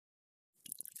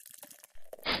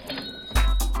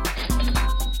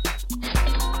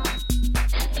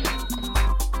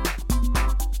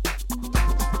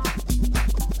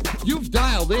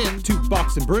dialed in to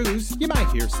Bucks and Brews, you might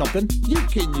hear something you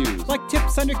can use. like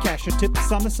tips on your cash or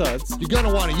tips on the suds. You're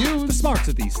gonna want to The use smarts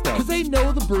of these because stuff. they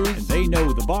know the brews. And they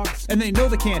know the Bucks, and they know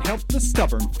they can't help the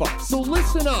stubborn fucks. So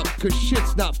listen up, because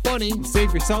shit's not funny. And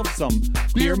save yourself some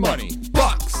beer money.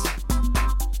 Bucks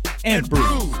And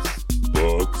brews.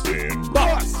 Bucks and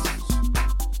Bucks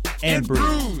and brews.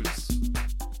 brews.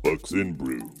 Bucks and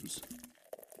Brews.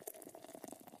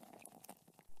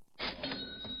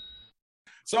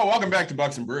 So, welcome back to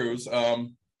Bucks and Brews.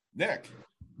 Nick,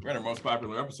 we had our most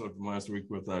popular episode from last week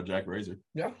with Jack Razor.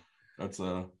 Yeah. That's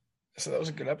So that was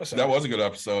a good episode. that was a good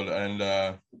episode,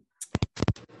 and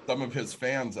some of his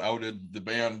fans outed the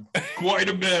band quite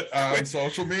a bit on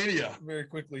social media. Very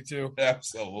quickly too.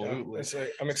 Absolutely,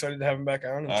 I'm excited to have him back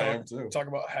on and I am too. talk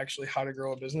about actually how to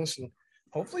grow a business and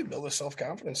hopefully build his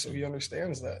self-confidence so he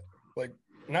understands that like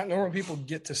not normal people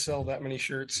get to sell that many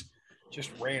shirts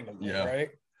just randomly, Yeah. right?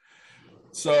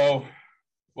 So,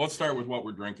 let's start with what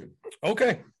we're drinking.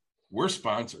 Okay. We're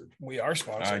sponsored. We are I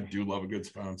sponsored do love a good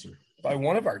sponsor by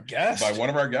one of our guests. by one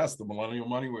of our guests, the Millennial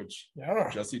Money Witch, Yeah.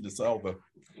 Jesse DeSalva.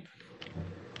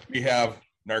 We have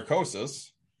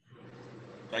Narcosis.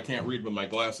 I can't read with my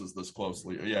glasses this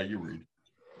closely. Yeah, you read.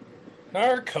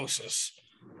 Narcosis.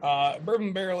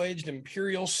 Bourbon barrel aged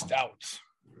imperial stout.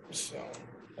 So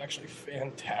actually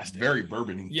fantastic. Very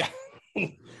bourbony. Yeah.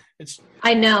 It's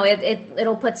I know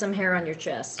it'll put some hair on your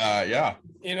chest. Yeah.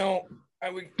 You know,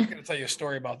 I'm going to tell you a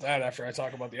story about that after I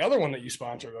talk about the other one that you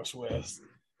sponsored us with.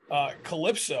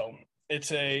 Calypso.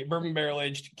 It's a bourbon barrel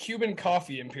aged Cuban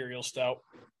coffee imperial stout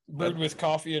brewed with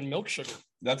coffee and milk sugar.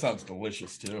 That sounds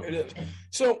delicious too. It is.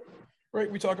 So, right,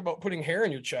 we talk about putting hair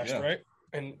in your chest, Yeah. right?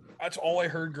 And that's all I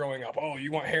heard growing up. Oh,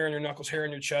 you want hair on your knuckles, hair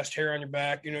on your chest, hair on your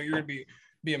back. You know, you're going to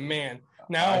be a man.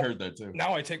 Now, I heard that too.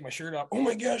 now I take my shirt off. Oh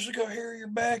my gosh, look how hairy your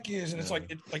back is. And it's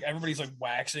like everybody's like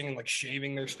waxing and like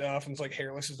shaving their stuff. And it's like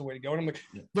hairless is the way to go. And I'm like,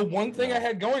 the one thing I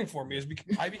had going for me is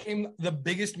I became the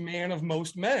biggest man of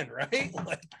most men, right?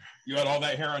 Like, You had all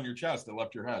that hair on your chest that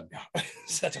left your head.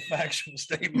 that's a factual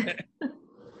statement.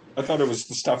 I thought it was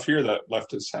the stuff here that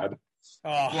left his head.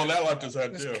 Well, that left his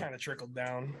head This too. kind of trickled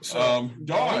down. So,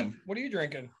 Dawn. what are you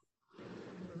drinking?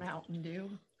 Mountain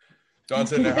Dew. Dawn's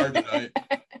hitting it hard tonight.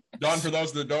 Dawn, for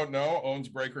those that don't know, owns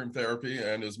Break Room Therapy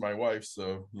and is my wife.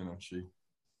 So, you know, she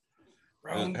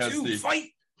Round has two, fight.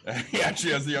 Yeah, she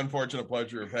has the unfortunate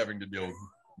pleasure of having to deal with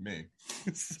me,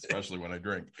 especially when I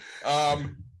drink.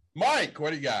 Mike,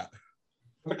 what do you got?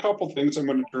 A couple things I'm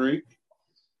going to drink.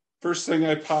 First thing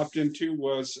I popped into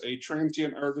was a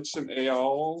Transient Artisan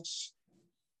Ales.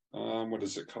 What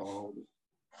is it called?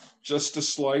 Just a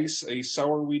Slice, a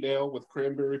sour wheat ale with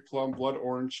cranberry, plum, blood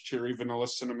orange, cherry, vanilla,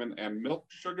 cinnamon, and milk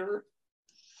sugar.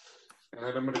 And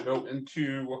then I'm going to go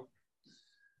into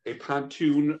a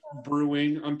Pontoon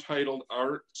Brewing Untitled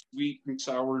Art, sweet and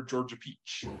sour Georgia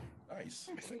peach. Nice.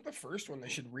 I think the first one they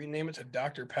should rename it to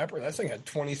Dr. Pepper. That thing had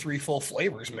 23 full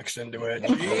flavors mixed into it.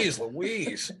 Jeez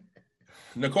Louise.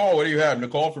 Nicole, what do you have?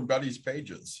 Nicole from Betty's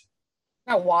Pages.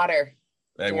 Got water.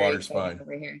 Hey, Very water's excited fine.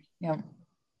 over here. Yeah.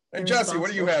 And Jesse, what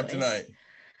do you have tonight?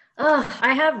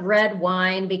 I have red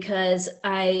wine because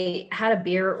I had a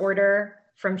beer order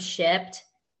from Shipped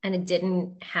and it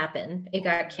didn't happen. It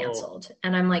got canceled.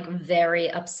 And I'm like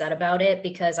very upset about it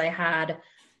because I had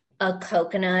a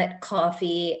coconut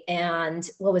coffee and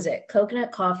what was it?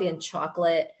 Coconut coffee and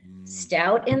chocolate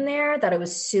stout in there that I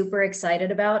was super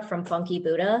excited about from Funky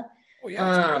Buddha. Oh, yeah.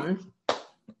 that's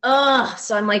great.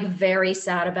 So I'm like very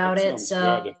sad about That it. sounds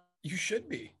So good. You should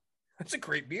be. That's a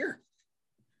great beer.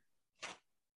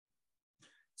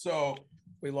 So,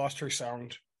 We lost her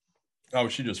sound. oh,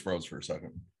 she just froze for a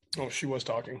second. Oh, she was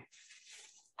talking.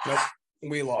 Nope.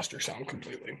 We lost her sound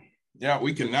completely. Yeah,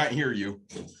 we cannot hear you.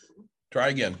 Try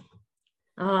again.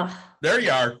 oh, There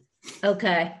you are.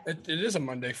 okay. It is a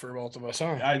Monday for both of us,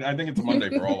 huh? I think it's a Monday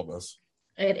for all of us.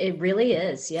 It really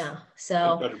is, yeah. It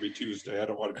So better be Tuesday. I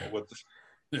don't want to go with this.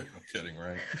 You're kidding,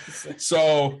 right?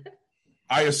 So,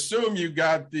 I assume you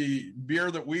got the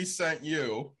beer that we sent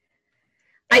you.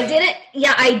 I didn't.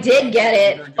 Yeah, I did get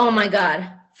it. Oh my God.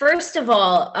 First of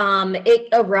all, it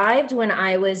arrived when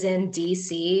I was in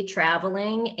DC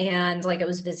traveling and like I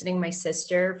was visiting my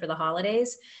sister for the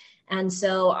holidays. And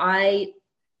so I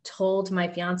told my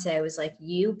fiance, I was like,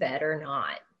 you better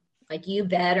not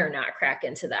crack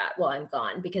into that while I'm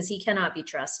gone because he cannot be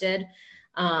trusted.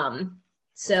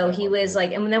 So he was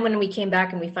like, and then when we came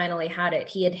back and we finally had it,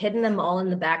 he had hidden them all in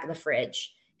the back of the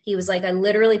fridge. He was like, I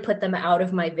literally put them out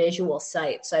of my visual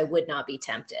sight so I would not be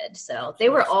tempted. So they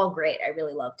were all great. I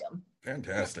really loved them.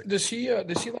 Fantastic. Does he like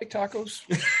tacos?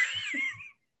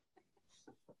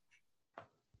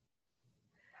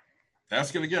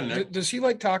 Ask it again, Nick. Does he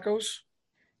like tacos?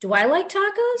 Do I like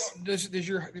tacos? Does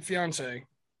your fiance?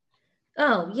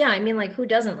 Oh, yeah. I mean, like, who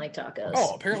doesn't like tacos?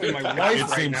 Oh, apparently my It wife right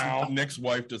seems now. Nick's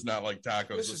wife does not like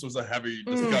tacos. This This is- was a heavy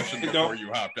discussion No. before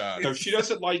you hopped on. No, she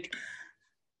doesn't like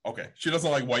Okay, she doesn't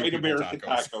like white white people American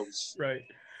tacos. tacos. Right.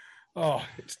 Oh,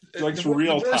 She likes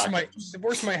real the worst tacos. the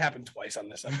worst might happen twice on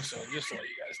this episode, just to let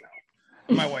you guys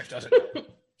know. My wife doesn't know.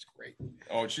 It's great.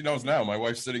 Oh, she knows now. My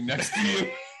wife's sitting next to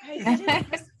you.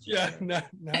 Yeah, not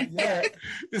yet.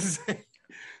 This is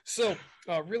so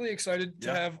really excited to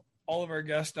Yeah. have all of our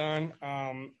guests on.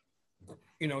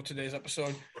 Today's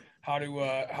episode, how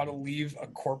to leave a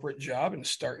corporate job and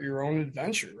start your own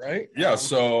adventure, right? Yeah,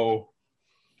 so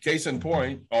case in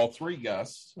point, all three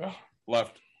guests Oh,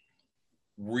 left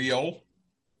real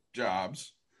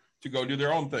jobs to go do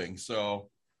their own thing. So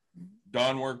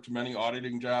Don worked many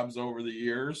auditing jobs over the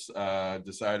years,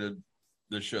 decided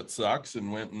this shit sucks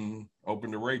and went and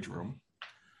opened a rage room.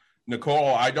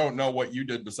 Nicole, I don't know what you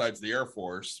did besides the Air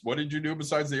Force. What did you do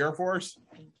besides the Air Force?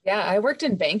 Yeah, I worked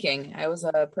in banking. I was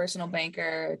a personal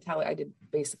banker. I did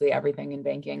basically everything in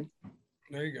banking.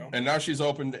 there you go. And now she's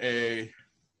opened a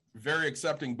very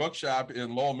accepting bookshop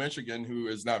in Lowell, Michigan, who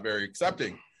is not very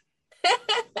accepting.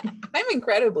 I'm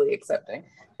incredibly accepting.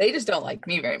 They just don't like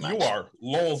me very much. You are.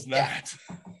 Lowell's not.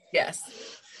 Yes.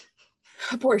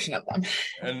 A portion of them.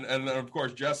 And then of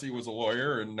course Jesse was a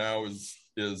lawyer and now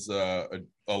is a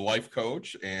life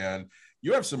coach. And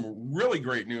you have some really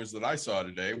great news that I saw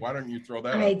today. Why don't you throw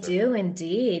that I out there? do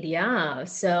indeed. Yeah.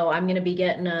 So I'm going to be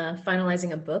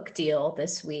finalizing a book deal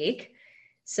this week.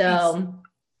 So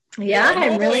yeah,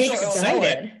 I'm really Congratulations. Sell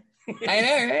it. excited. I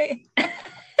know, right?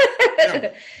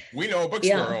 Yeah, we know a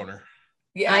bookstore Yeah. owner.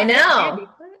 Yeah. I know.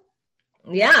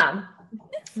 Yeah.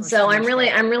 First So time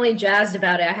I'm really jazzed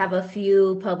about it. I have a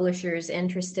few publishers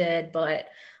interested, but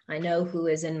I know who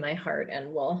is in my heart,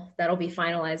 and that'll be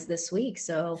finalized this week.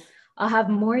 So I'll have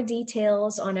more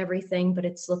details on everything, but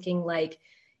it's looking like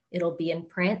it'll be in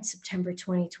print September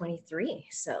 2023.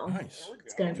 So Nice.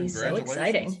 it's going to be so Congratulations.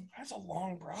 exciting. That's a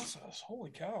long process. Holy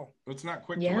cow. It's not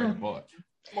quick to Yeah. write a book.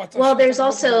 Well, there's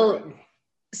also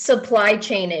supply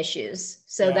chain issues.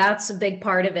 So Yeah. that's a big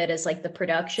part of it, is like the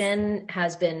production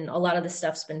a lot of the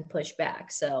stuff's been pushed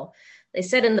back. So they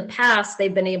said in the past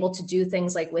they've been able to do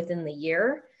things like within the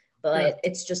year, but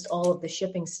it's just all of the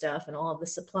shipping stuff and all of the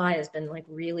supply has been like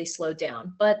really slowed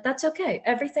down. But that's okay.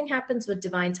 Everything happens with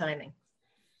divine timing.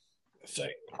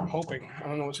 I'm hoping. I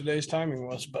don't know what today's timing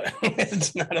was, but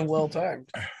it's not a well timed.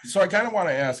 So I kind of want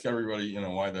to ask everybody,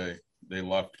 why they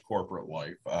left corporate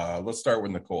life. Let's start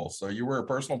with Nicole. So you were a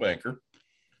personal banker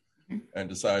and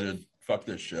decided, fuck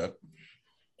this shit.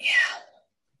 Yeah,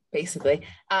 basically.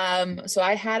 So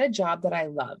I had a job that I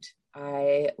loved.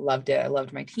 I loved it. I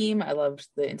loved my team. I loved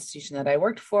the institution that I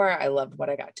worked for. I loved what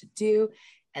I got to do.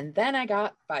 And then I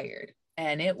got fired,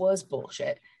 and it was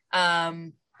bullshit.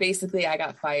 Basically, I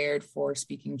got fired for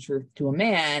speaking truth to a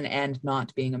man and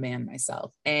not being a man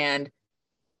myself. And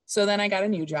so then I got a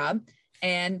new job.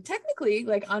 And technically,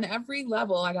 like on every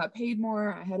level, I got paid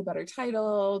more. I had a better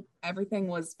title. Everything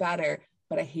was better,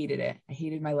 but I hated it. I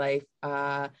hated my life.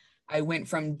 I went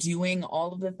from doing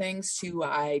all of the things to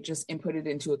I just inputted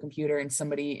into a computer and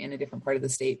somebody in a different part of the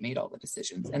state made all the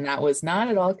decisions. And that was not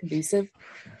at all conducive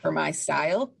for my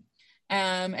style.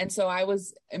 And so I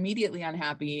was immediately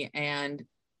unhappy and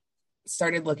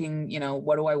started looking,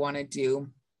 what do I want to do?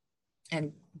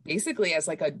 And basically as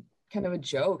like a kind of a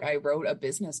joke, I wrote a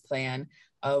business plan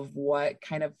of what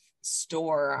kind of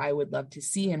store I would love to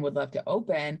see and would love to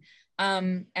open.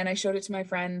 And I showed it to my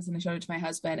friends and I showed it to my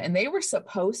husband, and they were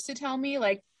supposed to tell me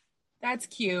like, that's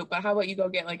cute, but how about you go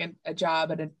get like a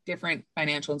job at a different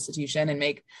financial institution and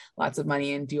make lots of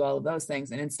money and do all of those things.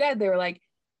 And instead they were like,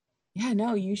 yeah,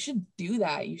 no, you should do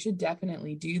that. You should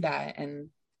definitely do that. And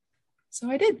so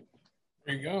I did.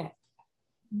 There you go.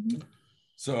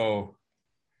 So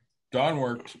Don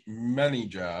worked many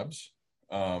jobs,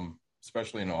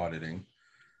 especially in auditing.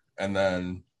 And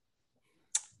then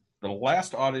the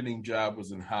last auditing job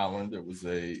was in Holland. It was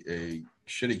a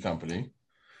shitty company.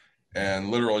 And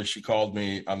literally she called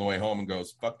me on the way home and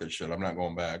goes, fuck this shit. I'm not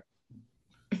going back.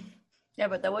 Yeah,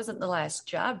 but that wasn't the last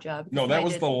job. No, that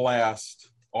was the last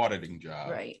auditing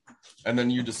job. Right. And then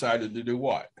you decided to do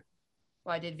what?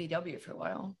 Well, I did VW for a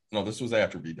while. No, this was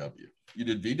after VW. You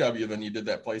did VW, then you did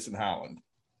that place in Holland.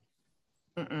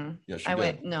 Mm-mm. Yes, you I did.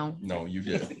 went, no. No, you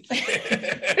did.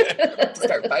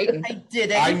 Start fighting. I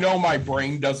did it. I know my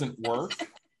brain doesn't work.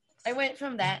 I went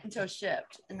from that until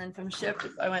shipped. And then from shipped,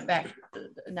 I went back.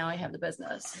 Now I have the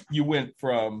business. You went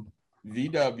from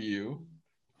VW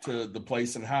to the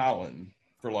place in Holland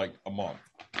for like a month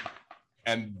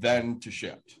and then to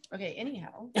shipped. Okay,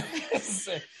 anyhow.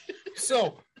 So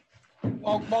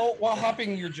While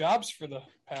hopping your jobs for the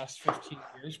past 15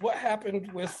 years, what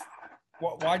happened with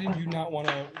why did you not want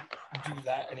to do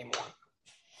that anymore?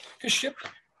 Because Shipt,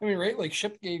 right? Like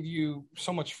Shipt gave you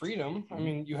so much freedom. I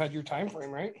mean, you had your time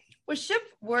frame, right? Well, Shipt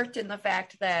worked in the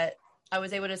fact that I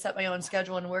was able to set my own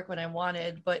schedule and work when I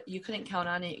wanted, but you couldn't count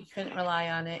on it. You couldn't rely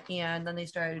on it. And then they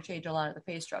started to change a lot of the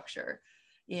pay structure.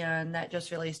 And that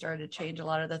just really started to change a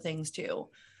lot of the things too.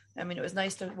 I mean, it was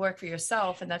nice to work for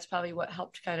yourself. And that's probably what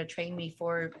helped kind of train me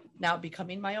for now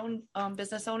becoming my own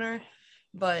business owner.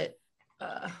 But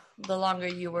the longer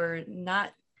you were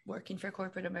not working for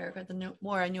corporate America, the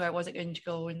more I knew I wasn't going to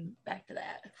go back to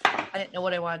that. I didn't know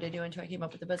what I wanted to do until I came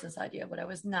up with the business idea, but I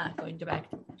was not going to back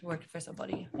to work for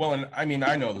somebody. Well, and I mean,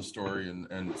 I know the story,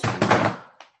 and so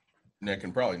Nick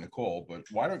and probably Nicole, but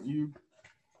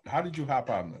how did you hop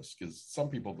on this? Because some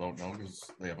people don't know because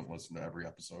they haven't listened to every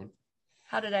episode.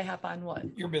 How did I hop on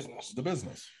what? Your business. The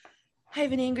business. I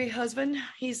have an angry husband.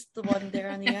 He's the one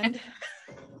there on the end.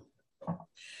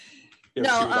 Yeah,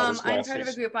 No, I'm part of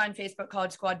a group on Facebook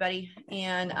called Squad Betty,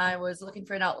 and I was looking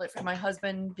for an outlet for my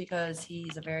husband because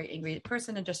he's a very angry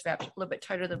person and just wrapped a little bit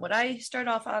tighter than what I start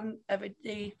off on every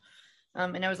day.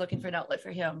 And I was looking for an outlet for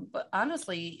him. But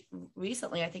honestly,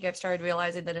 recently, I think I've started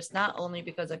realizing that it's not only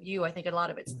because of you. I think a lot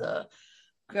of it's the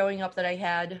growing up that I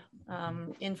had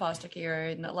in foster care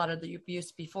and a lot of the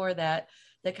abuse before that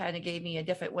kind of gave me a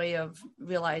different way of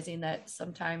realizing that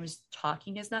sometimes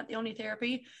talking is not the only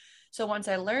therapy. So once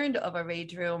I learned of a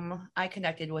rage room, I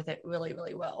connected with it really,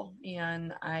 really well.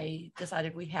 And I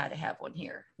decided we had to have one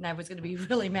here. And I was going to be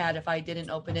really mad if I didn't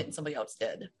open it and somebody else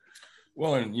did.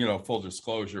 Well, and, full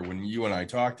disclosure, when you and I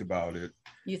talked about it.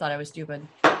 You thought I was stupid.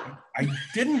 I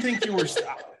didn't think you were.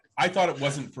 I thought it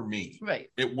wasn't for me. Right.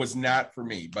 It was not for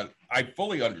me, but I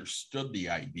fully understood the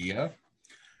idea.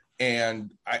 And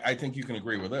I think you can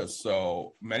agree with this.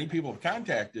 So many people have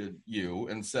contacted you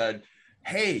and said,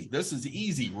 hey, this is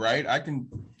easy, right? I can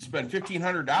spend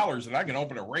 $1,500 and I can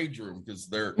open a rage room because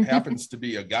there happens to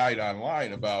be a guide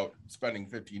online about spending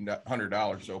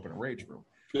 $1,500 to open a rage room.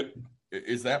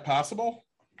 Is that possible?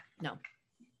 No.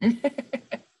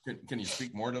 Can you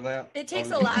speak more to that? It takes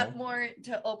a lot more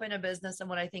to open a business than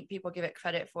what I think people give it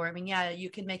credit for. I mean, yeah, you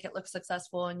can make it look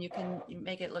successful and you can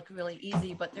make it look really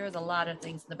easy, but there's a lot of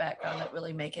things in the background that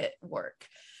really make it work.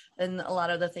 And a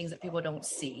lot of the things that people don't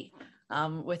see.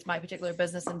 With my particular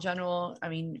business in general, I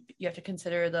mean, you have to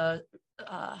consider the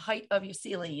height of your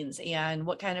ceilings and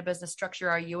what kind of business structure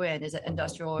are you in? Is it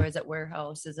industrial or is it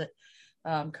warehouse? Is it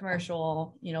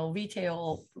commercial,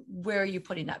 retail? Where are you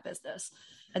putting that business?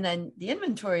 And then the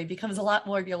inventory becomes a lot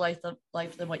more of your life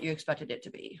than what you expected it to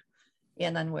be.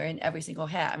 And then wearing every single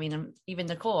hat. I mean, even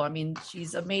Nicole,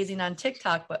 she's amazing on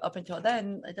TikTok, but up until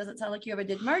then, it doesn't sound like you ever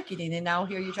did marketing. And now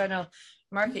here you're trying to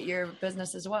market your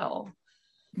business as well.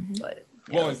 But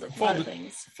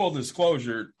full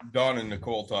disclosure, Dawn and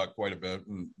Nicole talk quite a bit,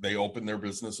 and they opened their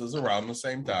businesses around the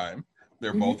same time.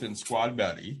 They're both in Squad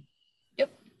Betty.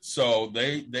 Yep. So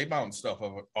they bounce stuff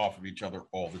off of each other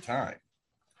all the time.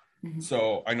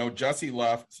 So I know Jesse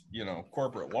left,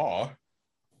 corporate law.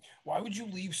 Why would you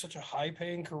leave such a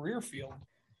high-paying career field?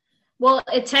 Well,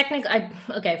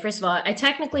 first of all, I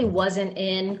technically wasn't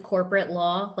in corporate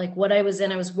law. Like what I was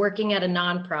in, I was working at a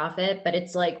nonprofit, but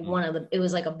it's like it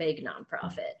was like a big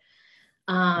nonprofit.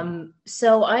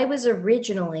 So I was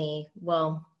originally,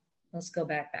 let's go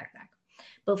back.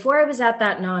 Before I was at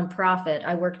that nonprofit,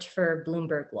 I worked for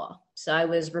Bloomberg Law. So I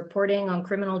was reporting on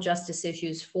criminal justice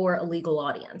issues for a legal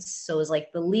audience. So it was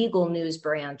like the legal news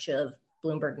branch of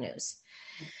Bloomberg News.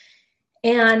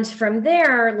 And from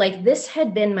there, this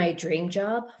had been my dream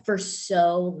job for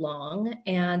so long.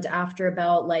 And after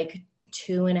about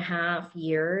 2.5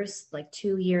 years,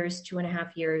 2 years,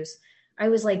 2.5 years, I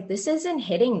was like, this isn't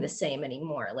hitting the same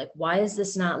anymore. Why is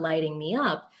this not lighting me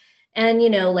up? And,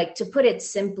 to put it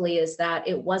simply is that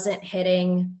it wasn't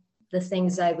hitting the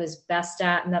things I was best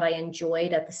at and that I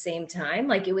enjoyed at the same time.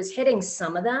 It was hitting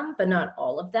some of them, but not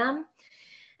all of them.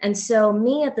 And so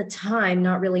me at the time,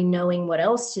 not really knowing what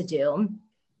else to do,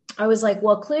 I was like,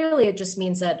 well, clearly it just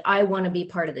means that I want to be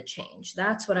part of the change.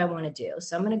 That's what I want to do.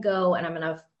 So I'm going to go and I'm going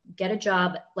to get a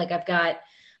job. I've got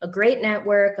a great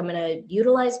network. I'm going to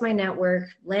utilize my network,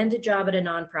 land a job at a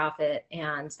nonprofit.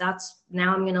 And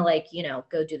now I'm going to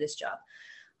go do this job.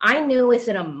 I knew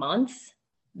within a month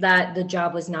that the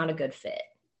job was not a good fit.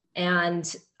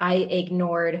 And I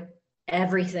ignored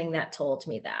everything that told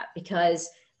me that, because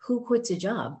who quits a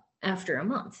job after a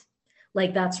month?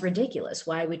 That's ridiculous.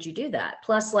 Why would you do that?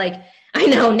 Plus, I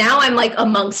know now I'm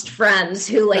amongst friends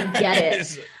who get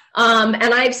it.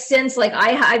 And I've since like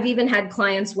I've even had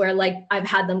clients where like I've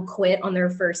had them quit on their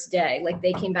first day. Like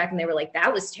they came back and they were like,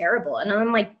 that was terrible. And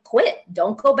I'm like, quit,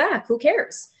 don't go back. Who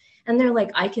cares? And they're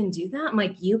like, I can do that. I'm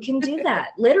like, you can do that,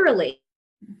 literally.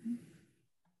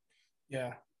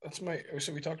 Yeah.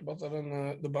 So we talked about that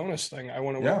on the bonus thing. I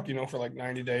want to work, for like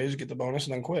 90 days, get the bonus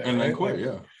and then quit. And then right? quit,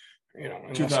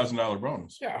 like, $2,000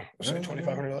 bonus. Yeah. So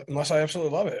 $2,500, unless I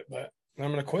absolutely love it, but I'm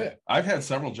going to quit. I've had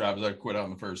several jobs I quit on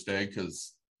the first day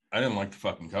because I didn't like the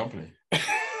fucking company.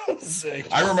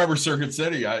 I remember Circuit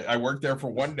City. I worked there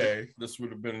for one day. This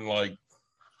would have been like,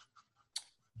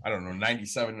 I don't know,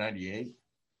 97, 98.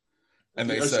 And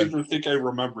they said, I think I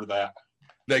remember that.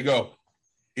 They go,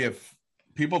 if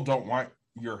people don't want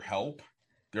your help,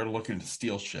 they're looking to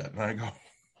steal shit. And I go,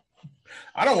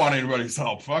 I don't want anybody's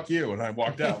help. Fuck you. And I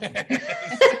walked out.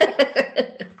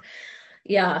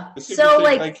 Yeah. So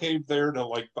like I came there to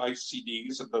like buy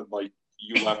CDs and then like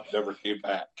you left, never came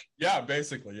back. Yeah,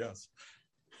 basically, yes.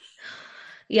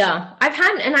 Yeah. I've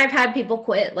had people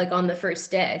quit like on the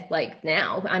first day. Like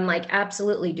now I'm like,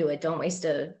 absolutely do it. Don't waste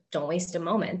a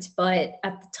moment. But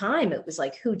at the time it was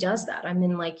like, who does that? I'm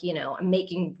in like, I'm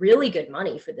making really good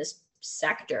money for this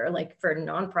sector, like for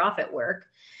nonprofit work.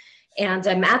 And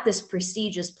I'm at this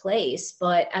prestigious place,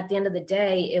 but at the end of the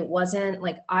day, it wasn't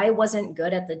like I wasn't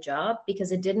good at the job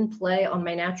because it didn't play on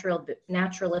my natural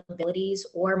abilities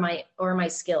or my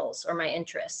skills or my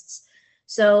interests.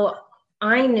 So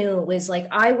I knew it was like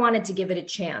I wanted to give it a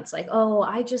chance. Like, oh,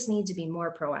 I just need to be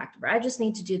more proactive. Or I just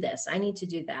need to do this. I need to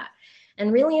do that.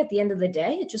 And really, at the end of the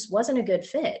day, it just wasn't a good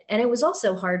fit. And it was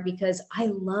also hard because I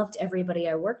loved everybody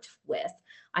I worked with.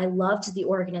 I loved the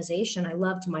organization. I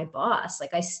loved my boss.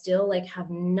 Like I still like have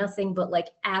nothing but like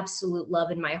absolute love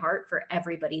in my heart for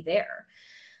everybody there.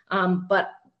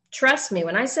 But trust me,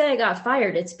 when I say I got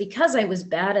fired, it's because I was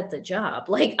bad at the job.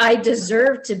 Like I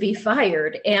deserved to be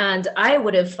fired and I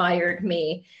would have fired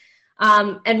me.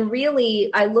 And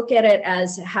really, I look at it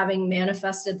as having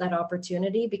manifested that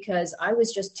opportunity because I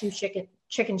was just too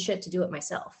chicken shit to do it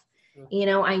myself.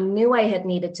 I knew I had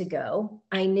needed to go.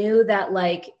 I knew that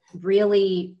like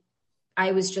really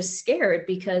I was just scared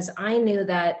because I knew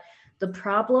that the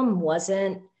problem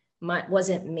wasn't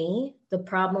me. The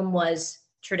problem was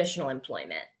traditional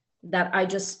employment, that I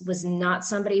just was not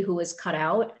somebody who was cut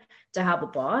out to have a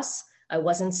boss. I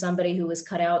wasn't somebody who was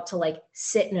cut out to like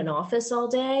sit in an office all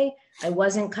day. I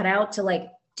wasn't cut out to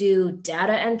like do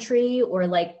data entry or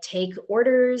like take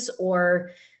orders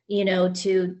or,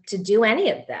 to do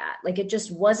any of that. Like it just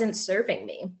wasn't serving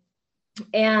me.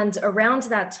 And around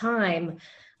that time,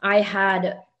 I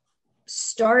had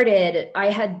started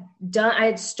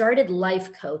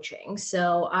life coaching.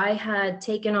 So I had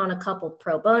taken on a couple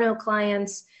pro bono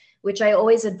clients, which I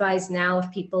always advise now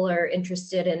if people are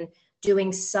interested in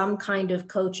doing some kind of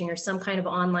coaching or some kind of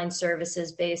online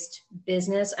services based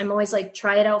business. I'm always like,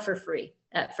 try it out for free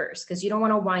at first, because you don't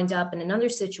want to wind up in another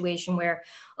situation where,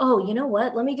 oh, you know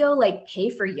what, let me go like pay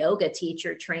for yoga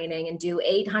teacher training and do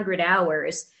 800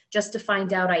 hours just to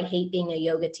find out I hate being a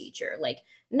yoga teacher. Like,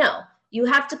 no, you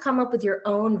have to come up with your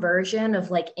own version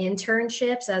of like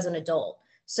internships as an adult.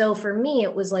 So for me,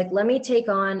 it was like, let me take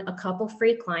on a couple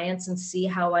free clients and see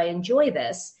how I enjoy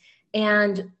this.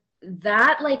 And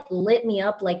that like lit me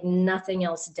up like nothing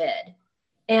else did.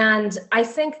 And I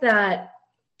think that,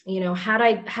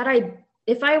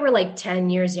 if I were like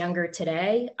 10 years younger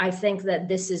today, I think that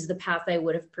this is the path I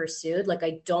would have pursued. Like,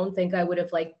 I don't think I would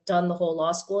have like done the whole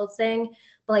law school thing.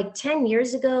 But like 10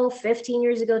 years ago, 15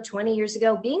 years ago, 20 years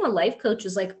ago, being a life coach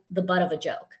was like the butt of a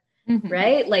joke,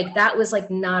 right? Like that was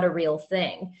like not a real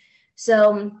thing.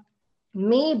 So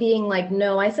me being like,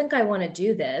 no, I think I want to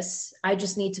do this. I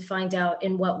just need to find out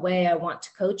in what way I want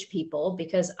to coach people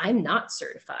because I'm not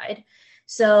certified.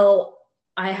 So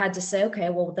I had to say, okay,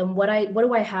 well then what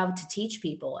do I have to teach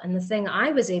people? And the thing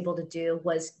I was able to do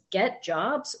was get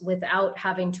jobs without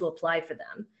having to apply for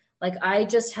them. Like I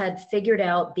just had figured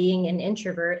out, being an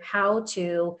introvert, how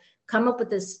to come up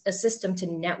with a system to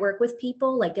network with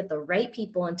people, like get the right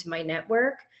people into my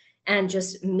network and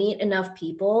just meet enough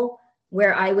people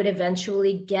where I would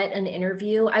eventually get an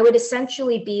interview. I would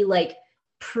essentially be like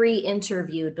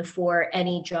pre-interviewed before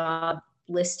any job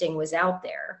listing was out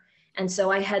there. And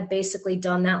so I had basically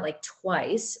done that like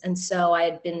twice. And so I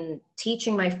had been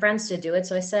teaching my friends to do it.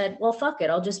 So I said, well, fuck it,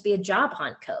 I'll just be a job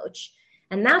hunt coach.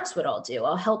 And that's what I'll do.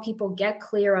 I'll help people get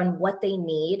clear on what they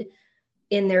need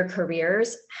in their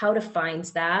careers, how to find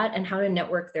that, and how to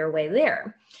network their way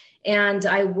there. And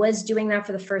I was doing that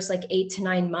for the first like 8 to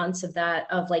 9 months of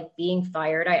that, of like being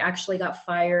fired. I actually got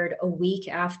fired a week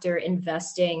after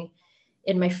investing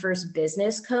in my first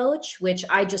business coach, which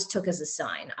I just took as a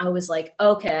sign. I was like,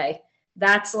 okay,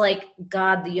 that's like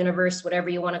God, the universe, whatever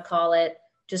you want to call it,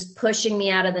 just pushing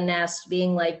me out of the nest,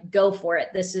 being like, go for it.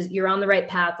 You're on the right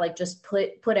path. Like, just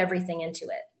put everything into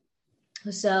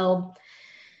it. So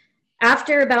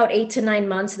after about 8 to 9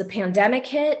 months, the pandemic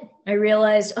hit. I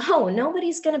realized,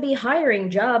 nobody's going to be hiring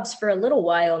jobs for a little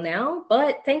while now.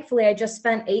 But thankfully, I just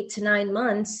spent 8 to 9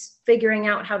 months figuring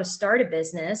out how to start a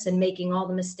business and making all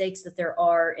the mistakes that there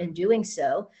are in doing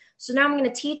so. So now I'm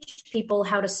going to teach people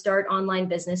how to start online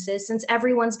businesses, since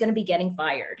everyone's going to be getting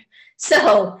fired.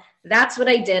 So that's what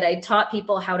I did. I taught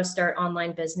people how to start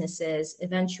online businesses.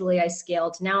 Eventually I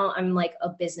scaled. Now I'm like a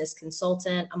business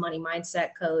consultant, a money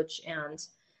mindset coach, and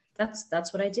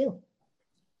that's what I do.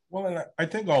 Well, and I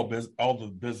think all the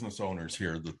business owners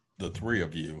here, the three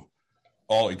of you,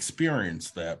 all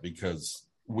experienced that, because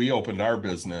we opened our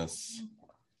business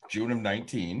June of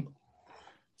 19.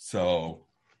 So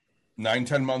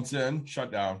 9-10 months in,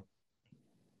 shut down.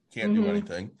 Can't do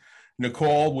anything.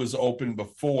 Nicole was open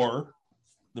before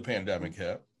the pandemic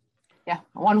hit. Yeah,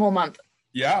 1 whole month.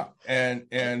 Yeah,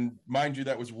 and mind you,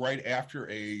 that was right after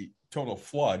a total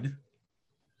flood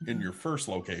in your first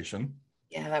location.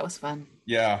 Yeah, that was fun.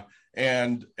 Yeah,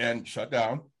 and shut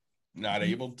down, not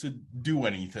able to do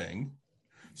anything.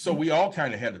 So we all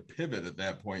kind of had to pivot at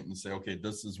that point and say, okay,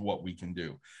 this is what we can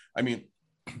do. I mean,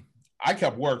 I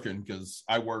kept working because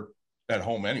I work at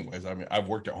home anyways. I mean, I've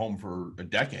worked at home for a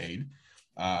decade.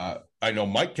 I know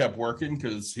Mike kept working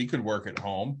because he could work at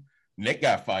home. Nick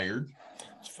got fired.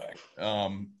 It's a fact.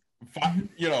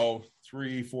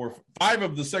 3, 4, 5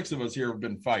 of the 6 of us here have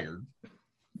been fired.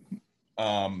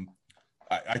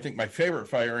 I think my favorite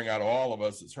firing out of all of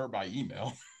us is her by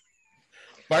email.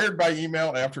 Fired by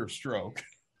email after a stroke.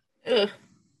 Ugh.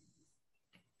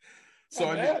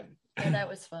 So Yeah, that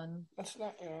was fun. That's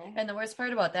not, And the worst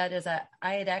part about that is that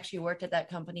I had actually worked at that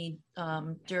company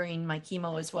during my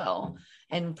chemo as well,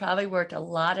 and probably worked a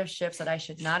lot of shifts that I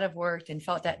should not have worked, and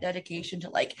felt that dedication to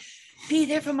like be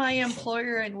there for my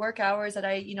employer and work hours that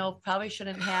I, probably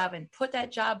shouldn't have, and put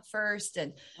that job first.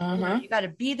 And you got to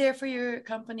be there for your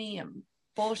company, and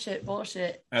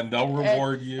bullshit. And they'll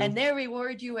reward you. And they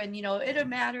reward you, and it'll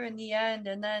matter in the end.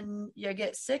 And then you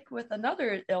get sick with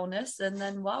another illness, and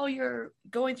then while you're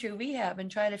going through rehab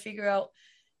and trying to figure out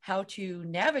how to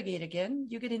navigate again,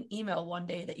 you get an email one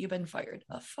day that you've been fired.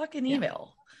 A fucking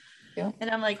email. Yeah. And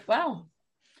I'm like, wow.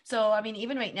 So I mean,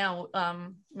 even right now,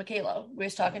 Michaela, we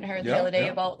was talking to her the other day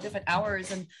about different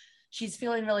hours, and she's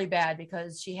feeling really bad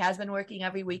because she has been working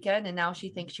every weekend, and now she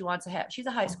thinks she wants to have, she's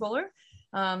a high schooler,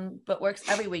 but works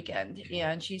every weekend.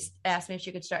 And she's asked me if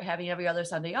she could start having every other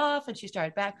Sunday off, and she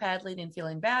started backpedaling and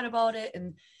feeling bad about it,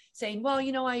 and saying, well,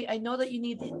 I know that you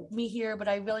need me here, but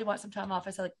I really want some time off.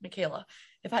 I said, like, Michaela,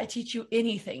 if I teach you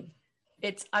anything,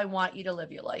 I want you to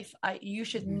live your life. You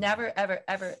should never, ever,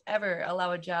 ever, ever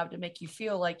allow a job to make you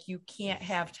feel like you can't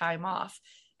have time off.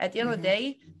 At the end of the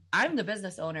day, I'm the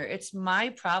business owner. It's my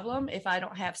problem if I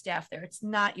don't have staff there. It's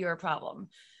not your problem.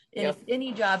 And if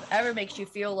any job ever makes you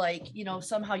feel like,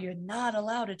 somehow you're not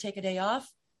allowed to take a day off,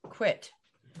 quit.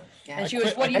 Yeah, and she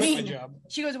goes, what do you mean?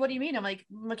 She goes, what do you mean? I'm like,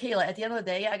 Michaela, at the end of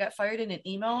the day, I got fired in an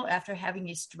email after having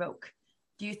a stroke.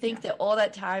 Do you think that all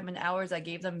that time and hours I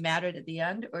gave them mattered at the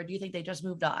end, or do you think they just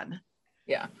moved on?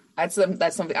 Yeah, that's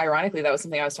something, ironically, that was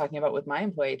something I was talking about with my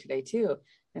employee today too.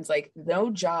 And it's like,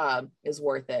 no job is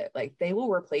worth it. Like, they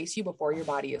will replace you before your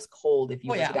body is cold if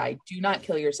you were to die. Do not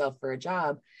kill yourself for a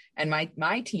job. And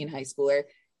my teen high schooler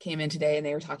came in today, and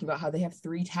they were talking about how they have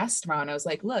 3 tests tomorrow. And I was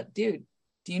like, look, dude,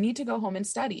 do you need to go home and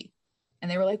study?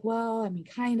 And they were like, well, I mean,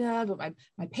 kind of, but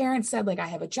my parents said, like, I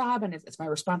have a job and it's my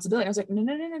responsibility. And I was like,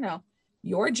 no.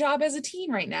 Your job as a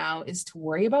teen right now is to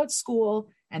worry about school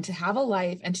and to have a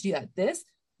life and to do that. This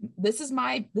is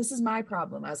my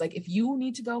problem. I was like, if you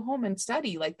need to go home and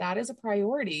study, like, that is a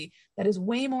priority. That is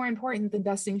way more important than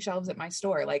dusting shelves at my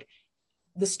store. Like,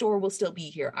 the store will still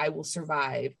be here. I will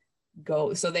survive.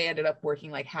 Go. So they ended up working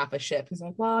like half a shift. He's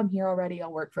like, well, I'm here already.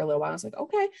 I'll work for a little while. I was like,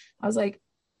 okay. I was like,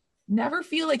 never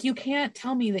feel like you can't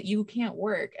tell me that you can't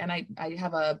work. And I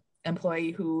have a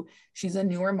employee who, she's a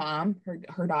newer mom.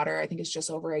 Her daughter, I think, is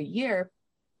just over a year.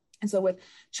 And so with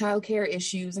childcare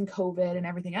issues and COVID and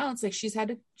everything else, like, she's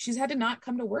had to not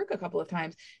come to work a couple of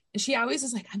times. And she always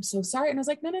is like, I'm so sorry. And I was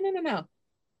like, no.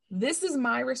 This is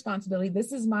my responsibility.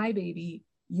 This is my baby.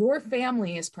 Your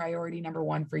family is priority number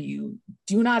 1 for you.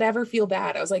 Do not ever feel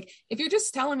bad. I was like, if you're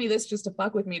just telling me this just to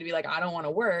fuck with me, to be like, I don't want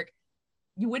to work,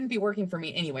 you wouldn't be working for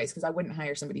me anyways, because I wouldn't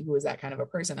hire somebody who was that kind of a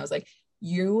person. I was like,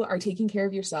 you are taking care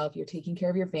of yourself. You're taking care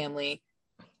of your family.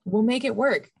 We'll make it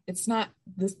work. It's not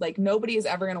this, like, nobody is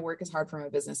ever going to work as hard for my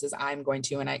business as I'm going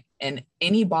to. And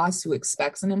any boss who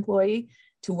expects an employee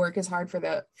to work as hard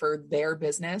for their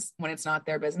business when it's not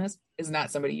their business is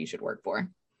not somebody you should work for.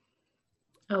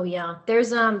 Oh yeah.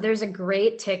 There's a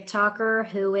great TikToker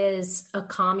who is a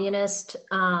communist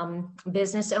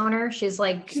business owner. She's the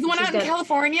one out in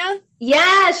California?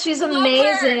 Yeah, she's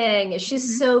amazing.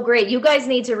 She's so great. You guys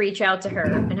need to reach out to her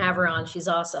and have her on. She's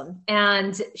awesome.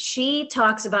 And she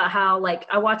talks about how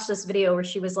I watched this video where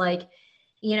she was like,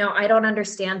 I don't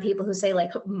understand people who say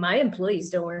my employees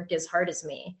don't work as hard as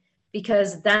me,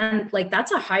 because then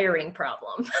that's a hiring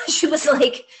problem. She was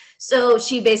like, so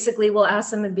she basically will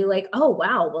ask them and be like, oh,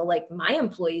 wow. Well, my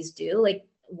employees do,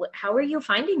 how are you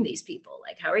finding these people?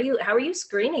 How are you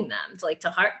screening them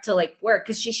to work?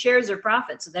 Cause she shares her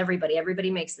profits with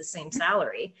everybody makes the same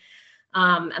salary.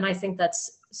 And I think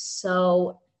that's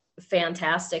so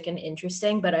fantastic and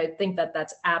interesting, but I think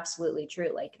that's absolutely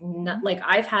true.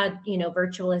 I've had,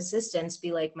 virtual assistants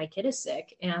be like, my kid is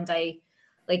sick and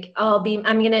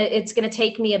it's going to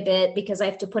take me a bit because I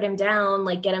have to put him down,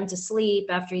 get him to sleep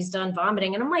after he's done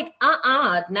vomiting. And I'm like,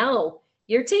 no,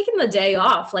 you're taking the day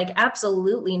off.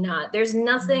 Absolutely not. There's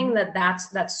nothing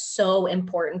that's so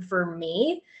important for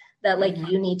me that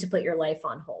you need to put your life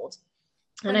on hold.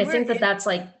 And I think that's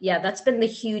that's been the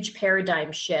huge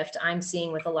paradigm shift I'm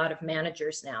seeing with a lot of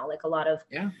managers now, a lot of,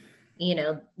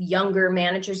 younger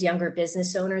managers, younger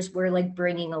business owners, we're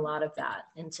bringing a lot of that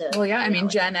into. Well, yeah. I mean,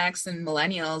 Gen X and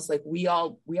millennials, we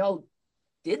all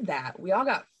did that. We all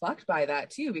got fucked by that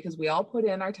too, because we all put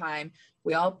in our time.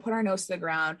 We all put our nose to the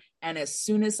ground. And as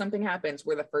soon as something happens,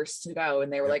 we're the first to go.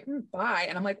 And they were like, bye.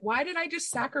 And I'm like, why did I just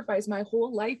sacrifice my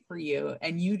whole life for you?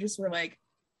 And you just were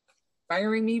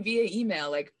firing me via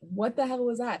email. What the hell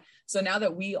was that? So now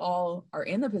that we all are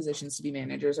in the positions to be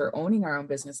managers or owning our own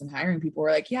business and hiring people,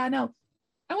 we're yeah, no,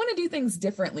 I want to do things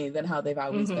differently than how they've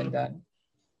always been done.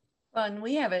 Well, and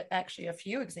we have actually a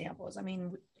few examples. I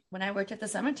mean, when I worked at the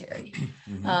cemetery,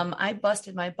 I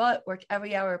busted my butt, worked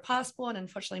every hour possible. And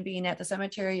unfortunately, being at the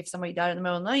cemetery, if somebody died in the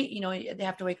middle of the night, they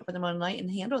have to wake up in the middle of the night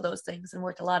and handle those things, and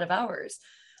worked a lot of hours.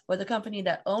 Well, the company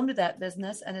that owned that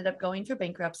business ended up going through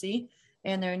bankruptcy,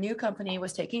 and their new company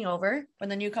was taking over. When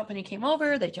the new company came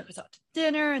over, they took us out to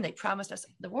dinner and they promised us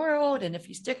the world. And if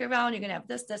you stick around, you're going to have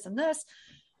this, this, and this.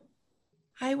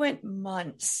 I went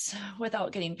months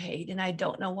without getting paid. And I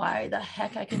don't know why the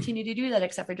heck I continue to do that,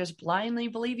 except for just blindly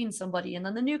believing somebody. And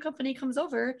then the new company comes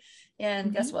over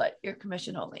and guess what? You're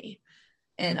commission only.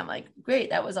 And I'm like, great,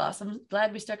 that was awesome.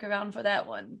 Glad we stuck around for that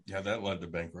one. Yeah, that led to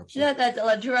bankruptcy. Yeah, that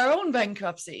led to our own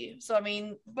bankruptcy. So,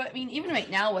 even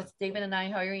right now with David and I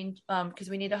hiring,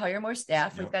 because we need to hire more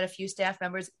staff. We've got a few staff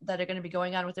members that are going to be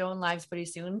going on with their own lives pretty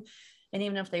soon. And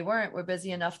even if they weren't, we're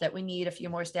busy enough that we need a few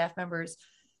more staff members.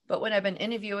 But when I've been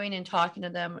interviewing and talking to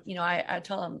them, I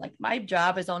tell them my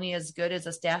job is only as good as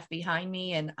the staff behind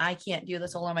me, and I can't do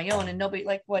this all on my own. And nobody,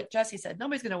 like what Jesse said,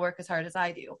 nobody's going to work as hard as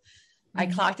I do. I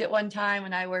clocked it one time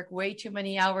and I work way too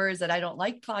many hours that I don't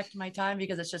like clocking my time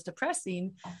because it's just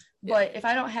depressing. But if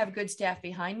I don't have good staff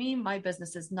behind me, my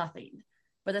business is nothing.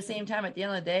 But at the same time, at the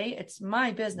end of the day, it's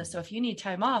my business. So if you need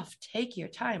time off, take your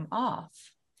time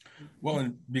off. Well,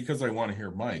 and because I want to hear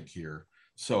Mike here.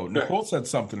 So Nicole said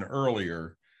something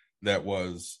earlier that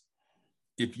was,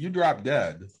 if you drop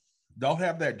dead, they'll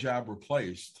have that job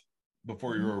replaced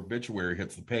before your obituary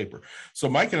hits the paper. So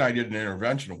Mike and I did an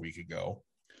intervention a week ago.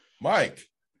 Mike,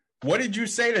 what did you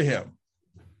say to him?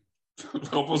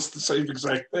 Almost the same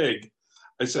exact thing.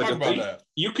 I said,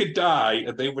 you could die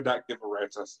and they would not give a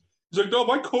rat's ass. He's like, no,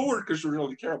 my coworkers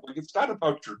really care. I'm like, it's not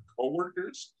about your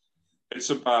coworkers.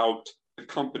 It's about the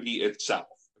company itself.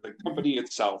 The company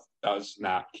itself does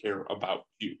not care about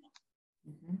you.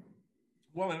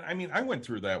 Well, I went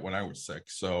through that when I was sick.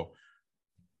 So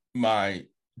my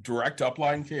direct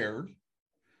upline cared.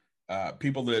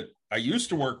 People that I used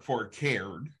to work for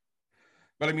cared.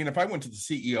 But if I went to the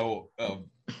CEO of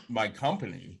my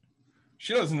company,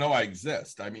 she doesn't know I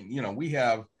exist. We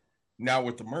have now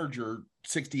with the merger,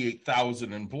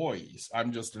 68,000 employees.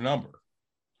 I'm just a number.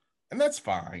 And that's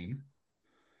fine.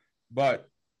 But,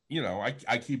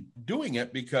 I keep doing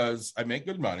it because I make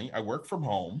good money. I work from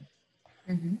home.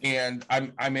 And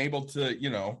I'm able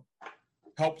to,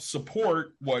 help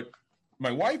support what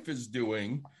my wife is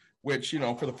doing, which,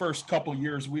 for the first couple of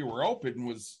years we were open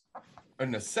was a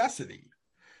necessity.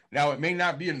 Now, it may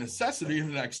not be a necessity in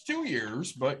the next 2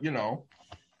 years, but,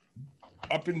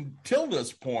 up until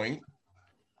this point,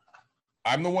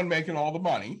 I'm the one making all the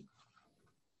money.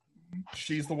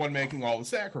 She's the one making all the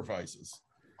sacrifices.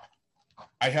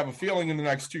 I have a feeling in the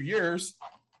next 2 years,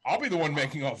 I'll be the one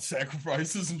making all the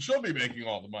sacrifices and she'll be making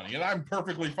all the money. And I'm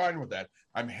perfectly fine with that.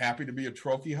 I'm happy to be a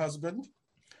trophy husband.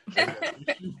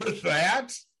 With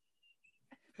that,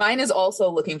 Mine is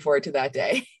also looking forward to that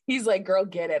day. He's like, girl,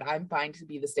 get it. I'm fine to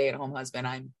be the stay-at-home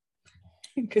husband.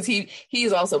 Because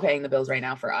he's also paying the bills right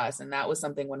now for us. And that was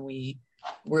something when we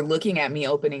were looking at me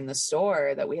opening the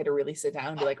store that we had to really sit down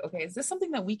and be like, okay, is this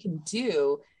something that we can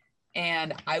do?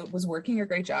 And I was working a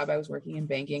great job. I was working in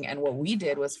banking. And what we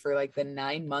did was for like the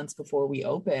 9 months before we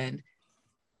opened,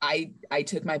 I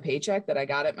took my paycheck that I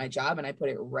got at my job and I put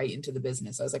it right into the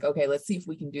business. I was like, okay, let's see if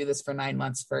we can do this for 9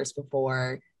 months first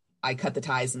before I cut the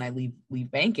ties and I leave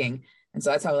banking. And so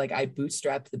that's how like I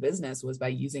bootstrapped the business, was by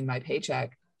using my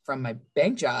paycheck from my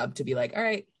bank job to be like, all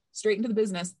right, straight into the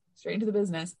business.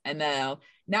 And now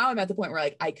I'm at the point where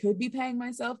like I could be paying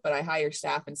myself, but I hire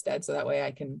staff instead. So that way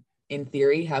I can, in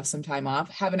theory, have some time off.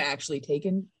 Haven't actually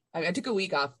taken, I took a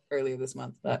week off earlier this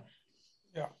month, but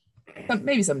yeah,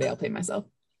 maybe someday I'll pay myself.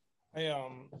 A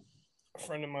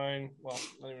friend of mine, well,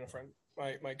 not even a friend,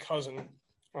 my cousin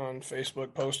on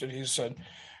Facebook posted, he said,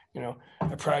 you know,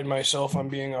 I pride myself on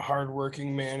being a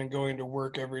hardworking man and going to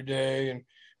work every day and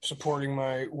supporting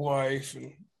my wife,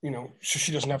 and, you know, so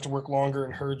she doesn't have to work longer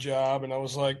in her job. And I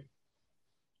was like,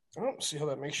 I don't see how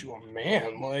that makes you a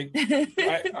man. Like,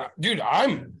 dude,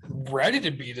 I'm ready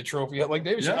to be the trophy. Like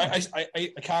David said,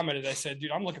 I commented, I said,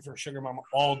 dude, I'm looking for a sugar mama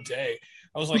all day.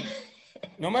 I was like,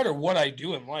 no matter what I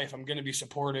do in life, I'm going to be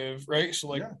supportive. Right. So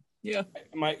like, yeah,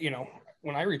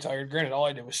 when I retired, granted, all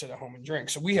I did was sit at home and drink.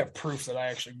 So we have proof that I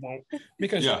actually won't,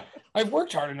 because I've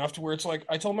worked hard enough to where it's like,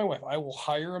 I told my wife, I will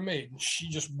hire a maid and she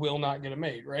just will not get a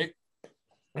maid. Right.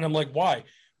 And I'm like, why?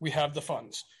 We have the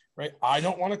funds, right? I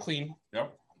don't want to clean.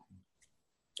 Yep.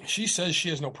 She says she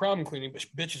has no problem cleaning, but she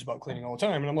bitches about cleaning all the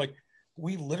time. And I'm like,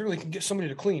 we literally can get somebody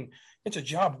to clean. It's a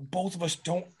job both of us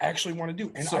don't actually want to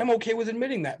do. And I'm okay with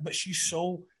admitting that, but she's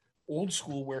so old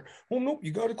school where, well, nope,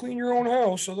 you got to clean your own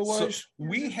house. Otherwise, so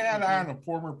we had on a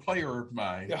former player of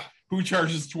mine who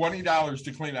charges $20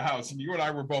 to clean a house. And you and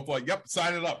I were both like, yep,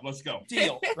 sign it up. Let's go.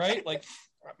 Deal. Right. Like,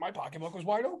 my pocketbook was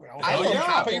wide open. I will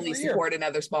happily support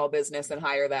another small business and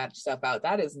hire that stuff out.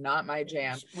 That is not my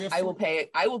jam. I will pay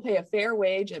a fair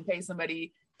wage and pay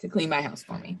somebody to clean my house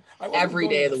for me every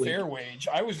day of the week. Fair wage.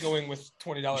 I was going with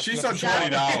 $20. She said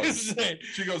 $20.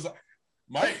 She goes,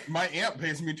 my aunt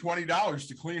pays me $20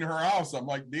 to clean her house. I'm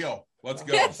like, deal. Let's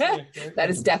go. That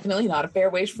is definitely not a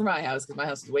fair wage for my house, because my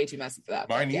house is way too messy for that.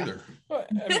 Mine either. But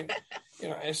I mean, you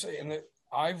know, I say, and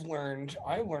I've learned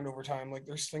over time, like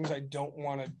there's things I don't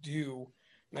want to do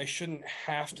and I shouldn't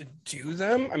have to do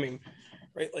them. I mean,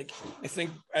 right. Like I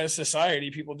think as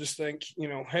society, people just think, you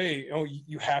know, hey,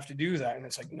 you have to do that. And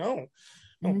it's like, no.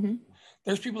 Mm-hmm.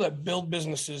 There's people that build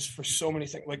businesses for so many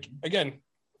things. Like, again,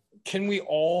 can we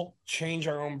all change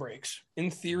our own brakes?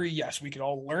 In theory, yes, we could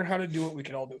all learn how to do it. We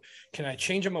could all do it. Can I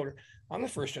change a motor? I'm the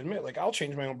first to admit, like I'll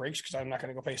change my own brakes because I'm not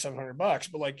going to go pay $700,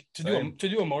 but like to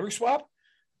do a motor swap,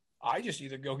 I just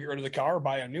either go get rid of the car or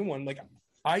buy a new one. Like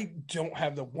I don't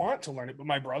have the want to learn it, but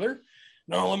my brother,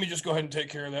 no, let me just go ahead and take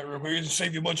care of that real quick and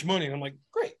save you a bunch of money. And I'm like,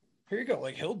 great, here you go.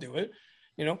 Like he'll do it,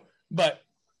 you know, but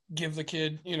give the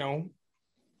kid, you know,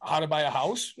 how to buy a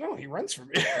house. No, he rents for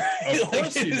me. Of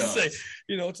course he does. Like,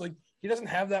 you know, it's like, he doesn't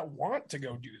have that want to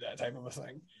go do that type of a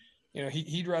thing. You know,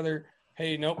 he'd rather,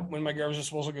 hey, nope, when my garbage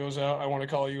disposal goes out, I want to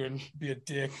call you and be a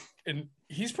dick. And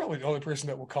he's probably the only person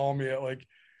that will call me at like,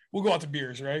 we'll go out to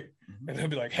beers, right? Mm-hmm. And he'll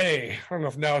be like, hey, I don't know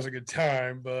if now is a good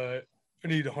time, but I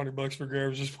need $100 for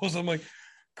garbage disposal. I'm like,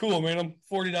 cool, man. I'm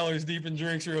 $40 deep in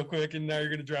drinks real quick, and now you're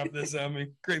going to drop this on me.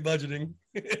 Great budgeting.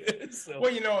 So.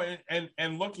 Well, you know,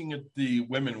 and looking at the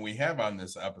women we have on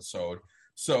this episode,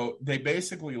 so they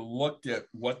basically looked at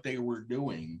what they were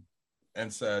doing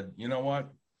and said, you know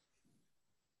what?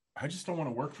 I just don't want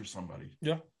to work for somebody.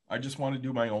 Yeah. I just want to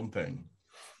do my own thing.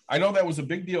 I know that was a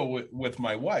big deal with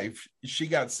my wife. She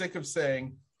got sick of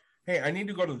saying, hey, I need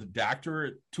to go to the doctor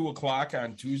at 2:00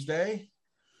 on Tuesday,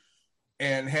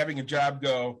 and having a job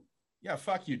go, yeah,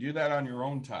 fuck you, do that on your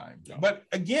own time. Yeah. But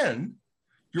again,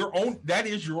 that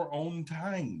is your own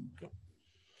time.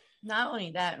 Not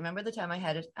only that, remember the time I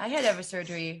had to have a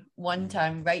surgery one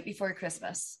time right before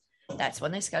Christmas. That's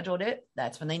when they scheduled it.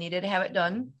 That's when they needed to have it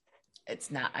done.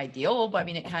 It's not ideal, but I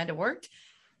mean, it kind of worked.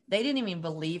 They didn't even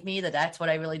believe me that that's what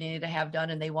I really needed to have done.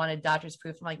 And they wanted doctor's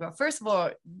proof. I'm like, well, first of all,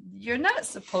 you're not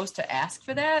supposed to ask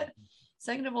for that.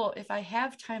 Second of all, if I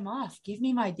have time off, give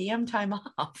me my damn time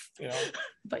off. Yeah.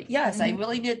 But yes, I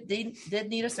really did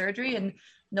need a surgery, and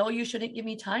no, you shouldn't give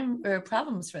me time or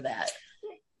problems for that.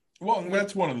 Well,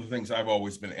 that's one of the things I've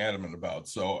always been adamant about.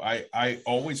 So I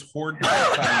always hoard my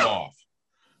time off.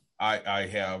 I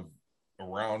have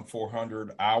around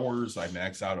 400 hours. I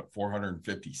max out at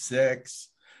 456.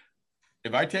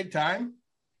 If I take time,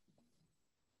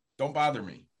 don't bother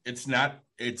me. It's not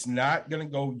it's not going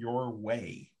to go your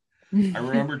way. I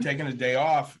remember taking a day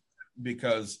off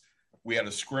because we had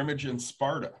a scrimmage in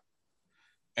Sparta,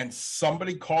 and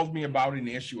somebody called me about an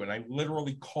issue, and I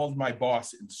literally called my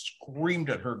boss and screamed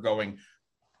at her going,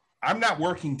 I'm not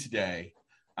working today.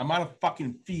 I'm on a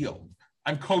fucking field.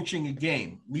 I'm coaching a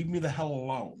game. Leave me the hell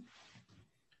alone.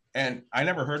 And I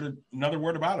never heard another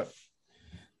word about it.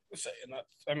 And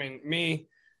that's, I mean, me,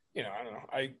 you know, I don't know.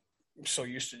 I'm so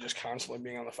used to just constantly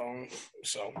being on the phone.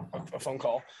 So a phone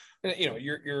call, and, you know,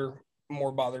 you're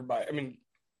more bothered by, I mean,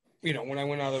 you know, when I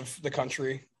went out of the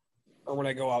country or when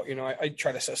I go out, you know, I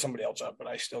try to set somebody else up, but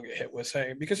I still get hit with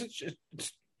saying, because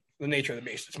it's the nature of the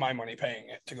beast. It's my money paying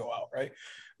it to go out. Right.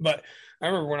 But I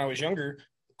remember when I was younger,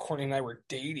 Courtney and I were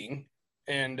dating,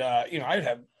 and, you know, I'd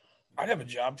have a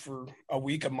job for a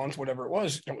week, a month, whatever it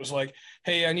was. And it was like,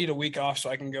 hey, I need a week off so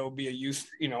I can go be a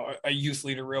youth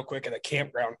leader real quick at a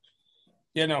campground.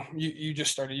 Yeah, no, you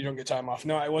just started. You don't get time off.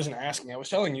 No, I wasn't asking. I was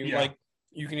telling you, like,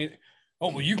 you can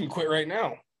you can quit right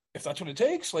now if that's what it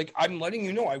takes. Like, I'm letting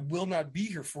you know I will not be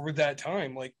here for that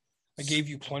time. Like, I gave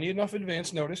you plenty enough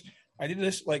advance notice. I did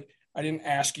this. Like, I didn't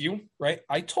ask you, right?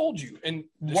 I told you, and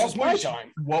this is my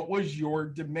time. What was your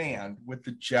demand with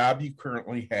the job you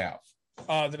currently have?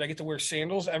 That I get to wear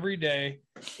sandals every day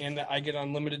and that I get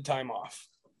unlimited time off.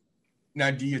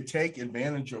 Now, do you take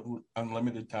advantage of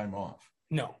unlimited time off?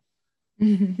 No.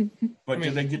 But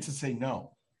do they get to say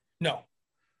no? No.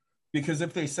 Because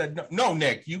if they said, no,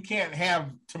 Nick, you can't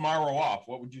have tomorrow off,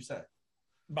 what would you say?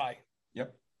 Bye.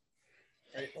 Yep.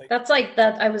 Right? Like, That's like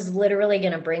that. I was literally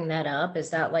going to bring that up,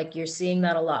 is that like you're seeing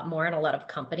that a lot more in a lot of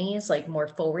companies, like more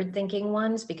forward thinking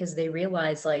ones, because they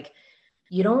realize like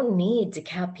you don't need to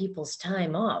cap people's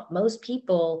time off. Most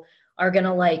people are going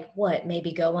to like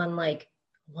maybe go on like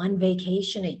one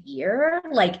vacation a year.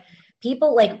 Like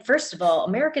people, like, first of all,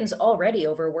 Americans already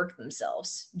overwork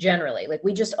themselves generally. Like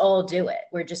we just all do it.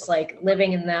 We're just like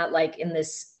living in that, like in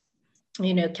this,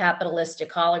 you know,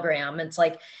 capitalistic hologram. It's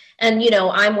like, and, you know,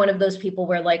 I'm one of those people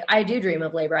where like, I do dream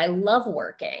of labor. I love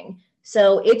working.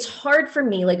 So it's hard for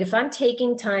me. Like if I'm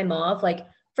taking time off, like,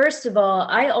 first of all,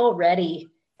 I already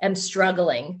am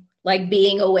struggling, like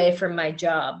being away from my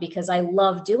job because I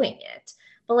love doing it.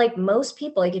 But like most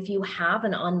people, like if you have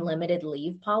an unlimited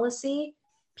leave policy,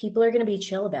 people are going to be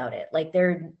chill about it. Like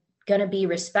they're going to be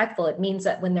respectful. It means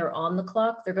that when they're on the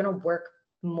clock, they're going to work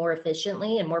more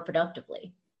efficiently and more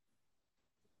productively.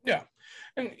 Yeah.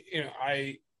 And, you know,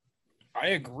 I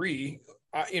agree.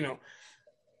 You know,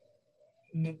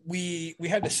 we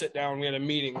had to sit down, we had a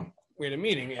meeting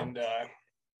and,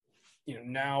 you know,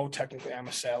 now technically I'm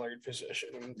a salaried physician,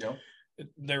 and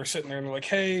they were sitting there and they're like,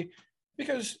 hey,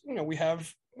 because, you know, we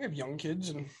have young kids,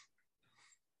 and,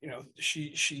 you know,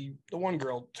 she the one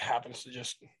girl happens to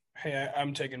just, hey,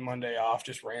 I'm taking Monday off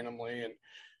just randomly, and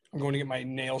I'm going to get my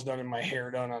nails done and my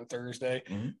hair done on Thursday.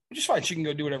 Mm-hmm. Which is fine. She can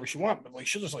go do whatever she wants, but like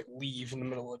she'll just like leave in the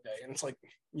middle of the day. And it's like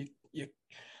you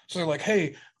so they're like,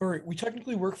 hey, all right, we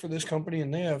technically work for this company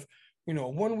and they have, you know, a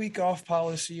 1 week off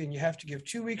policy and you have to give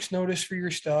 2 weeks notice for your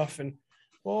stuff and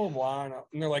blah, blah, blah.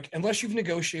 And they're like, unless you've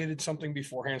negotiated something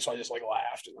beforehand. So I just like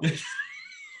laughed. And I was,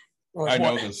 like, I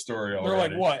know this story already. They're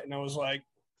like, what? And I was like,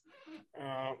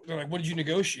 they're like, what did you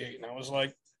negotiate? And I was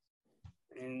like,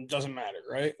 doesn't matter,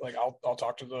 right? Like I'll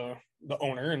talk to the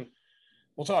owner and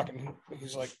we'll talk. And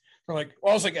he's like, they're like,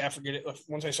 well, I was like, forget it.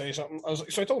 Once I say something, I was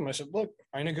like, so I told him, I said, look,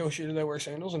 I negotiated I wear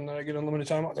sandals and then I get unlimited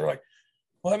time off. They're like,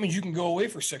 well, that means you can go away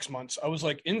for 6 months. I was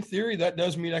like, in theory, that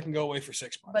does mean I can go away for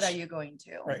 6 months. But are you going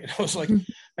to? Right. And I was like,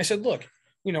 I said, look,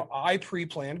 you know, I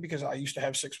pre-planned because I used to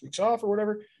have 6 weeks off or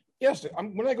whatever. Yes,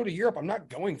 when I go to Europe, I'm not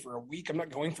going for a week. I'm not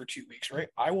going for 2 weeks, right?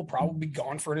 I will probably be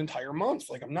gone for an entire month.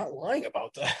 Like, I'm not lying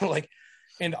about that. Like,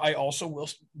 and I also will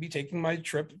be taking my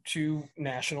trip to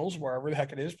nationals, wherever the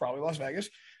heck it is, probably Las Vegas. I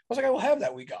was like, I will have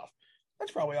that week off.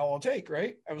 That's probably all I'll take,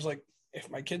 right? I was like, if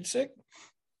my kid's sick,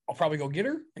 I'll probably go get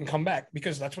her and come back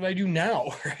because that's what I do now,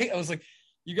 right? I was like,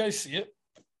 you guys see it?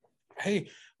 Hey,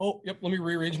 oh, yep, let me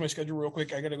rearrange my schedule real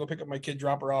quick. I got to go pick up my kid,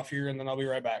 drop her off here, and then I'll be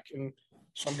right back. And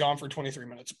so I'm gone for 23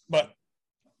 minutes. But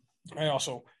I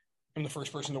also am the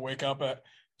first person to wake up at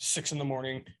 6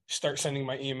 a.m, start sending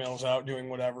my emails out, doing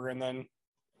whatever. And then,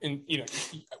 you know,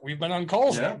 we've been on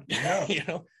calls. Yeah. You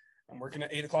know, I'm working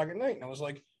at 8 o'clock at night. And I was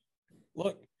like,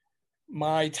 look,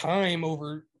 my time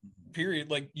over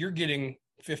period, like you're getting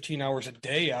 15 hours a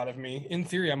day out of me. In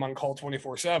theory, I'm on call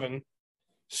 24/7.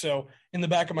 So in the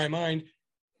back of my mind,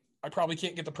 I probably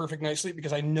can't get the perfect night's sleep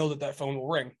because I know that phone will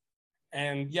ring.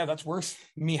 And yeah, that's worth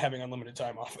me having unlimited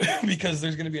time off because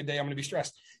there's going to be a day I'm going to be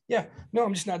stressed. Yeah, no,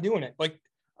 I'm just not doing it. Like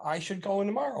I should call in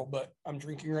tomorrow, but I'm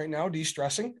drinking right now,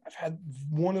 de-stressing. I've had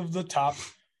one of the top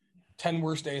 10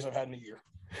 worst days I've had in a year.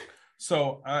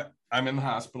 So I'm in the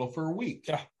hospital for a week.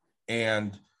 Yeah.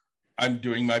 And I'm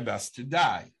doing my best to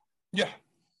die. Yeah.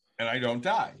 And I don't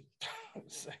die.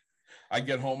 I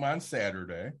get home on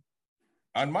Saturday.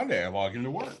 On Monday, I log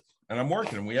into work and I'm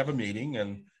working and we have a meeting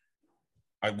and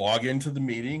I log into the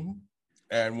meeting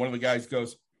and one of the guys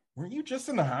goes, "Weren't you just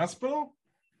in the hospital?"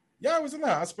 "Yeah, I was in the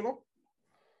hospital."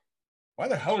 "Why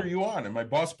the hell are you on?" And my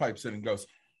boss pipes in and goes,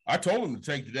 "I told him to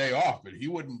take the day off, but he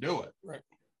wouldn't do it." Right.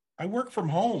 I work from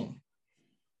home.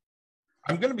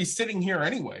 I'm going to be sitting here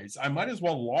anyways. I might as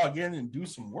well log in and do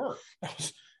some work.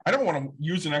 I don't want to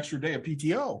use an extra day of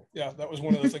PTO. Yeah, that was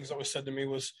one of the things that was said to me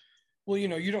was, "Well, you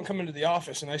know, you don't come into the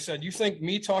office." And I said, "You think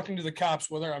me talking to the cops,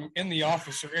 whether I'm in the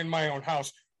office or in my own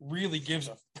house, really gives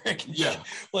a freaking shit?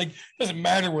 Like, doesn't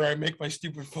matter where I make my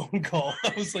stupid phone call."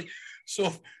 I was like,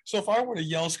 so if I want to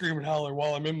yell, scream, and holler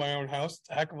while I'm in my own house, it's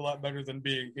a heck of a lot better than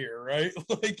being here, right?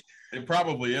 Like, it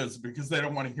probably is because they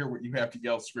don't want to hear what you have to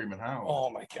yell, scream, and howl. Oh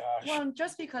my gosh. Well,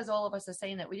 just because all of us are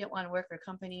saying that we didn't want to work for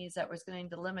companies that was going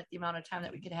to limit the amount of time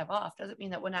that we could have off doesn't mean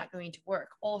that we're not going to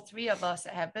work. All three of us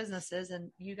that have businesses,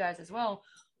 and you guys as well,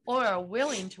 or are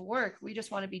willing to work. We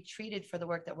just want to be treated for the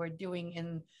work that we're doing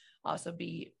and also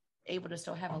be able to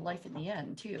still have a life in the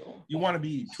end too. You want to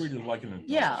be treated like an adult.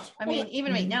 Yeah. I mean,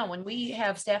 even right now, when we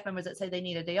have staff members that say they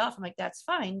need a day off, I'm like, that's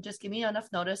fine. Just give me enough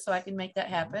notice so I can make that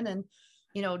happen and,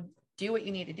 you know, do what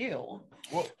you need to do.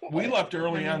 Well, we left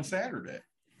early on Saturday.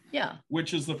 Yeah.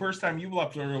 Which is the first time you've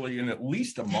left early in at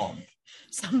least a month.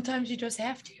 Sometimes you just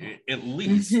have to. At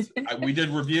least. We did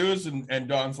reviews and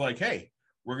Dawn's like, "Hey,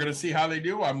 we're going to see how they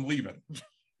do. I'm leaving."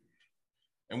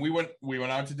 And we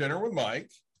went out to dinner with Mike.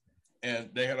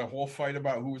 And they had a whole fight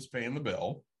about who was paying the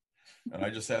bill. And I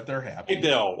just sat there happy. Hey,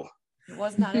 Bill. It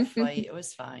was not a fight. It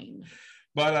was fine.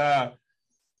 But,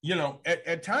 you know,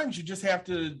 at times you just have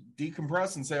to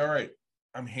decompress and say, all right,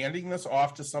 I'm handing this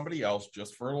off to somebody else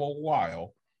just for a little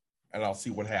while, and I'll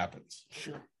see what happens.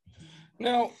 Sure.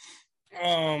 Now,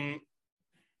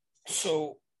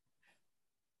 so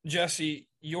Jesse,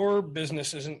 your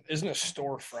business isn't a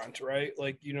storefront, right?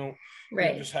 Like, you don't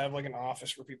just have like an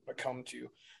office for people to come to.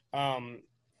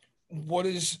 What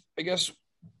does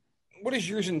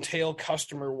yours entail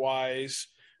customer wise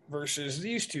versus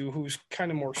these two, who's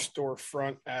kind of more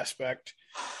storefront aspect?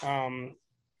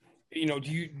 You know,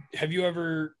 have you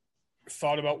ever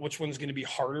thought about which one's going to be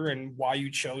harder and why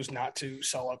you chose not to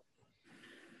sell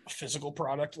a physical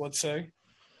product, let's say?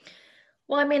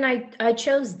 Well, I mean, I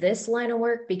chose this line of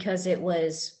work because it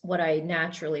was what I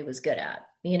naturally was good at,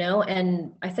 you know,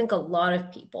 and I think a lot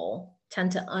of people tend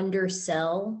to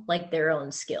undersell like their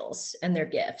own skills and their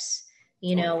gifts.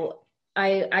 You know,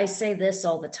 I say this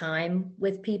all the time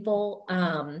with people.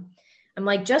 I'm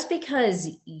like, just because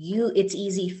it's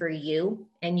easy for you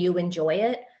and you enjoy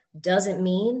it doesn't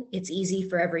mean it's easy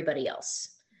for everybody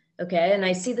else. Okay. And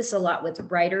I see this a lot with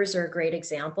writers are a great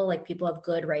example. Like, people have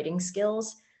good writing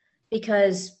skills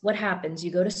because what happens?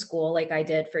 You go to school like I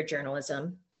did for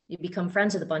journalism. You become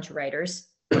friends with a bunch of writers.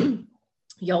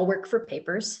 Y'all work for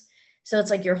papers. So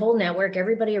it's like your whole network,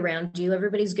 everybody around you,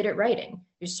 everybody's good at writing.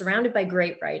 You're surrounded by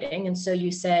great writing. And so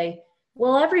you say,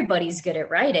 well, everybody's good at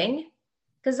writing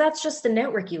because that's just the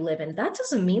network you live in. That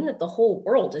doesn't mean that the whole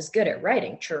world is good at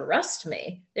writing. Trust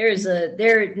me.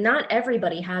 Not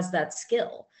everybody has that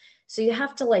skill. So you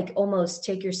have to like almost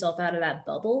take yourself out of that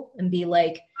bubble and be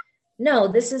like, no,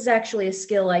 this is actually a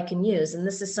skill I can use. And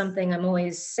this is something I'm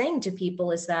always saying to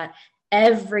people is that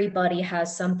everybody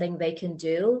has something they can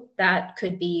do. That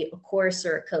could be a course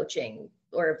or a coaching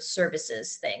or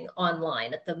services thing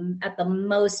online at the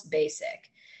most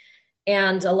basic.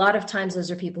 And a lot of times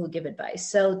those are people who give advice.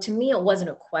 So to me, it wasn't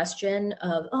a question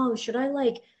of, oh, should I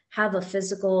like have a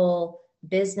physical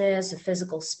business, a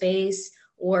physical space,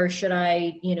 or should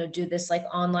I, you know, do this like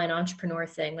online entrepreneur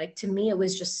thing? Like, to me, it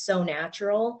was just so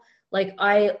natural. Like,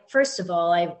 first of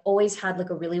all, I've always had like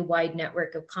a really wide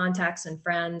network of contacts and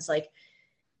friends. Like,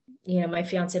 you know, my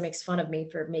fiance makes fun of me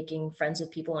for making friends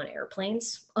with people on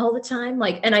airplanes all the time.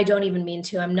 Like, and I don't even mean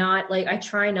to. I'm not like, I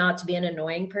try not to be an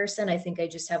annoying person. I think I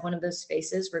just have one of those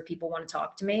faces where people want to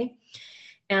talk to me.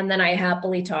 And then I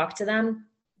happily talk to them.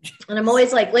 And I'm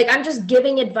always like I'm just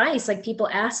giving advice. Like, people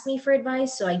ask me for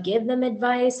advice, so I give them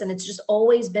advice. And it's just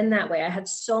always been that way. I had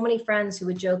so many friends who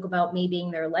would joke about me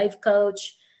being their life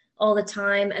coach all the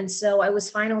time. And so I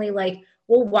was finally like,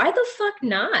 well, why the fuck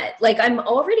not? Like, I'm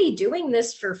already doing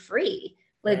this for free.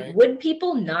 Like, right. Would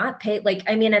people not pay? Like,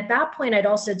 I mean, at that point, I'd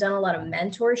also done a lot of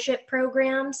mentorship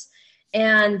programs.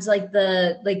 And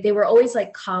they were always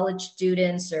like college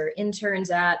students or interns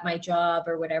at my job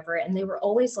or whatever. And they were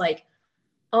always like,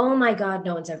 oh my God,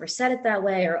 no one's ever said it that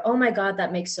way, or oh my God,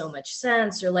 that makes so much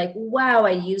sense, or like, wow,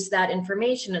 I used that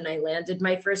information and I landed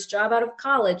my first job out of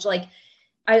college. Like,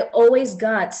 I always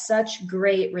got such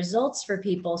great results for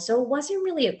people. So it wasn't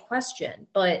really a question,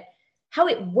 but how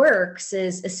it works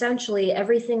is essentially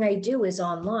everything I do is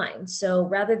online. So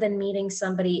rather than meeting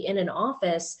somebody in an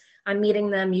office, I'm meeting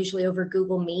them usually over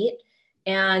Google Meet.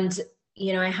 And,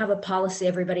 I have a policy,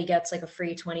 everybody gets like a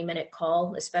free 20-minute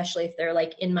call, especially if they're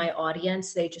like in my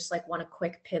audience, they just like want a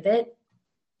quick pivot.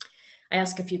 I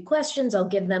ask a few questions, I'll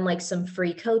give them like some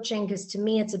free coaching, because to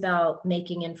me, it's about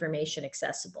making information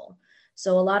accessible.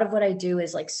 So a lot of what I do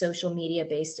is like social media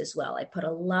based as well. I put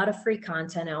a lot of free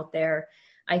content out there.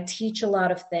 I teach a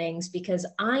lot of things because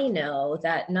I know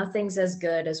that nothing's as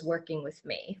good as working with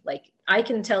me. Like, I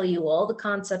can tell you all the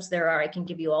concepts there are. I can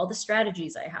give you all the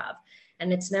strategies I have.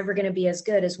 And it's never going to be as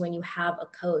good as when you have a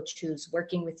coach who's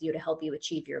working with you to help you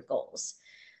achieve your goals.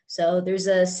 So there's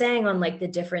a saying on like the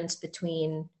difference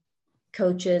between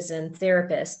coaches and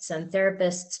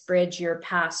therapists bridge your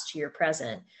past to your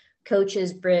present.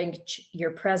 Coaches bridge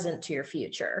your present to your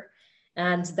future.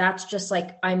 And that's just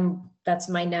like, that's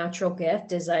my natural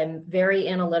gift, is I'm very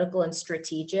analytical and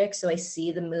strategic. So I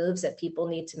see the moves that people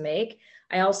need to make.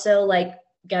 I also like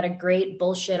got a great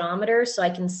bullshitometer, so I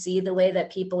can see the way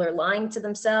that people are lying to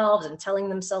themselves and telling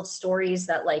themselves stories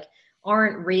that like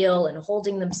aren't real and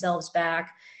holding themselves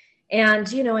back. And,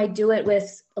 I do it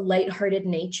with a lighthearted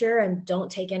nature and don't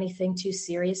take anything too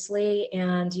seriously.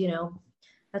 And,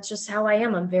 that's just how I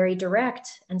am. I'm very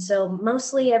direct. And so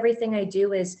mostly everything I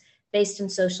do is based in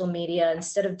social media.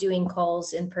 Instead of doing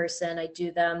calls in person, I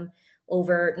do them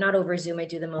not over Zoom, I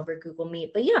do them over Google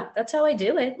Meet. But yeah, that's how I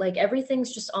do it. Like,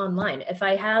 everything's just online. If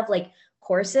I have like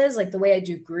courses, like the way I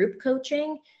do group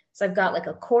coaching, so I've got like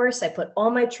a course, I put all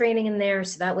my training in there,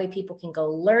 so that way people can go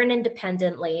learn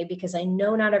independently, because I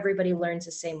know not everybody learns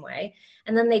the same way.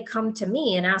 And then they come to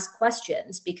me and ask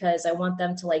questions, because I want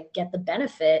them to like get the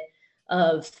benefit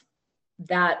of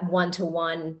that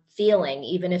one-to-one feeling,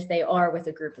 even if they are with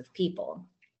a group of people.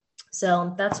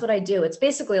 So that's what I do. It's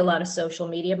basically a lot of social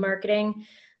media marketing,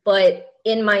 but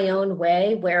in my own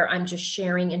way, where I'm just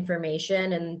sharing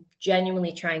information and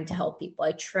genuinely trying to help people.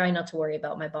 I try not to worry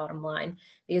about my bottom line,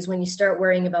 because when you start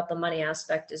worrying about the money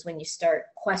aspect is when you start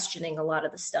questioning a lot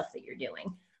of the stuff that you're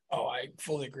doing. Oh, I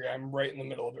fully agree. I'm right in the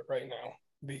middle of it right now,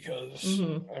 because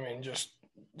just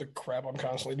the crap I'm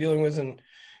constantly dealing with. And,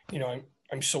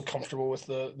 I'm so comfortable with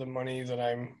the money that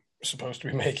I'm supposed to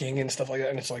be making and stuff like that.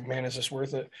 And it's like, man, is this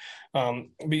worth it? But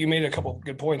you made a couple of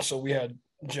good points. So we had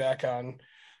Jack on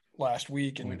last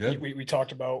week, and we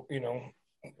talked about,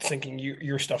 thinking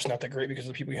your stuff's not that great because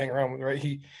of the people you hang around with,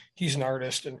 right? He's an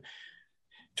artist, and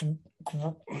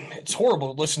it's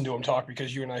horrible to listen to him talk,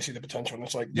 because you and I see the potential, and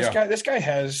it's like, this guy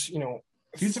has,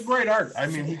 he's a great art. I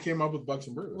mean, he came up with Bucks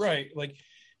and Brews, right? Like,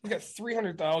 he's got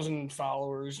 300,000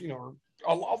 followers,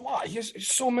 a lot. He has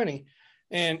so many,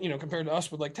 and compared to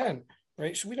us with like 10,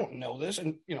 right? So we don't know this,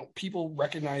 and people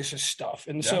recognize his stuff,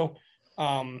 and so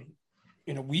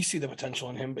we see the potential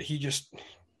in him, but he's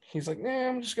like, nah,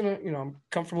 I'm just gonna, I'm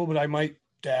comfortable, but I might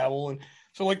dabble. And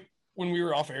so like when we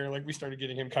were off air, like we started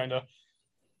getting him kind of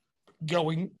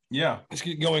going,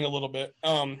 going a little bit,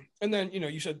 and then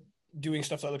you said doing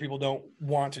stuff that other people don't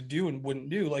want to do and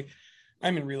wouldn't do. Like,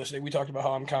 I'm in real estate. We talked about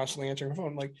how I'm constantly answering the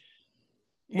phone. Like,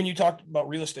 when you talked about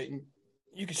real estate,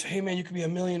 you could say, hey man, you could be a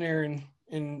millionaire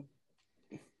in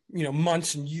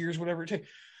months and years, whatever it takes.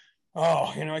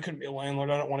 Oh, I couldn't be a landlord.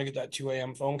 I don't want to get that 2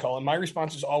 a.m. phone call. And my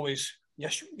response is always,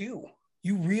 yes, you do.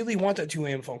 You really want that 2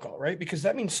 a.m. phone call, right? Because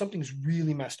that means something's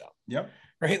really messed up. Yep.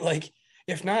 Right? Like,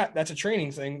 if not, that's a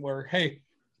training thing where, hey,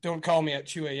 don't call me at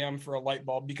 2 a.m. for a light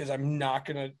bulb, because I'm not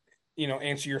going to,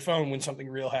 answer your phone when something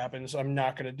real happens. I'm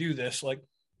not going to do this. Like,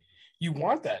 you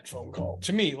want that phone call.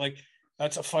 To me, like,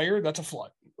 that's a fire, that's a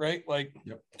flood, right? Like,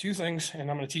 two things, and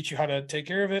I'm going to teach you how to take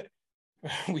care of it.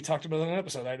 We talked about it in an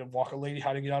episode. I had to walk a lady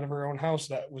how to get out of her own house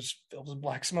that was filled with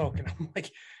black smoke, and I'm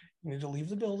like, you need to leave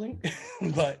the building.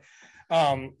 But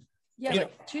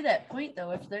but to that point, though,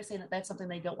 if they're saying that that's something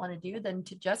they don't want to do, then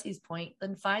to Jesse's point,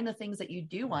 then find the things that you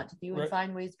do want to do and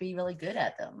find ways to be really good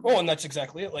at them. Oh, and that's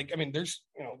exactly it. Like, I mean, there's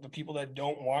the people that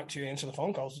don't want to answer the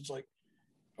phone calls. It's like,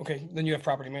 okay, then you have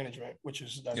property management, which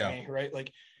is me, right?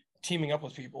 Like, teaming up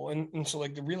with people. And so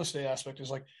like the real estate aspect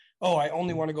is like, oh, I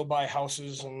only want to go buy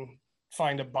houses and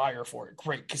find a buyer for it.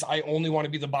 Great. Cause I only want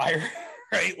to be the buyer,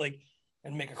 right? Like,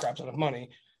 and make a crap ton of money.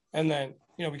 And then,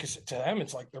 because to them,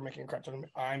 it's like, they're making a crap ton of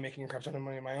money. I'm making a crap ton of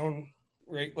money on my own,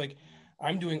 right? Like,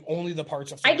 I'm doing only the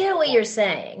parts of I get what you're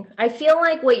saying. I feel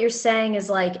like what you're saying is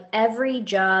like every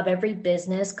job, every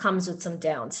business comes with some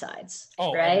downsides,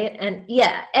 right? And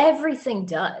yeah, everything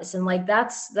does. And like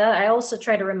that's that. I also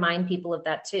try to remind people of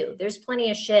that too. There's plenty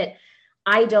of shit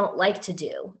I don't like to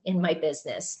do in my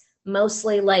business,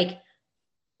 mostly like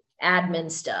admin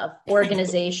stuff,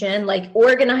 organization, like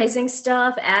organizing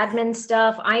stuff, admin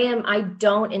stuff. I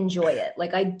don't enjoy it.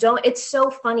 Like it's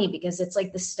so funny because it's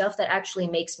like the stuff that actually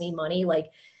makes me money, like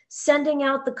sending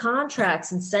out the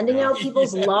contracts and sending out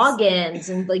people's logins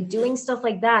and like doing stuff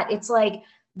like that. It's like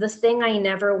the thing I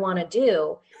never want to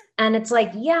do. And it's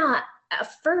like, yeah,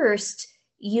 at first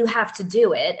you have to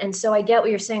do it. And so I get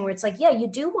what you're saying where it's like, yeah, you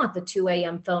do want the 2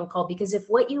 a.m. phone call, because if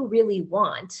what you really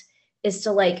want is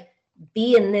to like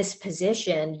be in this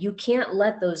position, you can't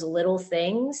let those little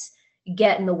things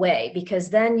get in the way, because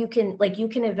then you can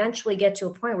eventually get to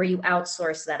a point where you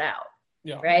outsource that out.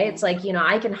 Yeah. Right. It's like,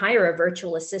 I can hire a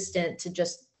virtual assistant to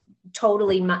just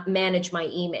totally manage my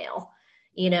email,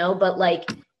 but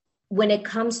like when it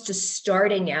comes to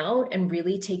starting out and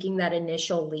really taking that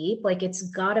initial leap, like it's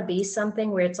gotta be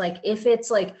something where it's like, if it's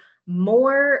like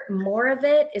more of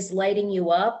it is lighting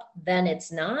you up than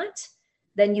it's not,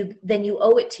 then you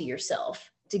owe it to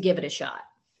yourself to give it a shot.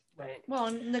 Right.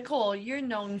 Well, Nicole, you're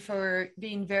known for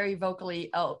being very vocally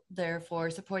out there for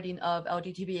supporting of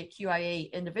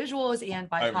LGBTQIA individuals and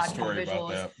BIPOC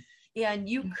individuals. And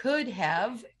you could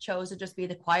have chose to just be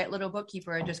the quiet little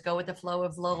bookkeeper and just go with the flow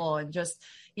of Lowell and just,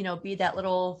 be that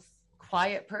little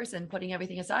quiet person putting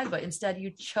everything aside. But instead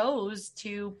you chose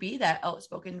to be that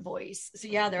outspoken voice. So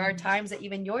yeah, there are times that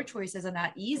even your choices are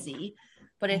not easy.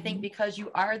 But I think because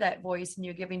you are that voice and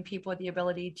you're giving people the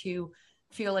ability to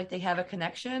feel like they have a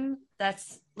connection,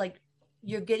 that's like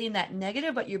you're getting that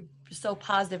negative, but you're so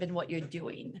positive in what you're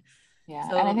doing. Yeah.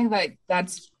 So, and I think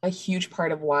that's a huge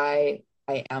part of why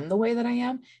I am the way that I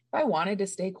am. If I wanted to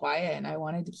stay quiet and I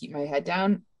wanted to keep my head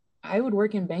down, I would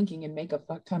work in banking and make a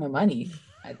fuck ton of money.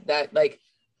 That like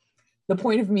the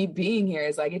point of me being here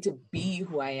is I get to be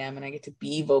who I am and I get to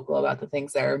be vocal about the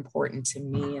things that are important to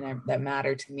me and that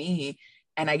matter to me.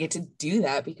 And I get to do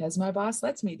that because my boss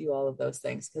lets me do all of those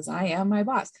things because I am my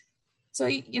boss. So,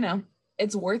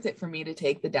 it's worth it for me to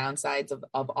take the downsides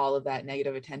of all of that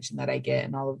negative attention that I get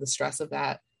and all of the stress of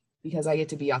that, because I get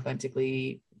to be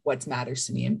authentically what matters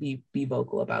to me and be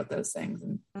vocal about those things.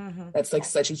 And that's like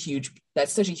such a huge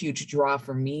draw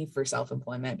for me for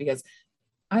self-employment, because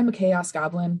I'm a chaos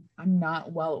goblin. I'm not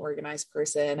a well-organized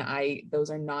person. Those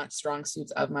are not strong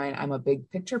suits of mine. I'm a big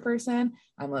picture person.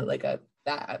 I'm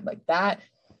that.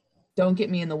 Don't get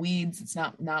me in the weeds. It's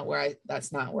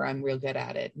that's not where I'm real good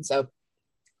at it. And so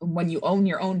when you own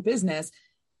your own business,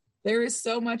 there is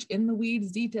so much in the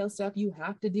weeds detail stuff you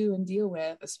have to do and deal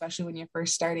with, especially when you're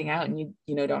first starting out and you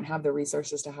don't have the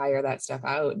resources to hire that stuff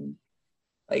out. And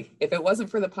like, if it wasn't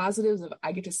for the positives of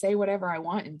I get to say whatever I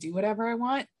want and do whatever I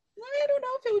want, I don't know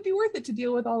if it would be worth it to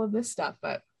deal with all of this stuff,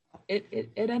 but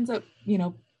it ends up,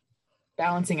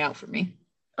 balancing out for me.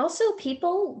 Also,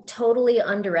 people totally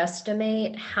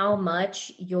underestimate how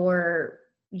much your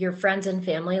friends and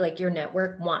family, like your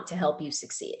network, want to help you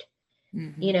succeed.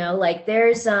 Like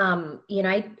there's,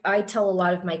 I tell a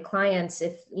lot of my clients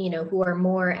who are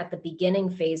more at the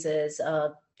beginning phases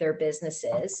of their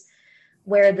businesses,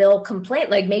 where they'll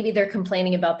complain, like maybe they're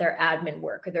complaining about their admin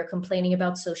work or they're complaining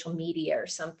about social media or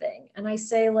something. And I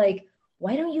say, like,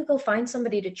 why don't you go find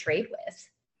somebody to trade with?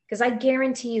 Because I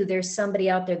guarantee you there's somebody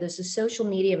out there, there's a social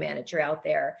media manager out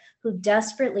there who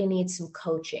desperately needs some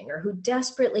coaching or who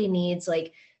desperately needs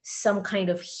like some kind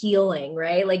of healing,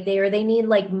 right? Like they need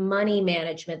like money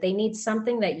management. They need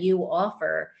something that you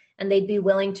offer, and they'd be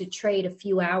willing to trade a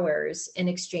few hours in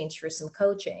exchange for some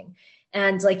coaching.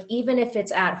 And like, even if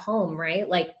it's at home, right?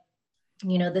 Like,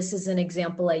 this is an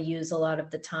example I use a lot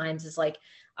of the times, is like,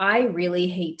 I really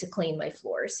hate to clean my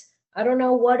floors. I don't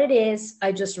know what it is.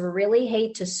 I just really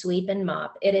hate to sweep and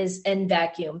mop. And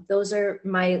vacuum. Those are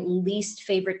my least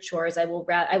favorite chores. I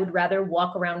would rather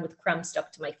walk around with crumbs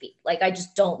stuck to my feet. Like, I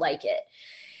just don't like it.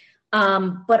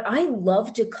 But I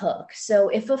love to cook. So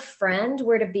if a friend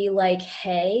were to be like,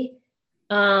 hey,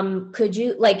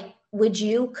 would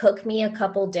you cook me a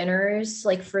couple dinners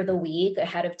like for the week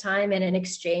ahead of time, and in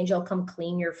exchange, I'll come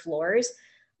clean your floors?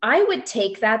 I would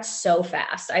take that so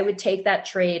fast. I would take that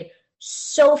trade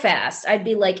so fast. I'd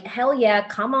be like, hell yeah,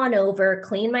 come on over,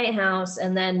 clean my house,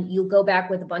 and then you'll go back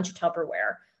with a bunch of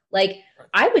Tupperware. Like,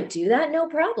 I would do that, no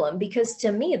problem, because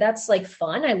to me, that's like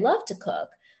fun. I love to cook.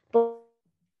 But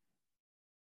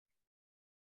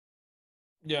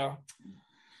yeah.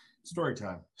 Story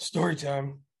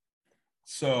time.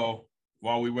 So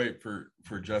while we wait for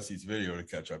Jesse's video to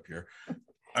catch up here,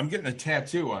 I'm getting a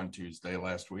tattoo on Tuesday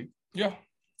last week. Yeah.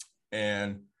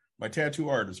 And my tattoo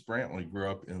artist, Brantley, grew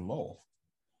up in Lowell.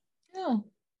 Oh.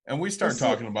 And we started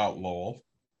talking about Lowell.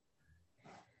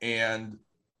 And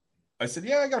I said,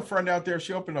 yeah, I got a friend out there.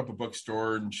 She opened up a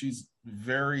bookstore and she's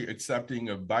very accepting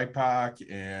of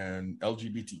BIPOC and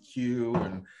LGBTQ.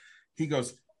 And he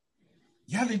goes,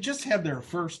 yeah, they just had their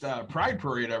first Pride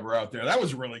Parade ever out there. That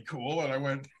was really cool.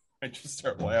 And I just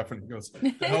started laughing. He goes,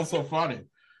 the hell's so funny?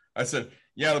 I said,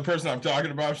 yeah, the person I'm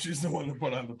talking about, she's the one that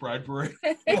put on the Pride Parade.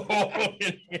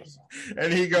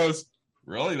 And he goes,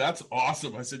 really? That's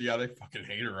awesome. I said, yeah, they fucking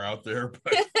hate her out there.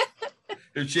 But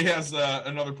if she has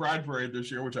another Pride Parade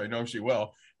this year, which I know she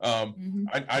will,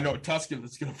 I know Tuscan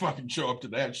that's going to fucking show up to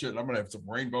that shit. And I'm going to have some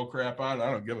rainbow crap on.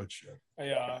 I don't give a shit.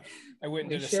 I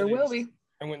went and did Sure will be.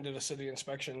 I went and did a city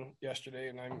inspection yesterday,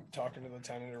 and I'm talking to the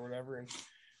tenant or whatever, and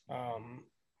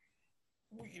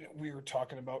we were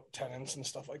talking about tenants and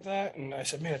stuff like that, and I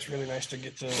said, man, it's really nice to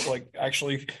get to like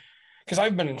actually, because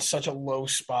I've been in such a low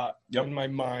spot in my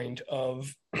mind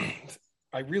of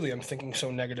I really am thinking so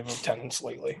negative of tenants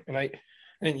lately, and I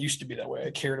didn't used to be that way.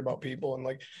 I cared about people, and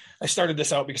like I started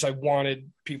this out because I wanted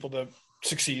people to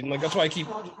succeed, and like that's why I keep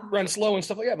rents low and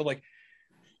stuff like that. But like,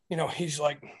 he's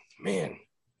like, man,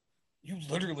 you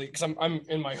literally, because I'm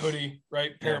in my hoodie,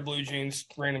 right, pair of blue jeans,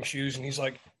 random shoes, and he's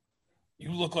like,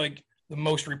 you look like the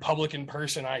most Republican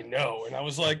person I know. And I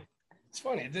was like, it's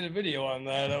funny, I did a video on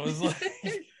that. I was like,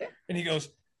 and he goes,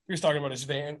 he was talking about his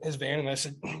van, and I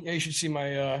said, yeah, you should see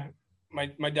my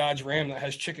my Dodge Ram that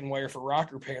has chicken wire for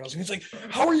rocker panels. And he's like,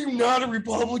 how are you not a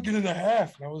Republican and a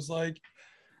half? And I was like,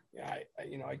 yeah,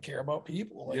 I care about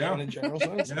people, like in a general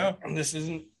sense. And this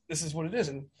is what it is.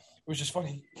 And it was just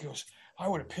funny. He goes, I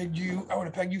would have pegged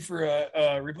you for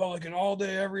a Republican all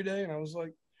day, every day. And I was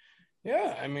like,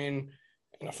 yeah, I mean,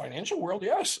 in a financial world,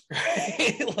 yes.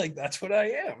 Like, that's what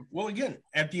I am. Well, again,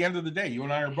 at the end of the day, you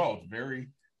and I are both very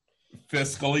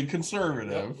fiscally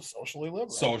conservative, socially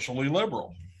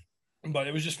liberal. But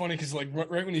it was just funny because, like,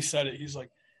 right when he said it, he's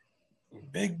like,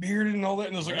 big bearded and all that.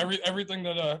 And it was like everything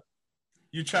that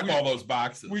you check all those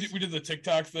boxes. We did the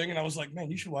TikTok thing, and I was like, man,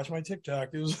 you should watch my TikTok.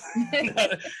 It was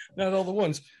not all the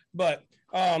ones. But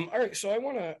all right, so I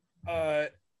want to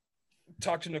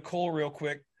talk to Nicole real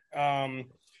quick.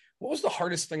 What was the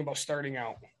hardest thing about starting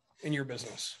out in your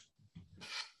business?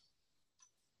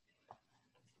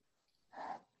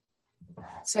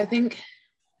 So I think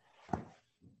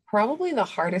probably the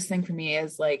hardest thing for me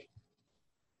is like,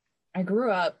 I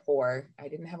grew up poor. I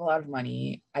didn't have a lot of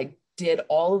money. I did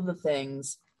all of the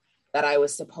things that I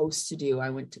was supposed to do. I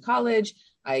went to college.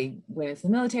 I went into the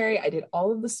military. I did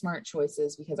all of the smart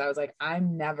choices because I was like,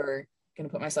 I'm never going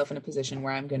to put myself in a position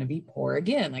where I'm going to be poor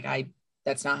again. Like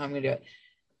that's not how I'm going to do it.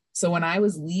 So when I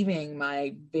was leaving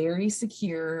my very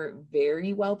secure,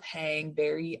 very well-paying,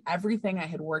 everything I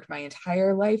had worked my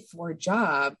entire life for a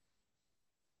job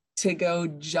to go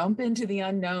jump into the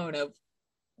unknown of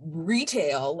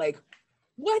retail, like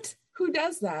what? Who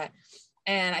does that?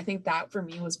 And I think that for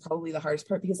me was probably the hardest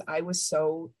part because I was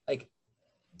so like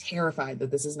terrified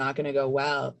that this is not going to go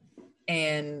well.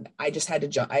 And I just had to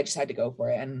jump. I just had to go for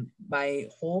it. And my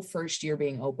whole first year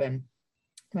being open,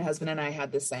 my husband and I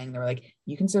had this saying, they were like,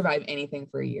 you can survive anything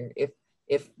for a year.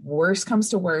 If worse comes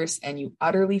to worse and you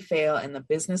utterly fail and the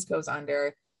business goes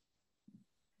under,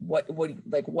 what's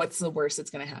the worst that's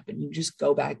going to happen? You just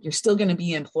go back. You're still going to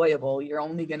be employable. You're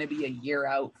only going to be a year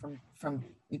out from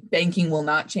banking will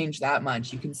not change that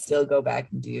much. You can still go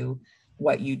back and do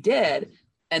what you did.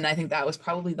 And I think that was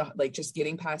probably just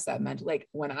getting past that mental, like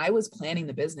when I was planning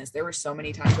the business, there were so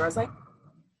many times where I was like,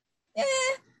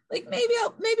 like maybe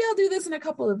I'll do this in a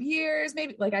couple of years.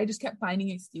 Maybe like I just kept finding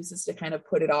excuses to kind of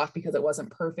put it off because it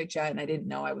wasn't perfect yet. And I didn't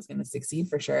know I was going to succeed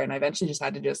for sure. And I eventually just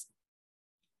had to just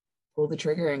pull the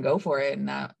trigger and go for it. And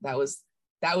that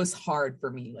was hard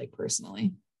for me, like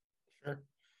personally. Sure.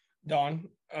 Dawn,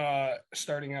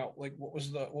 starting out, like what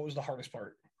was the hardest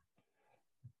part?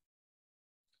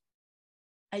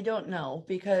 I don't know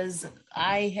because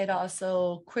I had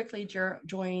also quickly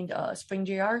joined Spring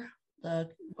GR, the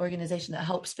organization that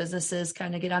helps businesses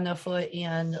kind of get on their foot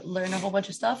and learn a whole bunch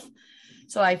of stuff.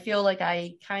 So I feel like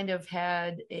I kind of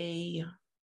had a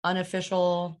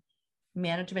unofficial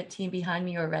management team behind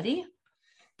me already.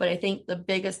 But I think the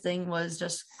biggest thing was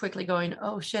just quickly going,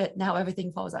 oh shit, now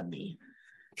everything falls on me,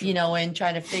 and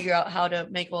trying to figure out how to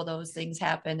make all those things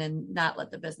happen and not let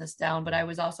the business down. But I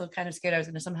was also kind of scared I was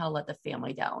going to somehow let the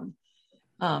family down.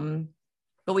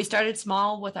 But we started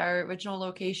small with our original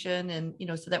location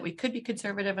and, so that we could be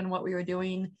conservative in what we were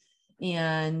doing.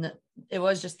 And it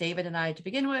was just David and I to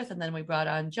begin with. And then we brought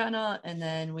on Jenna and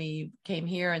then we came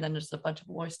here and then just a bunch of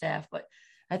more staff. But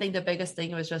I think the biggest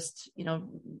thing was just,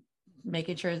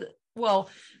 making sure that, well,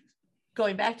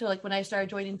 going back to like when I started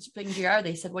joining Spring GR,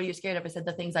 they said, what are you scared of? I said,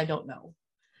 the things I don't know.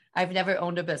 I've never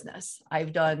owned a business.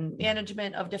 I've done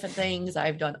management of different things.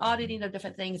 I've done auditing of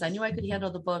different things. I knew I could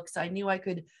handle the books. I knew I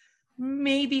could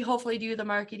maybe hopefully do the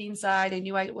marketing side. I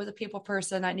knew I was a people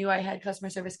person. I knew I had customer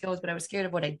service skills, but I was scared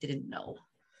of what I didn't know.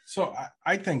 So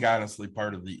I think honestly,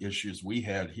 part of the issues we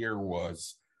had here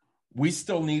was we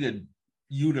still needed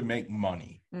you to make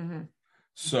money. Mm-hmm.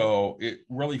 So it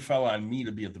really fell on me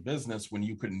to be at the business when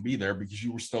you couldn't be there because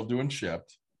you were still doing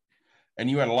Shipt. And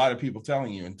you had a lot of people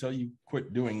telling you until you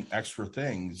quit doing extra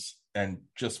things and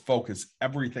just focus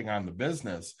everything on the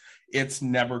business, it's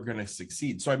never going to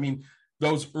succeed. So, I mean,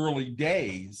 those early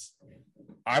days,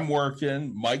 I'm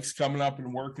working, Mike's coming up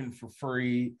and working for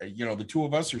free. The two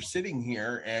of us are sitting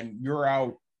here and you're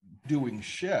out doing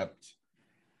Shipt.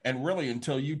 And really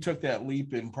until you took that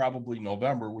leap in probably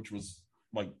November, which was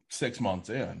like 6 months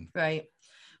in. Right.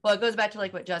 Well, it goes back to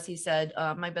like what Jesse said.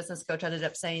 My business coach ended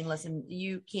up saying, listen,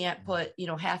 you can't put,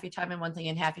 half your time in one thing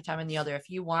and half your time in the other. If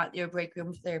you want your break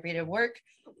room therapy to work,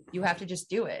 you have to just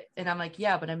do it. And I'm like,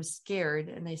 yeah, but I'm scared.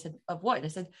 And they said, of what? And I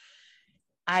said,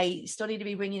 I still need to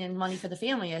be bringing in money for the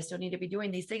family. I still need to be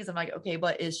doing these things. I'm like, okay,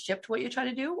 but is Shipt what you're trying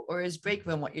to do? Or is break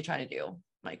room what you're trying to do? I'm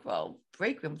like, well,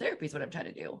 break room therapy is what I'm trying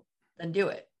to do. Then do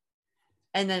it.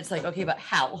 And then it's like, okay, but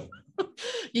how?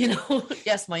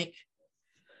 Yes, Mike.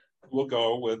 We'll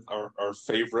go with our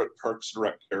favorite Parks and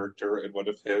Rec character and one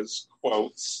of his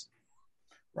quotes.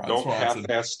 Ron Don't Swanson.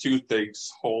 half-ass two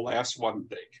things, whole-ass one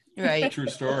thing. Right. True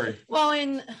story. Well,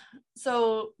 and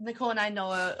so Nicole and I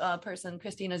know a person,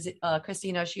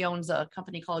 Christina, she owns a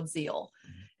company called Zeal.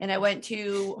 And I went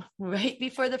to, right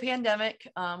before the pandemic,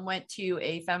 went to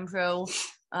a FemPro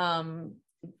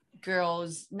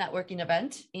girls networking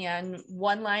event. And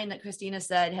one line that Christina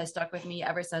said has stuck with me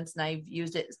ever since, and I've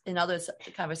used it in other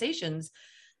conversations,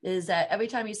 is that every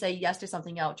time you say yes to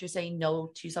something else, you're saying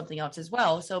no to something else as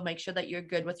well. So make sure that you're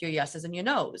good with your yeses and your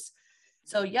nos.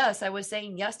 So yes, I was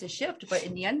saying yes to Shipt, but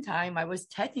in the end time, I was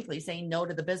technically saying no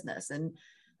to the business. And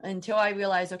until I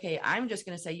realized, okay, I'm just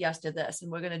going to say yes to this,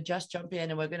 and we're going to just jump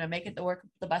in and we're going to make it the work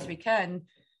the best we can.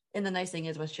 And the nice thing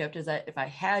is with Shipt is that if I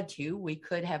had to, we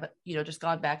could have, just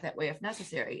gone back that way if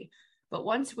necessary. But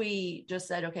once we just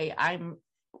said, okay, I'm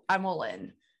all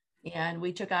in, and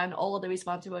we took on all of the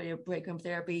responsibility of break room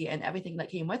therapy and everything that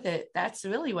came with it, that's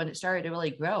really when it started to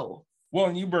really grow. Well,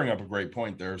 and you bring up a great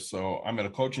point there. So I'm at a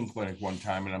coaching clinic one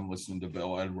time and I'm listening to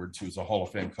Bill Edwards, who's a Hall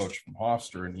of Fame coach from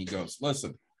Hofstra. And he goes,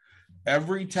 listen,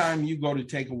 every time you go to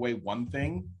take away one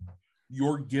thing,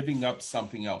 you're giving up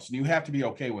something else. And you have to be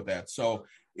okay with that. So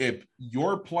if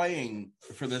you're playing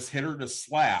for this hitter to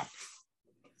slap,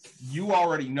 you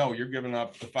already know you're giving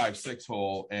up the 5-6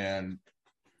 hole. And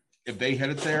if they hit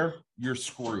it there, you're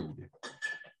screwed.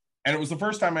 And it was the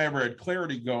first time I ever had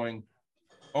clarity going,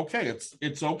 okay,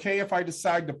 it's okay if I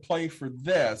decide to play for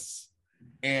this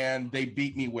and they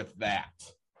beat me with that.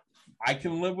 I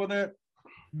can live with it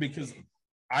because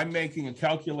I'm making a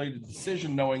calculated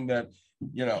decision knowing that,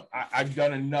 I've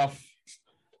done enough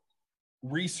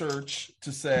research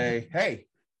to say, hey,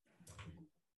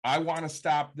 I want to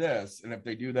stop this. And if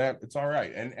they do that, it's all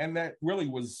right. And that really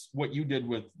was what you did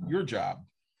with your job.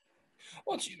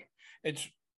 Well, it's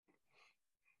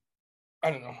I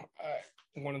don't know.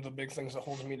 One of the big things that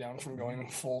holds me down from going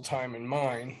full time in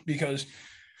mine, because,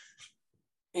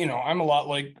 I'm a lot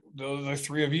like the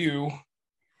three of you.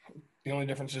 The only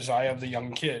difference is I have the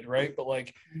young kid, right? But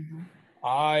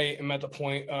I am at the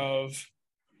point of,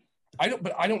 I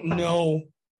don't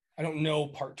know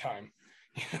part-time.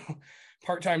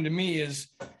 Part-time to me is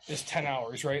 10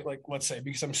 hours, right? Like, let's say,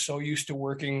 because I'm so used to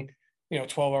working,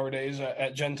 12-hour days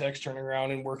at Gentex, turning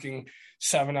around and working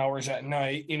 7 hours at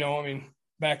night.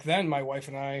 Back then, my wife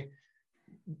and I,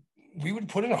 we would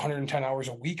put in 110 hours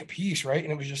a week a piece, right?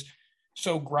 And it was just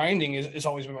so grinding is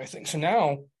always been my thing. So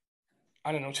now,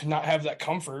 I don't know, to not have that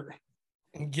comfort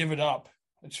and give it up,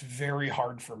 it's very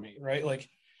hard for me, right? Like,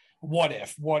 what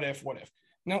if?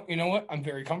 No, you know what? I'm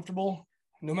very comfortable.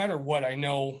 No matter what, I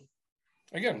know,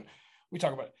 again, we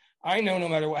talk about it. I know no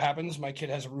matter what happens, my kid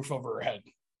has a roof over her head.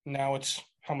 Now it's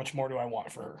how much more do I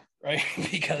want for her, right?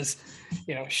 Because,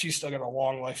 she's still got a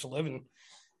long life to live. And,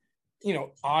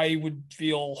 I would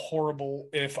feel horrible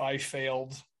if I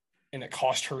failed and it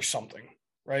cost her something,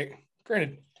 right?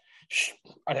 Granted,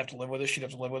 I'd have to live with it. She'd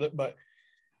have to live with it, but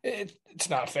it's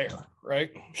not fair, right?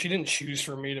 She didn't choose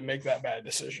for me to make that bad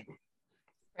decision.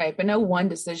 Right. But no one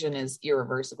decision is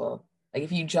irreversible. Like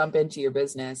if you jump into your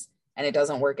business and it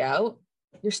doesn't work out,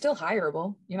 you're still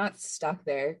hireable. You're not stuck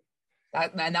there.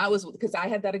 That was because I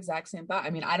had that exact same thought. I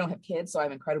mean, I don't have kids, so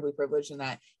I'm incredibly privileged in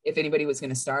that if anybody was going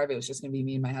to starve, it was just going to be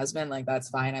me and my husband. Like, that's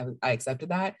fine. I accepted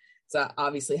that. So I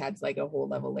obviously had like a whole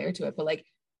level layer to it. But like,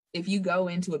 if you go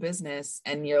into a business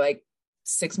and you're like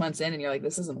 6 months in and you're like,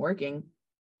 this isn't working.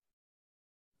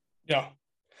 Yeah.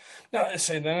 No, I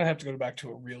say then I have to go back to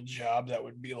a real job that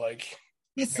would be like,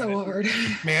 it's so hard.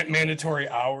 Mandatory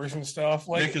hours and stuff.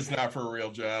 Like, Nick is not for a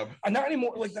real job. Not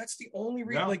anymore. Like, that's the only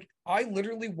reason. No. Like, I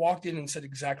literally walked in and said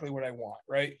exactly what I want,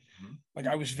 right? Mhm. Like,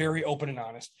 I was very open and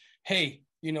honest. Hey,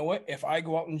 you know what? If I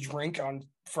go out and drink on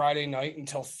Friday night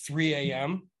until 3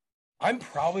 a.m., I'm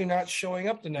probably not showing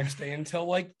up the next day until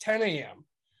like 10 a.m.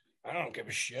 I don't give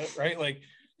a shit, right? Like,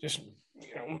 just,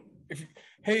 you know,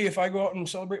 if I go out and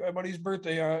celebrate my buddy's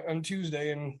birthday on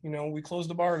Tuesday and, you know, we close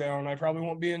the bar down, I probably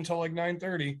won't be until like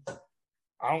 9:30.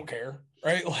 I don't care,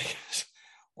 right? Like, as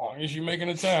long as you make an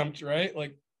attempt, right?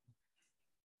 Like,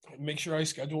 make sure I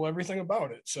schedule everything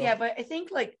about it. So yeah, but I think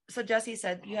like, so Jesse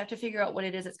said, you have to figure out what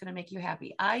it is that's going to make you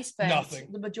happy. I spent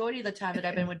Nothing. the majority of the time that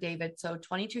I've been with David, so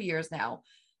 22 years now,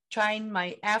 trying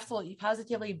my absolutely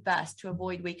positively best to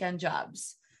avoid weekend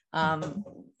jobs.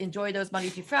 Enjoy those Monday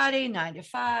through Friday, 9 to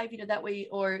 5, you know, that way,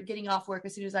 or getting off work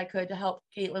as soon as I could to help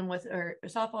Caitlin with her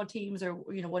softball teams or,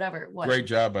 you know, whatever. Great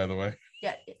job, by the way.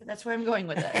 Yeah, that's where I'm going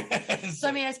with it. So,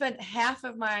 I mean, I spent half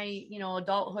of my, you know,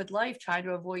 adulthood life trying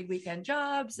to avoid weekend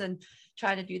jobs and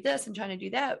trying to do this and trying to do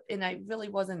that. And I really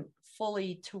wasn't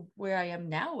fully to where I am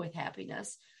now with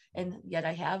happiness. And yet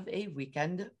I have a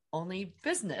weekend only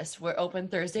business. We're open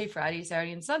Thursday, Friday,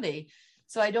 Saturday, and Sunday.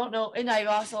 So I don't know. And I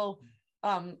also,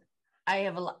 I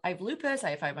have lupus, I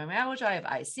have fibromyalgia, I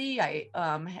have IC,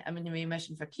 I'm in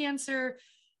remission for cancer,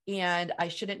 and I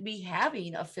shouldn't be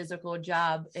having a physical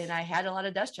job. And I had a lot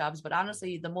of desk jobs, but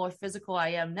honestly, the more physical I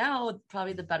am now,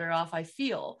 probably the better off I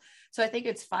feel. So I think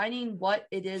it's finding what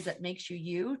it is that makes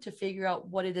you to figure out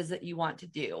what it is that you want to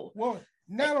do. Well,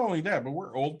 not only that, but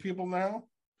we're old people now,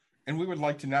 and we would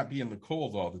like to not be in the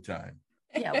cold all the time.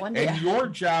 Yeah, one day. And your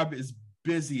job is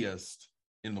busiest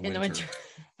in the winter.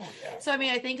 So, I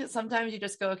mean, I think that sometimes you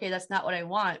just go, okay, that's not what I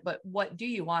want, but what do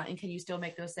you want? And can you still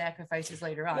make those sacrifices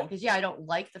later on? Because, yeah, I don't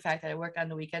like the fact that I work on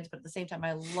the weekends, but at the same time,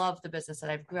 I love the business that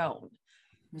I've grown.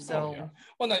 So,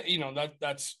 well, that, you know,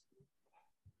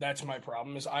 that's my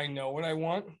problem is I know what I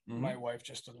want. Mm-hmm. My wife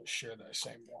just doesn't share that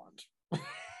same want.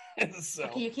 So,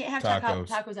 okay, you can't have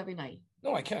tacos every night.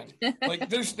 No, I can. Like,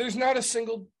 there's not a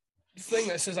single thing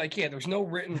that says I can't. There's no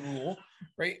written rule,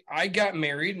 right? I got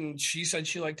married and she said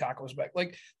she liked tacos back.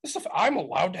 Like, this stuff, I'm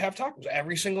allowed to have tacos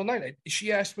every single night.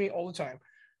 She asked me all the time,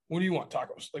 what do you want,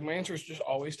 tacos? Like, my answer is just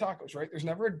always tacos, right? There's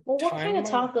never a Well, what time kind of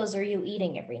tacos are you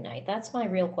eating every night? That's my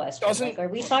real question. Like, are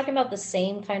we talking about the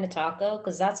same kind of taco?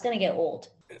 Because that's going to get old.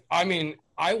 I mean,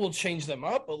 I will change them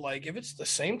up, but like, if it's the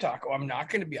same taco, I'm not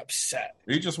going to be upset.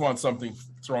 You just want something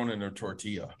thrown in a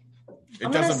tortilla. It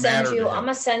I'm doesn't matter. I'm going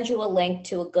to send you a link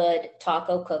to a good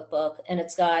taco cookbook, and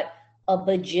it's got a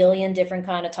bajillion different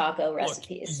kind of taco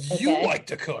recipes. Look, you like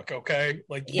to cook, okay?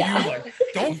 Like, yeah. You like,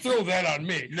 don't throw that on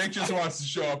me. Nick just wants to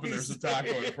show up and there's a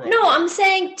taco in front. No, I'm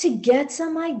saying to get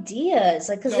some ideas,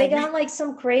 like, because they got like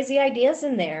some crazy ideas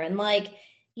in there, and like,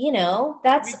 you know,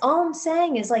 that's all I'm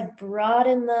saying is like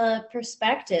broaden the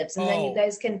perspectives, and then you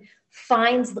guys can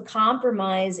find the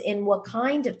compromise in what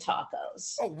kind of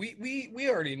tacos. Oh, we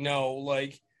already know,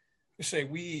 like, say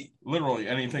we literally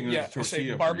anything. Yeah,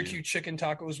 say barbecue chicken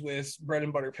tacos with bread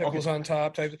and butter pickles on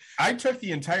top. I took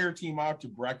the entire team out to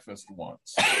breakfast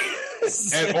once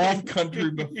at Old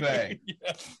Country Buffet,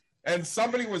 yeah. And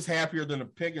somebody was happier than a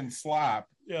pig in slop,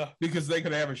 yeah, because they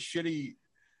could have a shitty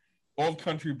Old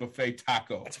Country Buffet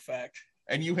taco. That's a fact.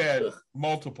 And you had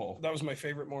multiple. That was my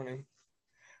favorite morning.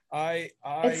 It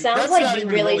sounds like you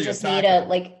really just need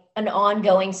an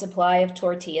ongoing supply of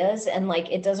tortillas, and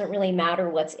like it doesn't really matter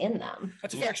what's in them.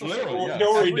 That's a factual. Literally, yeah.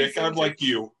 Don't worry, Nick. I'm like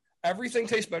you. Everything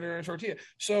tastes better in a tortilla.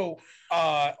 So,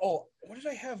 what did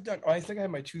I have done? Oh, I think I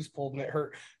had my tooth pulled and it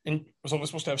hurt, and was only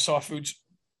supposed to have soft foods.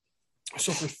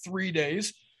 So for 3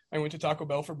 days, I went to Taco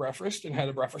Bell for breakfast and had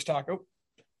a breakfast taco.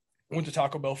 Went to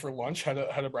Taco Bell for lunch, had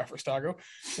a breakfast taco.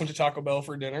 Went to Taco Bell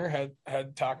for dinner,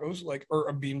 had tacos, like, or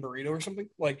a bean burrito or something.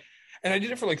 Like, and I did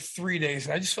it for like 3 days,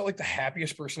 and I just felt like the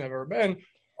happiest person I've ever been.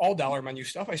 All dollar menu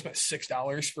stuff. I spent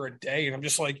 $6 for a day, and I'm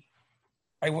just like,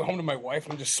 I went home to my wife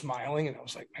and I'm just smiling, and I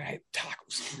was like, man, I had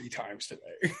tacos 3 times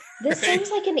today. This seems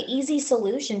like an easy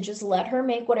solution. Just let her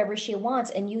make whatever she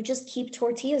wants, and you just keep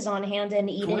tortillas on hand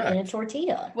and eat it in a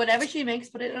tortilla. Whatever she makes,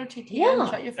 put it in a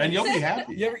tortilla. Yeah. And you'll be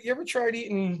happy. You ever tried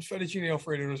eating fettuccine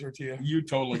Alfredo in a tortilla? You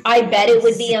totally. I bet it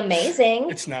would be amazing.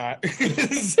 It's not.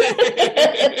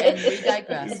 And we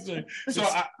digress. So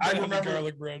I the remember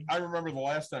garlic bread. I remember the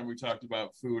last time we talked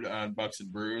about food on Bucks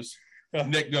and Brews. Yeah.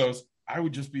 Nick goes, I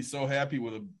would just be so happy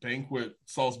with a banquet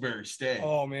Salisbury steak.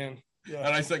 Oh man. Yeah.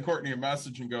 And I sent Courtney a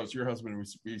message and goes, your husband would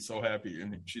be so happy.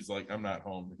 And she's like, I'm not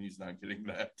home and he's not getting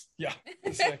that. Yeah.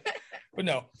 But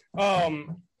no.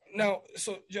 Now,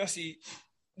 so Jesse,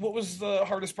 what was the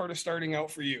hardest part of starting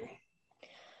out for you?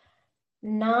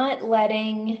 Not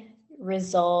letting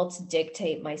results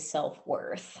dictate my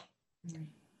self-worth.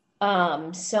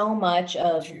 So much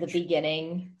of the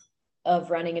beginning of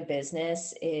running a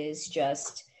business is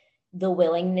just the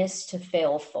willingness to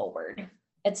fail forward.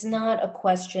 It's not a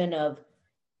question of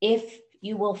if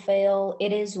you will fail,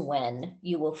 it is when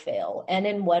you will fail and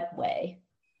in what way.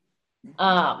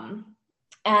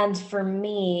 And for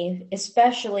me,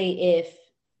 especially if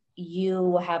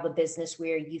you have a business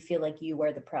where you feel like you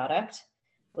are the product,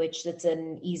 which that's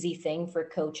an easy thing for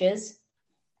coaches.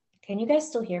 Can you guys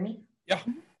still hear me? Yeah.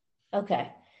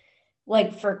 Okay.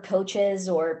 Like for coaches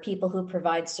or people who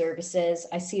provide services,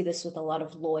 I see this with a lot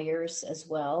of lawyers as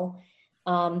well.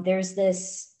 There's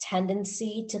this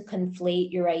tendency to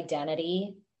conflate your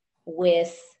identity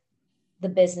with the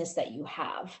business that you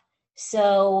have.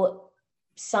 So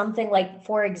something like,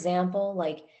 for example,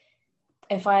 like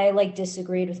if I like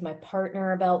disagreed with my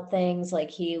partner about things, like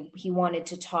he wanted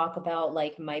to talk about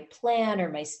like my plan or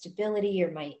my stability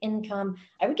or my income,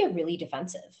 I would get really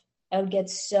defensive. I would get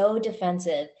so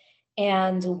defensive.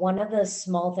 And one of the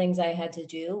small things I had to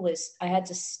do was I had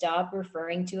to stop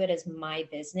referring to it as my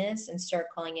business and start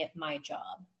calling it my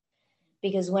job.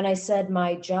 Because when I said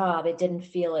my job, it didn't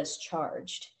feel as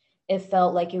charged. It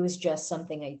felt like it was just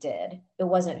something I did. It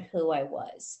wasn't who I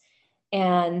was.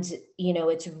 And, you know,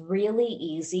 it's really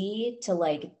easy to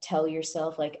like tell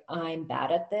yourself like, I'm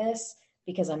bad at this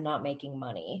because I'm not making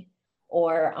money,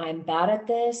 or I'm bad at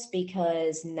this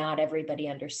because not everybody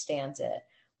understands it,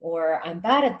 or I'm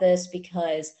bad at this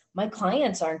because my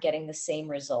clients aren't getting the same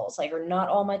results, like, or not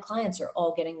all my clients are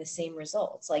all getting the same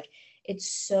results. Like, it's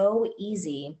so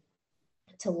easy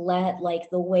to let like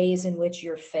the ways in which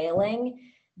you're failing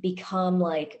become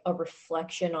like a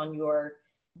reflection on your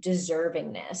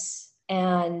deservingness.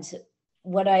 And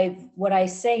what I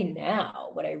say now,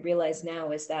 what I realize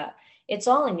now is that it's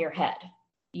all in your head.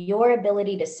 Your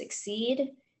ability to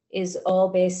succeed is all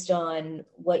based on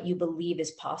what you believe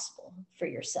is possible for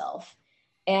yourself.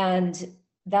 And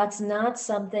that's not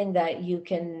something that you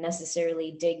can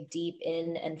necessarily dig deep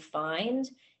in and find.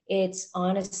 It's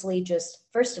honestly just,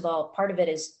 first of all, part of it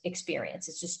is experience.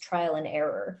 It's just trial and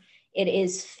error. It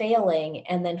is failing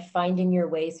and then finding your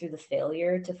way through the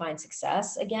failure to find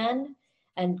success again,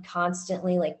 and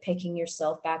constantly like picking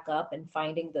yourself back up and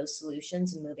finding those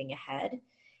solutions and moving ahead.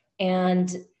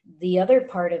 And the other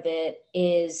part of it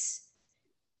is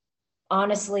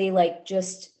honestly like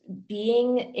just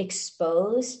being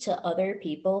exposed to other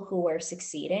people who are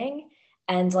succeeding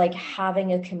and like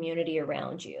having a community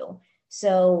around you.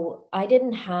 So I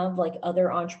didn't have like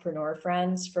other entrepreneur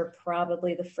friends for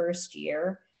probably the first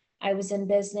year I was in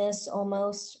business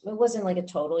almost. It wasn't like a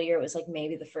total year. It was like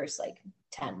maybe the first like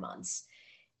 10 months.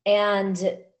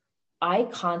 And I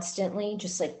constantly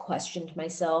just like questioned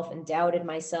myself and doubted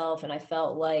myself. And I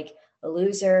felt like a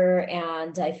loser.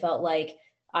 And I felt like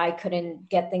I couldn't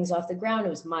get things off the ground. It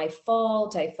was my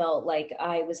fault. I felt like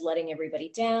I was letting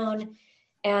everybody down.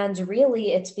 And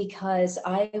really it's because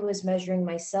I was measuring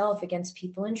myself against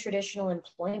people in traditional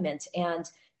employment, and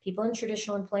people in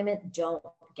traditional employment don't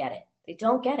get it. They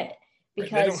don't get it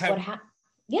because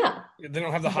yeah. They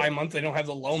don't have the high month. They don't have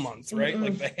the low month, right?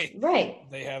 Mm-hmm. Like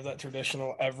they have that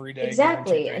traditional everyday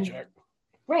exactly. Paycheck.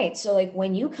 Right. So like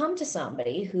when you come to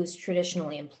somebody who's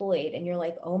traditionally employed and you're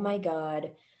like, oh my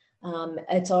God,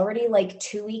 it's already like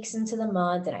 2 weeks into the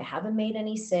month and I haven't made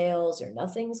any sales or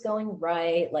nothing's going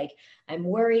right. Like I'm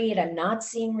worried. I'm not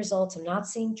seeing results. I'm not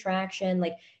seeing traction.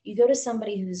 Like you go to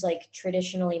somebody who's like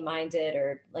traditionally minded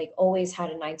or like always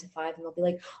had a 9 to 5 and they'll be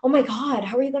like, oh my God,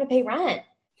 how are you going to pay rent?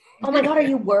 Oh my God, are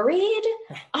you worried?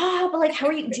 But like, how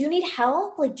are you? Do you need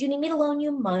help? Like, do you need me to loan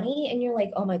you money? And you're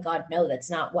like, oh my God, no, that's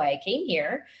not why I came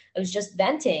here. I was just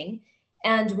venting.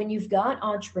 And when you've got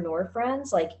entrepreneur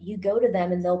friends, like you go to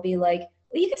them and they'll be like,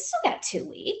 well, you can still get 2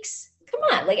 weeks. Come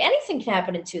on, like anything can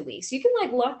happen in 2 weeks. You can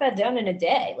like lock that down in a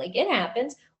day. Like it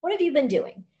happens. What have you been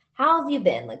doing? How have you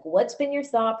been? Like, what's been your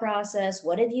thought process?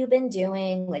 What have you been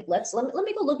doing? Like, let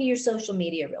me go look at your social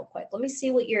media real quick. Let me see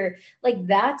what you're like.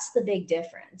 That's the big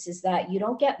difference, is that you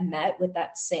don't get met with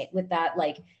that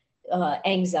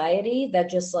anxiety that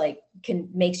just like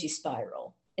makes you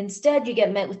spiral. Instead, you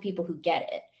get met with people who get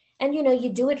it. And, you know, you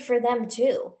do it for them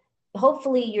too.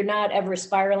 hopefully you're not ever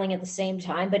spiraling at the same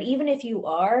time, but even if you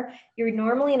are, you're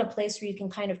normally in a place where you can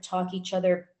kind of talk each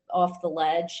other off the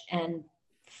ledge and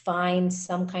find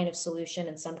some kind of solution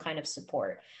and some kind of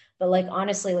support. But like,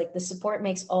 honestly, like the support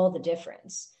makes all the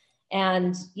difference.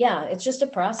 And yeah, it's just a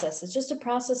process. It's just a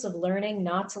process of learning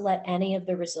not to let any of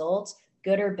the results,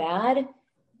 good or bad,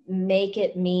 make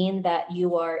it mean that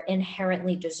you are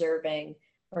inherently deserving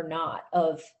or not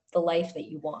of the life that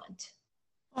you want.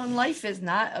 Well, and life is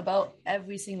not about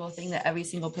every single thing that every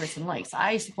single person likes.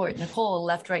 I support Nicole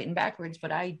left, right, and backwards,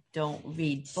 but I don't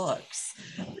read books,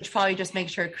 which probably just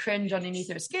makes her cringe underneath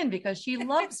her skin because she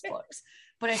loves books.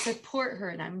 But I support her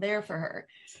and I'm there for her.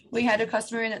 We had a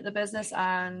customer in at the business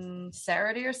on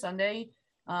Saturday or Sunday.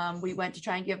 We went to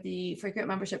try and give the frequent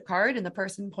membership card, and the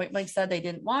person point blank said they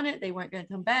didn't want it. They weren't going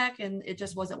to come back, and it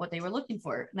just wasn't what they were looking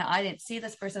for. Now, I didn't see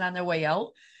this person on their way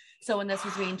out. So when this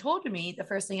was being told to me, the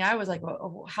first thing I was like,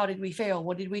 well, how did we fail?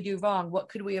 What did we do wrong? What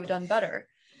could we have done better?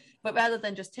 But rather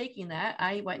than just taking that,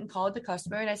 I went and called the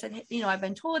customer and I said, hey, you know, I've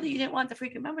been told that you didn't want the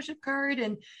frequent membership card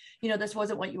and, you know, this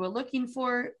wasn't what you were looking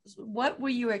for. What were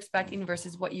you expecting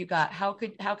versus what you got? How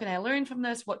can I learn from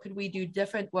this? What could we do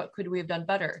different? What could we have done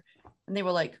better? And they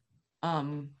were like, I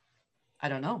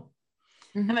don't know.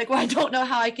 I'm like, well, I don't know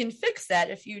how I can fix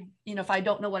that if I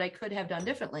don't know what I could have done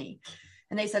differently.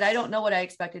 And they said, I don't know what I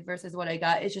expected versus what I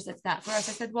got. It's not for us.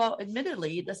 I said, well,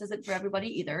 admittedly, this isn't for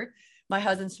everybody either. My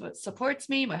husband supports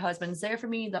me. My husband's there for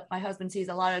me. My husband sees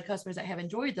a lot of customers that have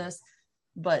enjoyed this,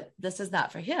 but this is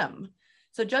not for him.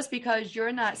 So just because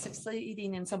you're not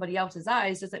succeeding in somebody else's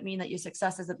eyes doesn't mean that your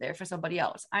success isn't there for somebody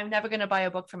else. I'm never going to buy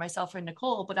a book for myself or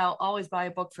Nicole, but I'll always buy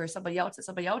a book for somebody else that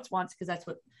somebody else wants, because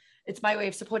it's my way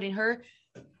of supporting her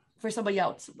for somebody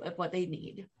else of what they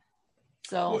need.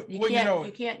 So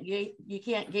you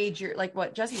can't gauge your, like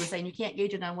what Jesse was saying, you can't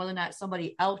gauge it on whether or not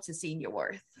somebody else is seeing your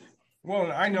worth.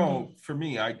 Well, I know for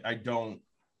me, I don't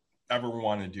ever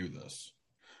want to do this,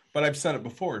 but I've said it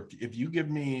before. If you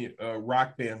give me a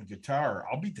rock band guitar,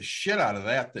 I'll beat the shit out of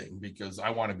that thing because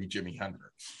I want to be Jimi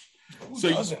Hendrix.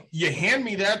 You hand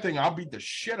me that thing, I'll beat the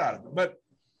shit out of it. But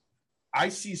I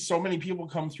see so many people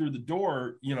come through the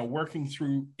door, working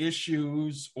through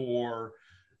issues or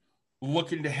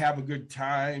looking to have a good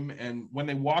time. And when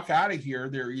they walk out of here,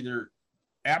 they're either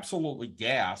absolutely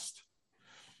gassed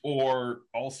or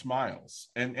all smiles.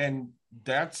 And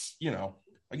that's,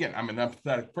 again, I'm an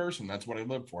empathetic person. That's what I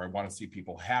live for. I want to see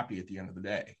people happy at the end of the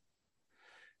day.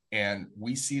 And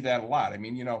we see that a lot. I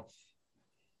mean,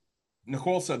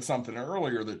 Nicole said something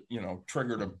earlier that,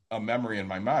 triggered a memory in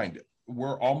my mind.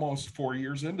 We're almost 4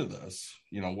 years into this.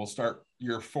 We'll start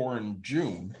year 4 in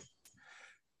June.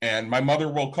 And my mother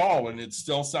will call and it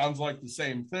still sounds like the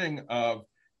same thing of,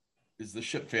 is the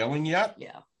shit failing yet?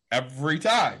 Yeah. Every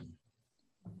time.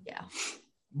 Yeah.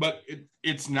 But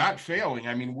it's not failing.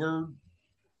 I mean, we're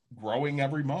growing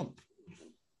every month.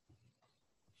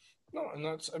 No,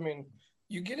 and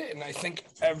you get it. And I think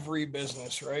every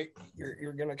business, right?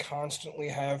 You're going to constantly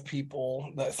have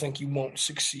people that think you won't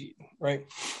succeed, right?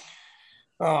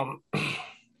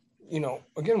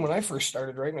 Again, when I first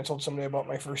started, right, and I told somebody about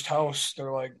my first house,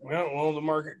 they're like, well, the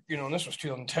market, and this was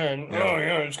 2010. Yeah. Oh,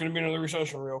 yeah, it's going to be another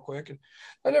recession real quick. And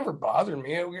that never bothered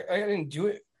me. I didn't do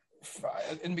it.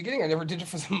 In the beginning, I never did it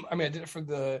for them. I did it for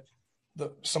the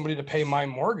somebody to pay my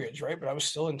mortgage, right? But I was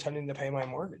still intending to pay my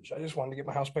mortgage. I just wanted to get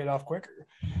my house paid off quicker.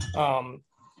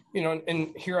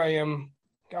 And here I am,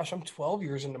 gosh, I'm 12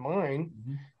 years into mine,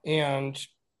 and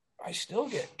I still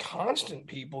get constant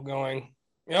people going,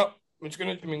 yep. It's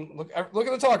going to, look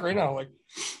at the talk right now. Like,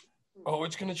 oh,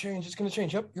 it's going to change. It's going to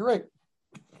change. Yep, you're right.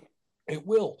 It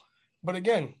will. But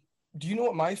again, do you know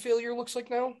what my failure looks like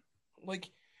now? Like,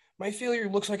 my failure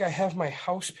looks like I have my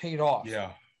house paid off. Yeah.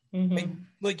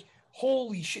 Like,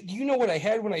 holy shit. Do you know what I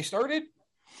had when I started?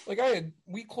 Like,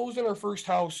 we closed on our first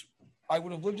house. I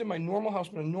would have lived in my normal house,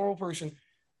 but a normal person,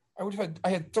 I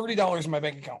had $30 in my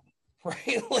bank account,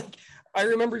 right? Like, I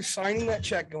remember signing that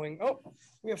check going, oh,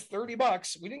 we have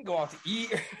 $30. We didn't go out to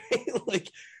eat.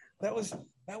 Like that was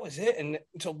it. And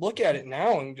to look at it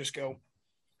now and just go,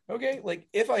 okay, like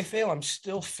if I fail, I'm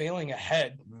still failing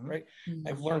ahead, right?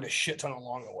 I've learned a shit ton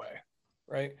along the way,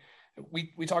 right?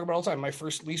 We talk about all the time. My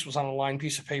first lease was on a lined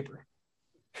piece of paper.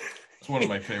 It's one of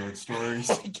my favorite stories.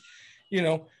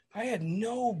 I had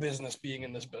no business being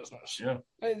in this business. Yeah.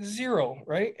 I had zero,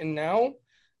 right? And now,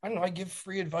 I don't know, I give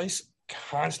free advice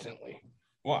constantly.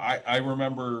 Well, I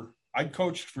remember I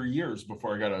coached for years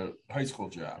before I got a high school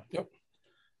job. Yep.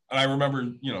 And I remember,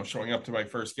 showing up to my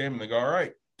first game and they go, all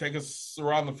right, take us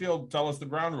around the field, tell us the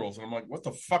ground rules. And I'm like, what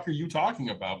the fuck are you talking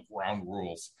about, ground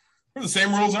rules? They're the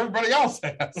same rules everybody else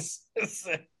has.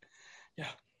 Yeah.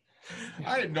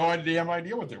 I had no damn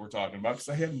idea what they were talking about because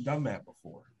I hadn't done that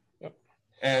before. Yep.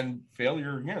 And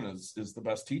failure again is the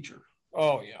best teacher.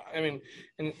 Oh yeah. I mean,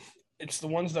 and it's the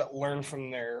ones that learn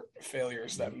from their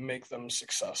failures that make them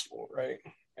successful, right?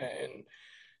 And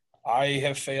I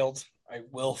have failed. I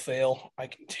will fail. I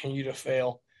continue to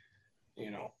fail.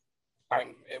 You know,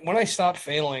 when I stop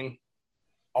failing,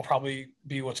 I'll probably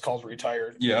be what's called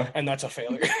retired. Yeah. And that's a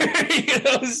failure. You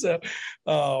know, so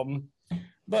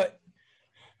but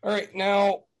all right,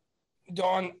 now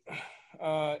Dawn,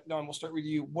 we'll start with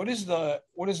you. What is the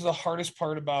hardest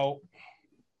part about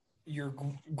your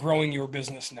growing your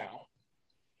business now?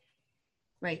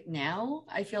 Right now,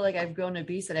 I feel like I've grown a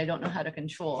beast that I don't know how to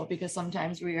control because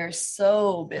sometimes we are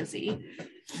so busy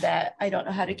that I don't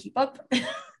know how to keep up.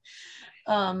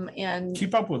 And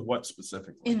keep up with what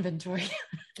specifically? Inventory.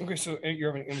 Okay, so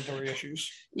you're having inventory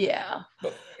issues. Yeah,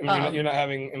 but I mean, you're not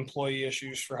having employee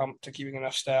issues to keeping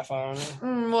enough staff on.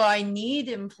 Well, I need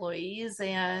employees,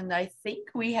 and I think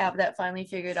we have that finally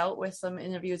figured out with some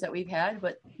interviews that we've had.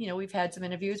 But you know, we've had some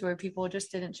interviews where people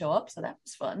just didn't show up, so that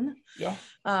was fun. Yeah.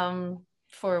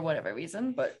 For whatever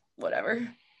reason, but whatever.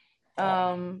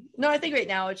 No, I think right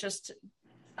now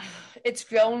it's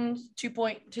grown to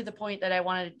the point that I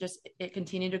want to just it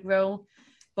continue to grow,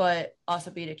 but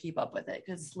also be to keep up with it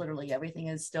because literally everything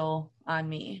is still on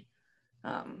me.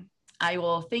 I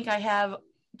will think I have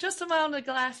just amount of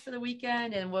glass for the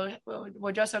weekend and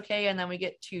we're just okay. And then we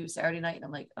get to Saturday night and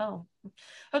I'm like, oh,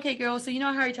 okay, girl. So you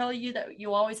know how I tell you that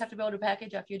you always have to build a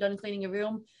package after you're done cleaning your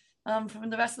room? From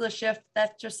the rest of the shift,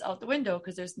 that's just out the window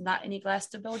because there's not any glass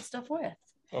to build stuff with.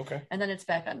 Okay. And then it's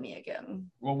back on me again.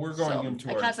 Well, we're going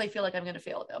into I constantly feel like I'm going to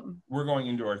fail them. We're going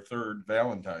into our third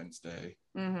Valentine's Day.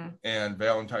 Mm-hmm. And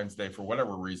Valentine's Day, for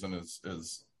whatever reason,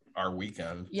 is our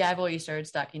weekend. Yeah, I've already started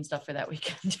stocking stuff for that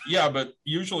weekend. Yeah, but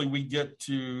usually we get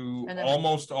to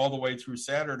almost all the way through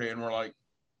Saturday and we're like,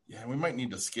 yeah, we might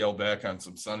need to scale back on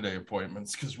some Sunday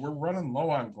appointments because we're running low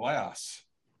on glass.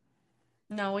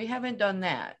 No, we haven't done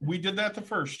that. We did that the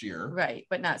first year. Right,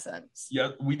 but not since. Yeah,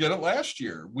 we did it last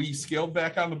year. We scaled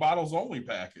back on the bottles only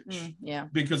package. Yeah.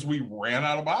 Because we ran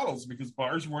out of bottles because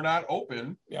bars were not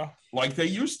open like they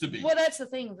used to be. Well, that's the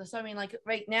thing. So, I mean, like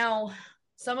right now,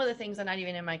 some of the things are not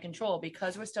even in my control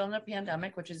because we're still in a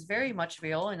pandemic, which is very much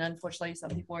real. And unfortunately, some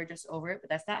people are just over it, but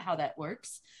that's not how that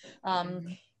works.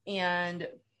 And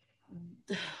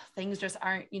things just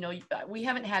aren't, you know, we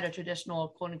haven't had a traditional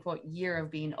quote unquote year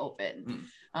of being open.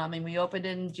 And we opened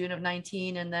in June of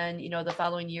 19 and then, you know, the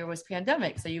following year was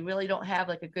pandemic. So you really don't have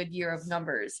like a good year of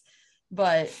numbers,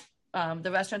 but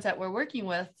the restaurants that we're working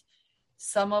with,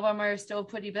 some of them are still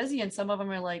pretty busy and some of them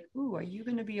are like, ooh, are you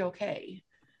going to be okay?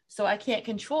 So I can't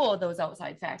control those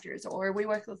outside factors. Or we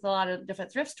work with a lot of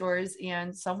different thrift stores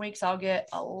and some weeks I'll get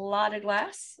a lot of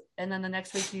glass and then the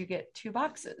next week you get 2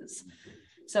 boxes.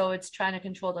 So it's trying to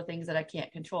control the things that I can't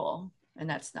control, and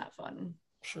that's not fun.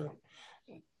 Sure.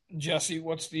 Jesse,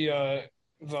 what's the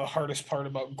hardest part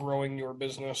about growing your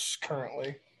business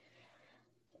currently?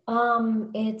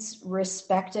 It's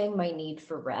respecting my need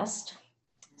for rest.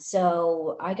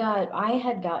 So I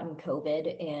had gotten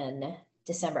COVID in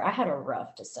December. I had a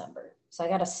rough December. So I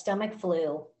got a stomach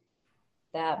flu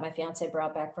that my fiance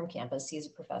brought back from campus. He's a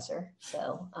professor.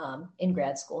 So in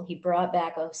grad school, he brought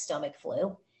back a stomach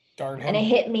flu. Darn him. And it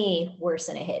hit me worse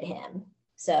than it hit him.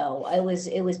 So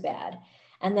it was bad.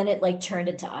 And then it like turned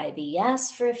into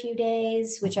IBS for a few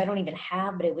days, which I don't even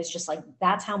have, but it was just like,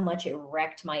 that's how much it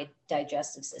wrecked my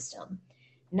digestive system.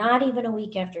 Not even a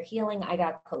week after healing, I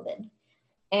got COVID.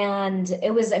 And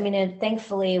it was,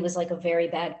 thankfully it was like a very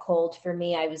bad cold for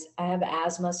me. I have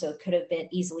asthma, so it could have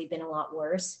easily been a lot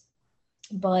worse,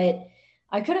 but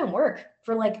I couldn't work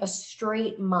for like a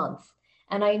straight month.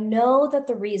 And I know that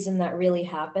the reason that really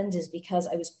happened is because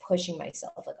I was pushing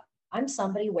myself. Like I'm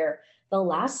somebody where the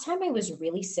last time I was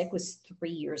really sick was 3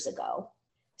 years ago.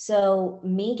 So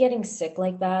me getting sick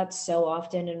like that so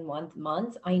often in 1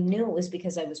 month, I knew it was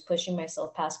because I was pushing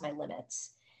myself past my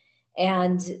limits.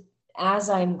 And as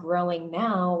I'm growing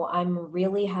now, I'm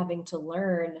really having to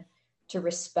learn to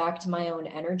respect my own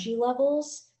energy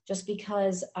levels. Just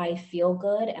because I feel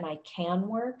good and I can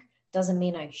work doesn't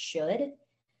mean I should.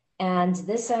 And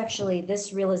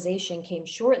this realization came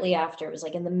shortly after. It was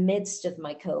like in the midst of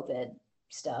my COVID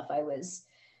stuff. I was,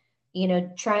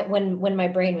 when my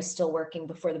brain was still working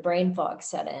before the brain fog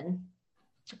set in.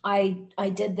 I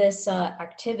did this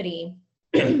activity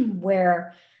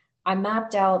where I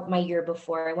mapped out my year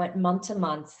before. I went month to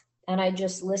month and I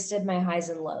just listed my highs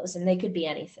and lows, and they could be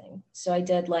anything. So I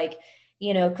did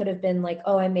could have been like,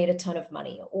 oh, I made a ton of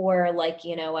money, or like,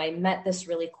 I met this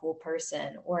really cool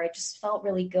person, or I just felt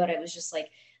really good. I was just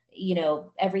like,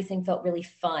 everything felt really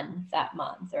fun that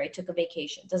month, or I took a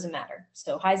vacation, doesn't matter.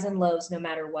 So highs and lows, no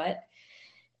matter what.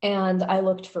 And I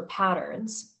looked for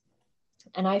patterns,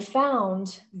 and I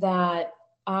found that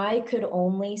I could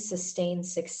only sustain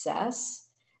success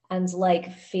and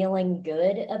like feeling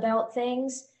good about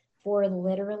things for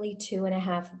literally two and a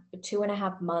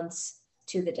half months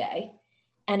to the day.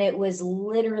 And it was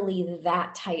literally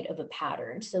that tight of a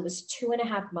pattern. So it was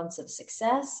 2.5 months of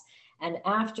success. And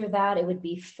after that, it would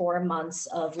be 4 months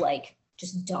of like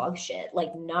just dog shit,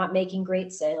 like not making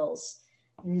great sales,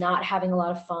 not having a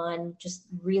lot of fun, just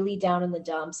really down in the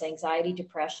dumps, anxiety,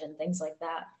 depression, things like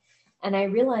that. And I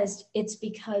realized it's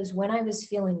because when I was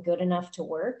feeling good enough to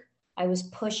work, I was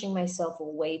pushing myself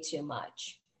way too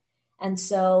much. And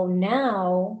so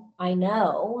now I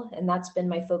know, and that's been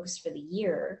my focus for the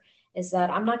year, is that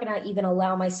I'm not going to even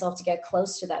allow myself to get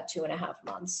close to that 2.5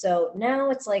 months. So now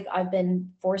it's like I've been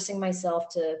forcing myself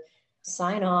to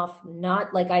sign off,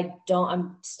 not like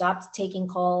I'm stopped taking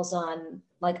calls on,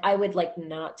 like I would like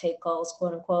not take calls,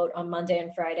 quote unquote, on Monday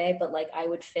and Friday, but like I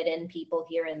would fit in people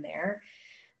here and there.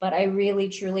 But I really,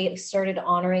 truly started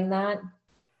honoring that,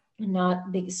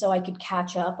 so I could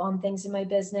catch up on things in my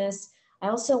business. I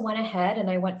also went ahead and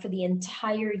I went for the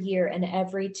entire year, and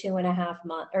every 2.5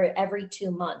 months, or every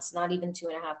 2 months, not even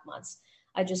 2.5 months,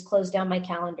 I just closed down my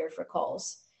calendar for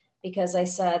calls, because I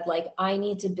said, like, I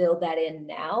need to build that in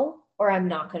now or I'm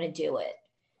not going to do it.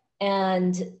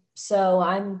 And so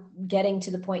I'm getting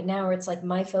to the point now where it's like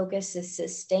my focus is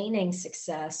sustaining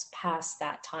success past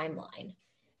that timeline.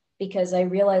 Because I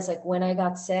realized, like, when I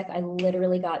got sick, I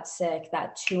literally got sick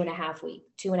that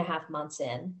 2.5 months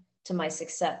in to my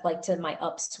success, like to my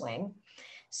upswing.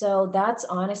 So that's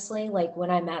honestly like when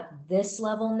I'm at this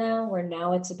level now, where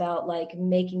now it's about like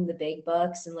making the big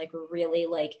bucks and like really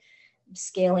like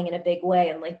scaling in a big way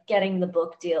and like getting the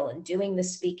book deal and doing the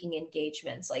speaking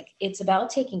engagements. Like it's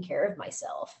about taking care of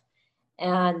myself.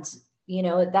 And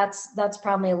that's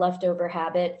probably a leftover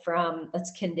habit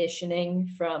that's conditioning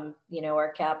from,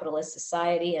 our capitalist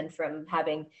society, and from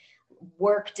having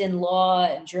worked in law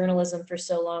and journalism for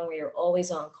so long where you're always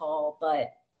on call.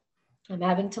 But I'm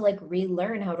having to like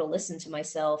relearn how to listen to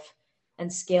myself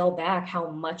and scale back how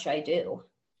much I do.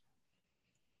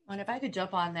 And if I could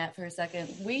jump on that for a second,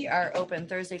 we are open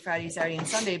Thursday, Friday, Saturday, and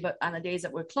Sunday, but on the days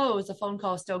that we're closed, the phone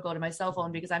calls still go to my cell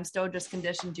phone, because I'm still just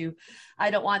conditioned to,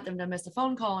 I don't want them to miss a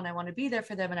phone call, and I want to be there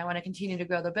for them, and I want to continue to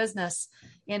grow the business.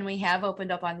 And we have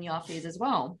opened up on the off days as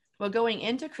well. Well, going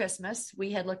into Christmas,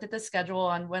 we had looked at the schedule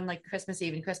on when like Christmas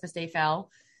Eve and Christmas Day fell.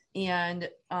 And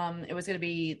it was going to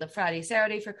be the Friday,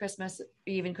 Saturday for Christmas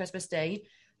Eve and Christmas Day.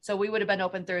 So we would have been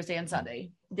open Thursday and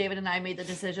Sunday. David and I made the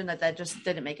decision that just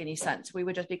didn't make any sense. We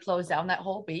would just be closed down that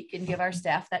whole week and give our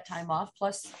staff that time off.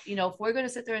 Plus, if we're going to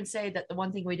sit there and say that the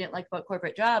one thing we didn't like about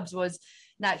corporate jobs was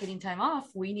not getting time off,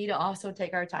 we need to also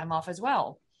take our time off as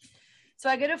well. So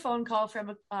I get a phone call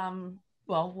from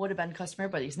would have been customer,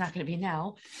 but he's not going to be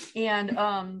now,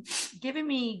 and giving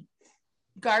me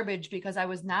garbage because I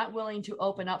was not willing to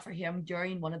open up for him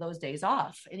during one of those days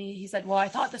off. And he said, well, I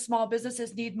thought the small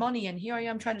businesses need money, and here I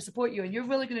am trying to support you, and you're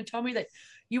really going to tell me that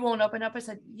you won't open up? I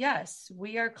said, yes,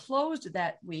 we are closed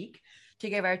that week to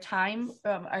give our time,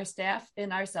 our staff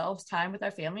and ourselves time with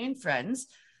our family and friends.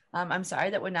 I'm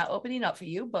sorry that we're not opening up for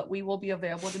you, but we will be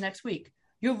available the next week.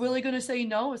 You're really going to say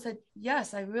no? I said,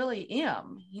 yes, I really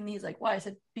am. And he's like, why? I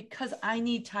said, because I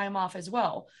need time off as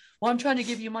well. Well, I'm trying to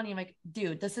give you money. I'm like,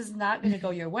 dude, this is not going to go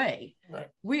your way. Right.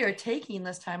 We are taking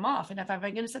this time off. And if I'm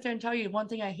going to sit there and tell you one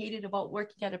thing I hated about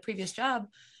working at a previous job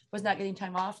was not getting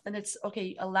time off, then it's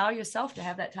okay. Allow yourself to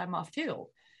have that time off too.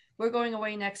 We're going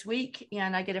away next week,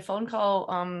 and I get a phone call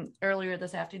earlier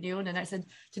this afternoon, and I said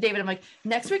to David, I'm like,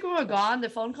 next week when we're gone, the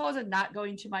phone calls are not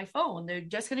going to my phone. They're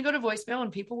just going to go to voicemail,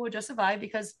 and people will just survive,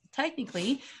 because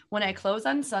technically when I close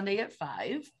on Sunday at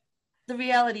 5, the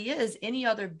reality is any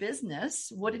other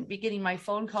business wouldn't be getting my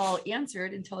phone call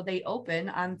answered until they open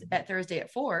at Thursday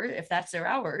at 4, if that's their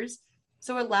hours.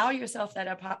 So allow yourself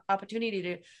that opportunity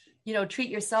to, treat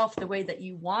yourself the way that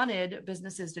you wanted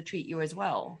businesses to treat you as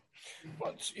well.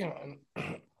 Well, it's,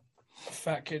 a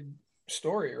fat kid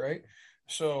story, right?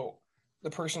 So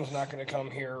the person's not going to come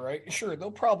here, right? Sure,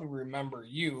 they'll probably remember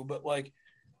you, but like,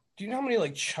 do you know how many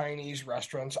like Chinese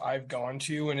restaurants I've gone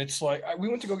to? And it's like, we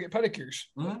went to go get pedicures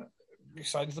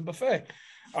besides the buffet.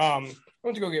 I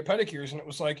went to go get pedicures, and it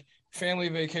was like family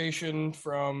vacation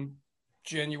from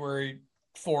January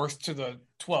 4th to the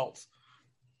 12th.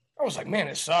 I was like, man,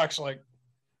 it sucks. Like,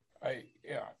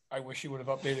 I wish you would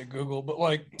have updated Google, but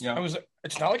like,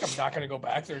 it's not like I'm not going to go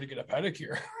back there to get a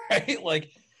pedicure, right?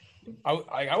 Like,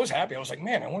 I was happy. I was like,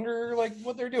 man, I wonder like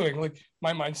what they're doing. Like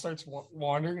my mind starts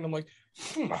wandering, and I'm like,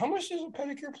 how much does a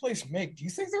pedicure place make? Do you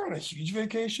think they're on a huge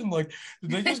vacation? Like,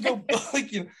 did they just go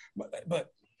like, you know? But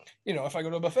you know, if I go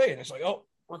to a buffet and it's like, oh,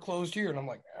 we're closed here, and I'm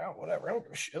like, oh, whatever, I don't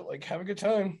give a shit. Like, have a good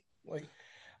time. Like,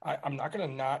 I'm not gonna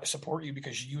not support you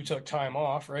because you took time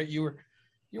off, right? You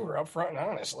were upfront and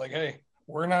honest. Like, hey,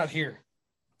 we're not here.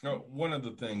 No, one of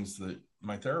the things that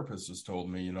my therapist has told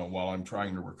me, you know, while I'm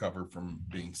trying to recover from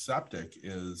being septic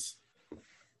is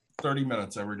 30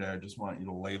 minutes every day. I just want you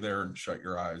to lay there and shut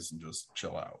your eyes and just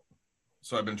chill out.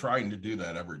 So I've been trying to do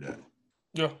that every day.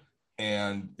 Yeah.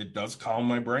 And it does calm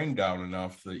my brain down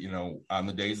enough that, you know, on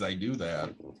the days I do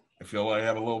that, I feel I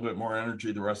have a little bit more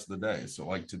energy the rest of the day. So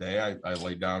like today, I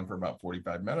laid down for about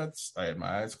 45 minutes. I had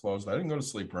my eyes closed. I didn't go to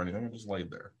sleep or anything. I just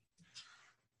laid there.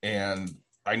 And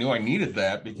I knew I needed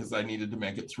that because I needed to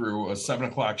make it through a 7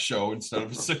 o'clock show instead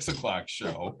of a 6 o'clock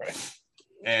show. Right.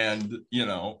 And, you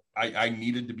know, I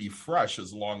needed to be fresh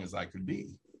as long as I could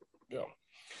be. Yeah.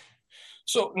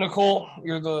 So Nicole,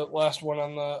 you're the last one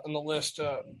on the list.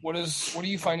 What are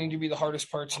you finding to be the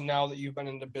hardest parts now that you've been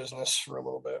into business for a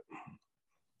little bit?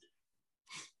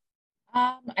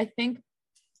 I think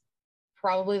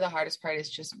probably the hardest part is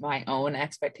just my own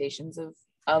expectations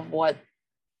of what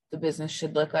the business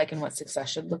should look like and what success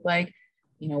should look like.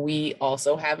 You know, we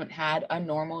also haven't had a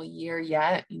normal year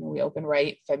yet. You know, we opened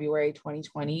right February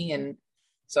 2020. And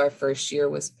so our first year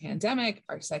was pandemic.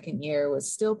 Our second year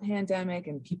was still pandemic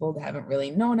and people haven't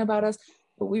really known about us,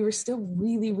 but we were still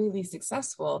really, really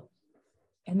successful.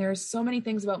 And there's so many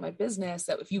things about my business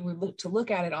that if you were to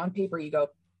look at it on paper, you go,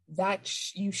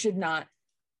 you should not,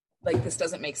 like, this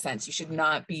doesn't make sense. You should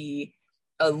not be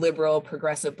a liberal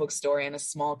progressive bookstore in a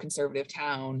small conservative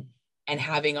town and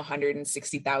having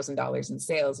 $160,000 in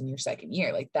sales in your second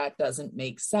year. Like, that doesn't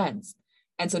make sense.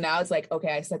 And so now it's like,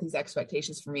 okay, I set these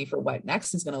expectations for me for what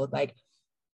next is going to look like.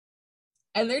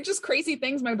 And they're just crazy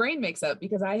things my brain makes up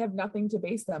because I have nothing to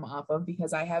base them off of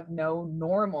because I have no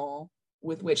normal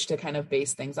with which to kind of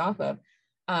base things off of.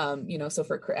 You know, so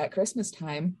at Christmas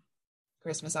time,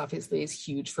 Christmas obviously is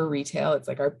huge for retail. It's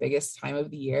like our biggest time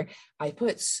of the year. I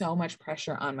put so much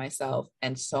pressure on myself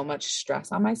and so much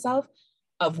stress on myself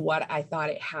of what I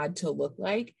thought it had to look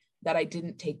like that I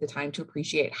didn't take the time to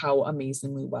appreciate how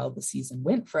amazingly well the season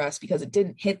went for us because it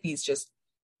didn't hit these just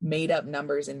made up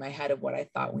numbers in my head of what I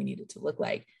thought we needed to look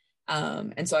like.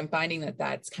 And so I'm finding that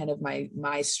that's kind of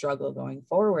my struggle going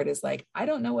forward is like, I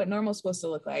don't know what normal is supposed to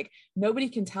look like. Nobody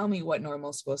can tell me what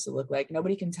normal is supposed to look like.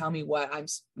 Nobody can tell me what I'm,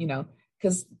 you know,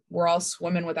 because we're all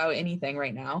swimming without anything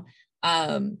right now.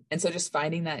 And so just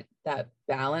finding that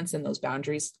balance and those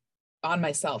boundaries on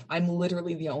myself. I'm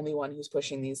literally the only one who's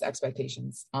pushing these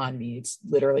expectations on me. It's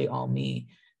literally all me.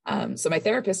 So my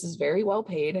therapist is very well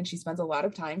paid and she spends a lot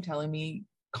of time telling me,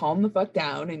 calm the fuck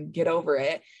down and get over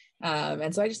it.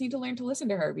 And so I just need to learn to listen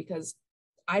to her because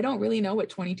I don't really know what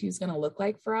 22 is going to look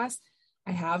like for us.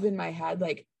 I have in my head,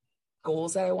 like,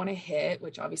 goals that I want to hit,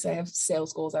 which obviously I have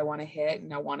sales goals I want to hit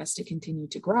and I want us to continue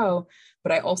to grow.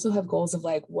 But I also have goals of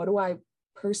like, what do I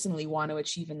personally want to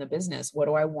achieve in the business? What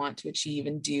do I want to achieve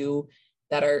and do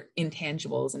that are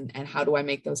intangibles and how do I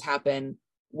make those happen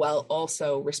while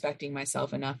also respecting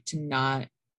myself enough to not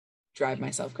drive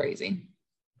myself crazy?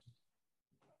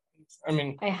 I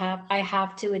mean, I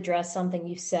have to address something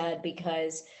you said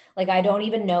because like, I don't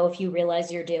even know if you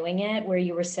realize you're doing it where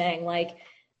you were saying like,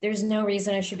 there's no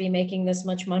reason I should be making this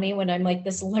much money when I'm like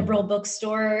this liberal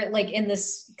bookstore, like in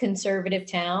this conservative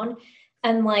town.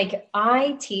 And like,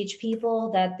 I teach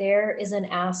people that there is an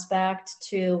aspect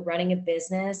to running a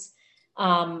business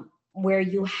where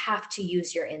you have to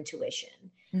use your intuition.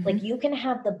 Mm-hmm. Like you can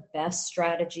have the best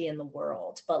strategy in the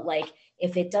world, but like,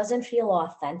 if it doesn't feel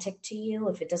authentic to you,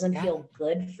 if it doesn't feel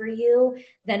good for you,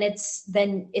 then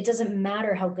it doesn't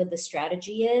matter how good the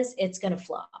strategy is, it's going to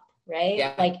flop. Right.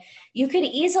 Yeah. Like you could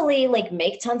easily like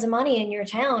make tons of money in your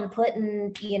town,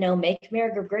 putting, you know, Make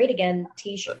America Great Again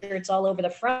t-shirts all over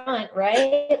the front.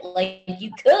 Right. Like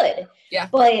you could,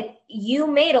 but you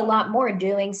made a lot more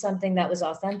doing something that was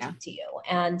authentic to you.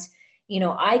 And, you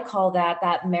know, I call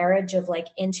that marriage of like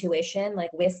intuition,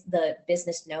 like with the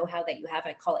business know-how that you have,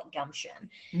 I call it gumption.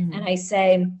 Mm-hmm. And I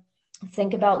say,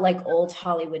 think about like old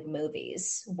Hollywood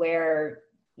movies where,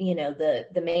 you know,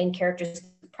 the main characters,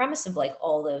 the premise of like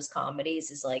all those comedies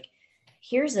is like,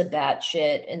 here's a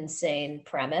batshit insane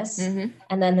premise. Mm-hmm.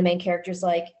 And then the main character's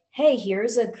like, hey,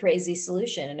 here's a crazy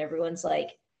solution. And everyone's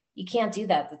like, you can't do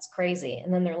that. That's crazy.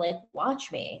 And then they're like,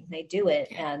 watch me. And they do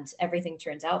it. And everything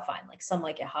turns out fine. Like Some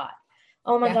Like It Hot.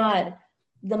 Oh my God,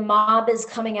 the mob is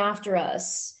coming after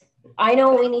us. I know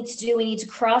what we need to do. We need to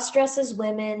cross dress as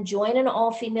women, join an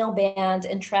all female band,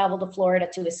 and travel to Florida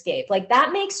to escape. Like,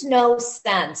 that makes no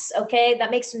sense. Okay.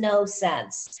 That makes no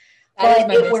sense. That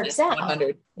But it works out.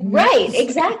 100. Right.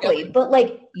 Exactly. But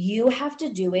like, you have to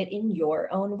do it in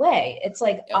your own way. It's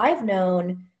like, Yep.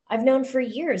 I've known for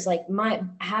years, like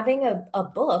having a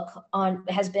book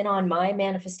has been on my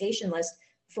manifestation list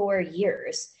for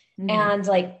years. Mhm. And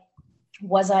like,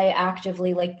 was I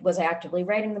actively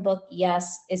writing the book?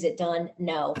 Yes. Is it done?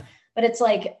 No. But it's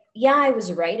like, yeah, I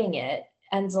was writing it.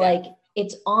 And like,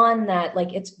 it's on that,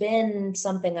 like, it's been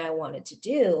something I wanted to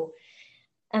do.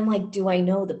 And like, do I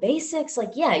know the basics?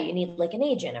 Like, yeah, you need like an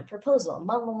agent, a proposal,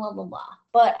 blah, blah, blah, blah, blah.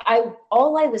 But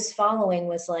all I was following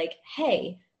was like,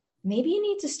 hey, maybe you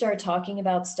need to start talking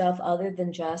about stuff other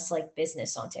than just like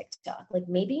business on TikTok. Like,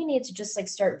 maybe you need to just like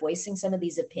start voicing some of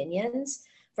these opinions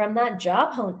from that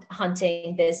job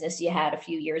hunting business you had a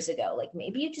few years ago. Like,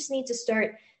 maybe you just need to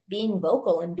start being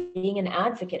vocal and being an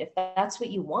advocate. If that's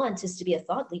what you want, is to be a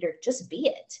thought leader, just be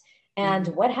it. And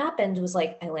what happened was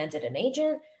like, I landed an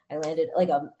agent. I landed like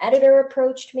an editor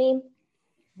approached me.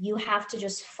 You have to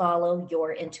just follow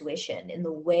your intuition in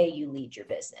the way you lead your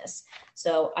business.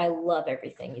 So I love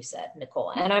everything you said, Nicole.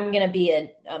 And I'm gonna be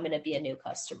a new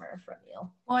customer from you.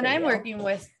 Well, and I'm working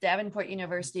with Davenport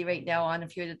University right now on a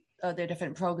few of their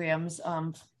different programs.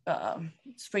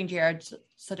 Spring Jared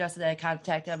suggested that I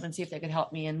contact them and see if they could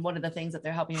help me. And one of the things that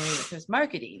they're helping me with is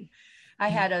marketing. I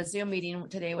had a Zoom meeting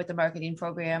today with the marketing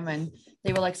program, and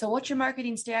they were like, so what's your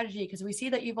marketing strategy? Because we see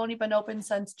that you've only been open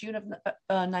since June of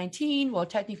 19, well,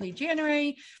 technically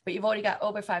January, but you've already got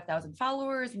over 5,000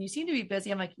 followers and you seem to be busy.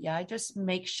 I'm like, yeah, I just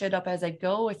make shit up as I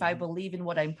go if I believe in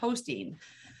what I'm posting.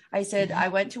 I said, I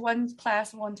went to one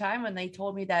class one time and they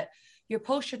told me that your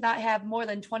post should not have more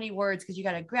than 20 words because you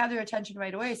got to grab their attention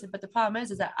right away. I said, but the problem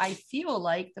is that I feel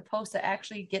like the posts that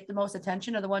actually get the most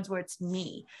attention are the ones where it's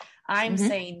me. I'm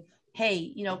saying, hey,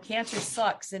 you know, cancer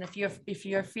sucks. And if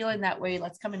you're feeling that way,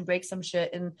 let's come and break some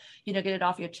shit and, you know, get it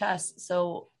off your chest.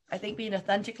 So I think being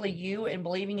authentically you and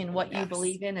believing in what you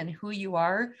believe in and who you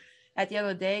are, at the end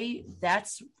of the day,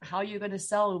 that's how you're going to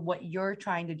sell what you're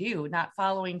trying to do, not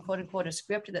following quote unquote a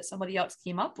script that somebody else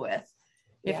came up with.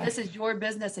 If this is your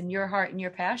business and your heart and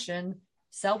your passion,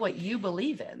 sell what you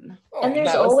believe in. And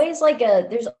there's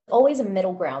always a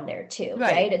middle ground there too,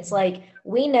 right? It's like,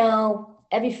 we know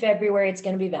every February it's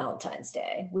going to be Valentine's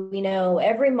Day. We know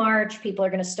every March people are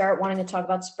going to start wanting to talk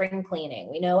about spring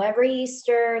cleaning. We know every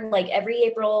Easter, like every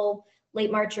April,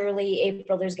 late March, early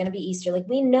April, there's going to be Easter. Like,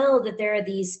 we know that there are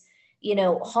these, you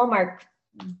know, hallmark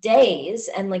days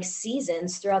and like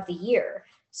seasons throughout the year.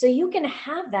 So you can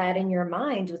have that in your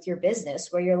mind with your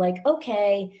business where you're like,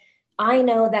 okay, I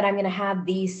know that I'm going to have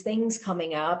these things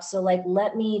coming up. So like,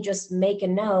 let me just make a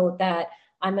note that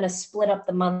I'm going to split up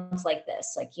the month like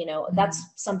this. Like, you know, that's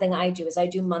something I do, is I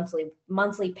do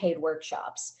monthly paid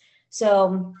workshops.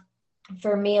 So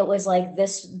for me, it was like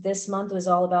this month was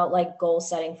all about like goal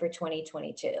setting for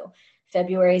 2022.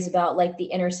 February is about like the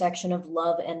intersection of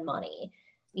love and money.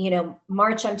 You know,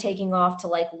 March, I'm taking off to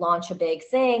like launch a big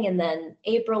thing. And then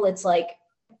April, it's like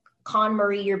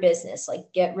KonMari your business,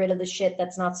 like get rid of the shit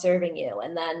that's not serving you.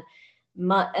 And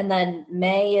then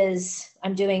May is,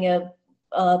 I'm doing a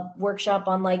workshop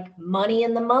on like money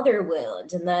in the mother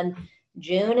wound. And then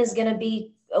June is going to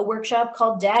be a workshop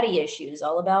called Daddy Issues,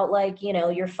 all about like, you know,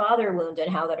 your father wound and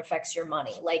how that affects your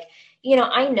money. Like, you know,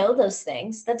 I know those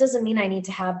things. That doesn't mean I need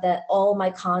to have that all my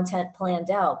content planned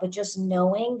out, but just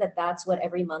knowing that that's what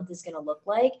every month is going to look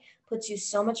like puts you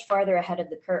so much farther ahead of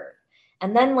the curve.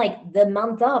 And then like the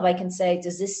month of, I can say,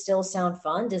 does this still sound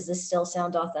fun? Does this still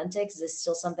sound authentic? Is this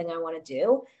still something I want to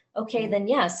do? Okay, then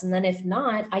yes. And then if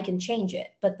not, I can change it.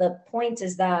 But the point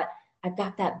is that I've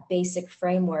got that basic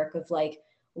framework of like,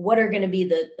 what are going to be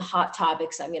the hot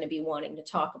topics I'm going to be wanting to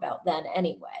talk about then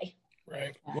anyway.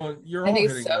 Right. Well, you're all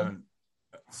hitting on.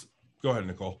 Go ahead,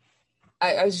 Nicole.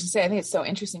 I was just saying, I think it's so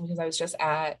interesting because I was just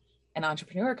at an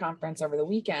entrepreneur conference over the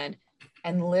weekend,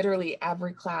 and literally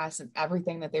every class and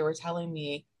everything that they were telling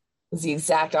me was the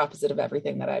exact opposite of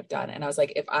everything that I've done. And I was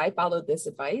like, if I followed this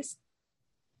advice,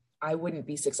 I wouldn't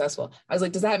be successful. I was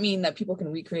like, does that mean that people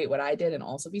can recreate what I did and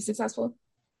also be successful?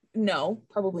 No,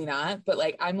 probably not. But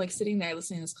like, I'm like sitting there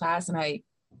listening to this class, and I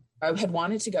had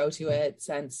wanted to go to it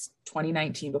since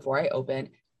 2019 before I opened.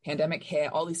 Pandemic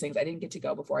hit, all these things. I didn't get to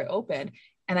go before I opened.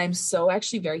 And I'm so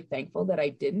actually very thankful that I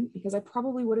didn't, because I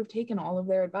probably would have taken all of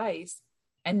their advice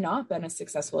and not been as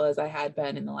successful as I had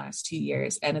been in the last 2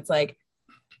 years. And it's like,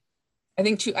 I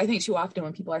think too often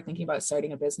when people are thinking about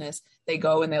starting a business, they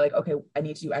go and they're like, okay, I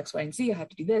need to do X, Y, and Z. I have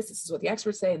to do this. This is what the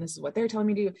experts say. And this is what they're telling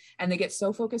me to do. And they get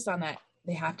so focused on that.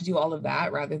 They have to do all of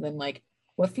that rather than like,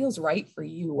 what feels right for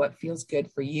you, what feels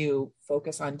good for you,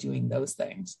 focus on doing those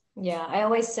things. Yeah, I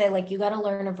always say, like, you got to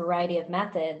learn a variety of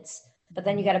methods, but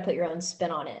then you got to put your own spin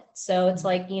on it. So it's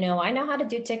like, I know how to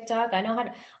do TikTok. I know how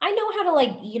to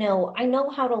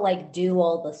do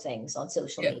all the things on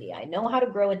social media. I know how to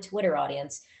grow a Twitter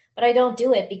audience, but I don't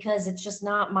do it because it's just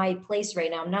not my place right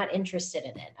now. I'm not interested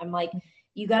in it. I'm like,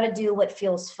 you got to do what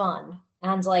feels fun.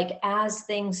 And like, as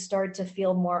things start to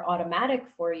feel more automatic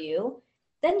for you,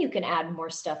 then you can add more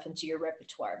stuff into your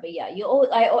repertoire. But yeah,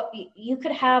 you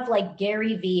could have like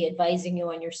Gary Vee advising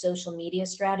you on your social media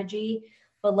strategy,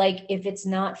 but like, if it's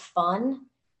not fun,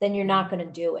 then you're not going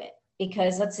to do it.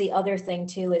 Because that's the other thing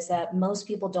too, is that most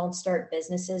people don't start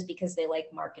businesses because they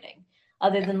like marketing,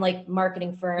 other than like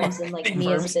marketing firms and like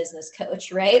me as a business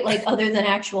coach, right? Like, other than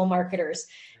actual marketers,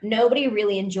 nobody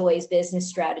really enjoys business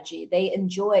strategy. They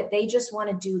just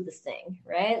want to do the thing,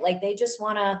 right? Like, they just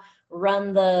want to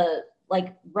run the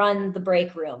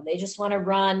break room. They just want to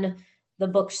run the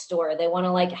bookstore. They want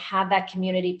to like have that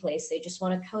community place. They just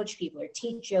want to coach people or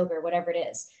teach yoga or whatever it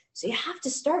is. So you have to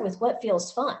start with what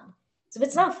feels fun. So if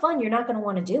it's not fun, you're not going to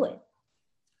want to do it.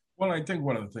 Well, I think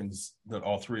one of the things that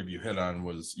all three of you hit on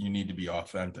was you need to be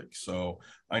authentic. So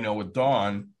I know with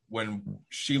Dawn, when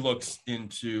she looks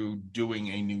into doing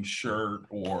a new shirt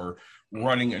or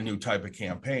running a new type of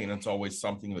campaign, it's always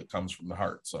something that comes from the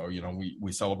heart. So,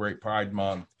 we celebrate Pride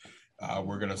Month.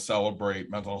 We're going to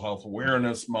celebrate Mental Health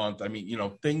Awareness Month. I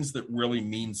mean, things that really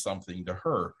mean something to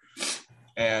her.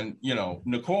 And,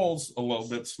 Nicole's a little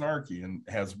bit snarky and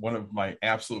has one of my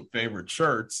absolute favorite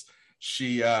shirts.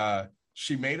 She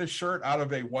made a shirt out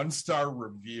of a 1-star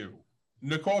review.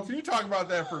 Nicole, can you talk about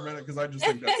that for a minute? Because I just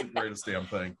think that's the greatest damn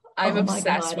thing. I'm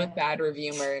obsessed with bad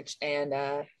review merch. And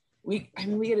we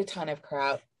get a ton of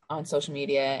crap on social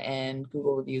media and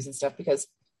Google reviews and stuff because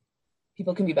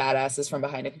people can be badasses from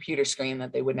behind a computer screen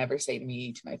that they would never say to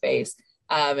me to my face.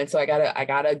 And so I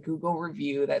got a Google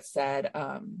review that said,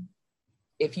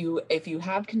 if you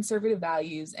have conservative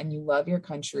values and you love your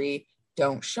country,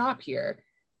 don't shop here.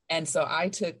 And so I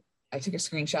took a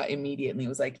screenshot immediately. It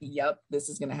was like, yep, this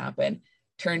is going to happen.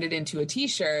 Turned it into a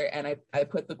t-shirt and I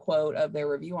put the quote of their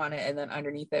review on it. And then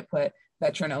underneath it put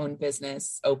veteran-owned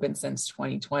business open since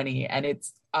 2020. And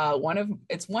it's one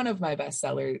of my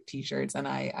bestseller t-shirts and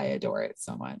I adore it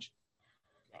so much.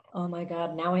 Oh my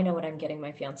God. Now I know what I'm getting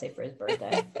my fiance for his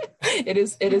birthday. It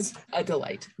is a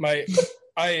delight.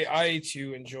 I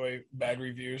too enjoy bad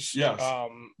reviews. Yes.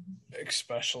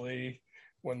 Especially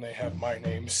when they have my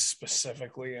name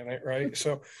specifically in it, right?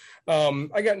 So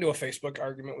I got into a Facebook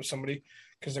argument with somebody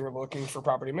because they were looking for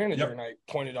property manager, and I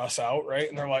pointed us out, right?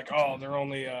 And they're like, oh, they're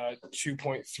only a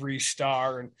 2.3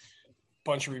 star and a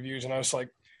bunch of reviews. And I was like,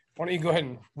 why don't you go ahead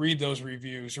and read those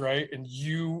reviews, right? And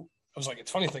I was like,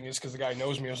 it's funny thing is because the guy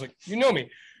knows me. I was like, you know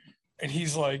me. And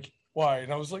he's like, why?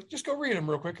 And I was like, just go read them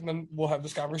real quick and then we'll have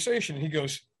this conversation. And he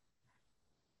goes,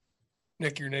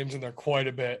 Nick, your name's in there quite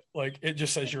a bit. Like, it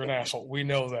just says you're an asshole. We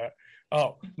know that.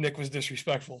 Oh, Nick was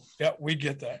disrespectful. Yeah, we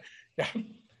get that. Yeah.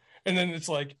 And then it's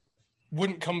like,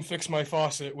 wouldn't come fix my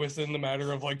faucet within the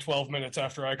matter of like 12 minutes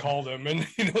after I called him. And,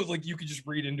 like you could just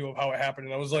read into how it happened.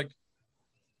 And I was like,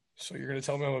 so you're going to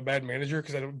tell me I'm a bad manager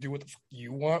because I don't do what the fuck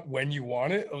you want when you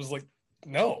want it? I was like,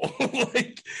 no.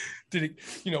 Like, did it,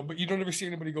 but you don't ever see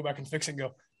anybody go back and fix it and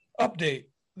go, update,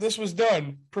 this was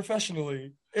done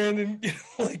professionally. And then,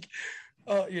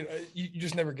 you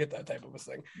just never get that type of a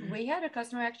thing. We had a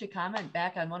customer actually comment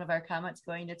back on one of our comments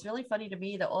going, it's really funny to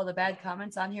me that all the bad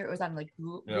comments on here, it was on like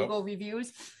Google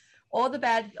reviews. All the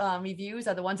bad reviews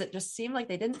are the ones that just seem like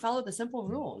they didn't follow the simple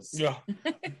rules. Yeah.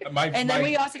 Then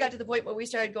we also got to the point where we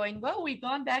started going, well, we've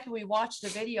gone back and we watched the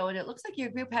video and it looks like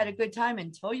your group had a good time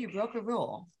until you broke a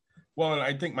rule. Well, and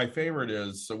I think my favorite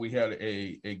is, so we had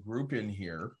a group in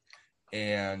here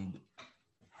and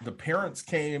the parents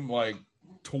came like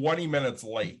 20 minutes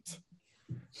late.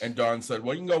 And Dawn said,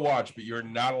 well, you can go watch, but you're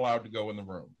not allowed to go in the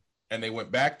room. And they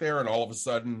went back there and all of a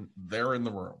sudden they're in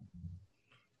the room.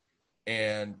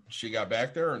 And she got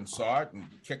back there and saw it and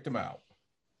kicked him out.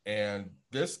 And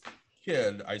this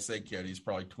kid, I say kid, he's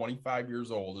probably 25 years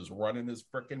old, is running his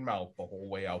freaking mouth the whole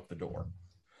way out the door.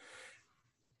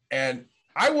 And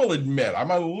I will admit, I'm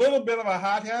a little bit of a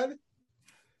hothead.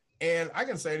 And I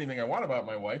can say anything I want about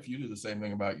my wife. You do the same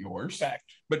thing about yours. Fact.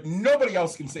 But nobody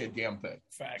else can say a damn thing.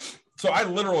 Fact. So I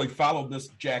literally followed this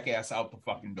jackass out the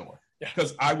fucking door.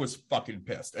 Because I was fucking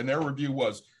pissed. And their review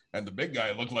was, and the big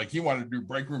guy looked like he wanted to do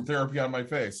break room therapy on my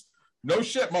face. No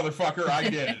shit, motherfucker, I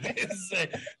did. It's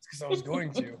because I was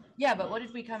going to. Yeah, but what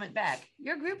did we comment back?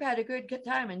 Your group had a good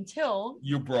time until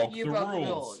you broke the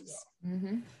rules.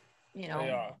 Mm-hmm.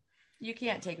 Yeah. you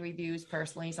can't take reviews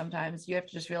personally. Sometimes you have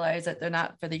to just realize that they're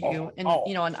not for you. And Oh.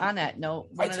 and on that note,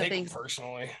 I one of the take it things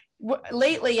personally.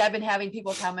 lately I've been having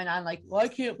people comment on like, well, I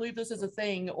can't believe this is a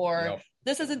thing, or Yep.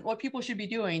 this isn't what people should be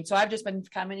doing. So I've just been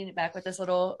commenting it back with this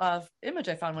little image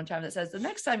I found one time that says, the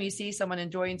next time you see someone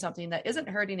enjoying something that isn't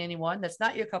hurting anyone, that's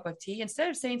not your cup of tea, instead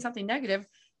of saying something negative,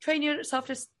 train yourself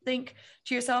to think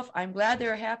to yourself, I'm glad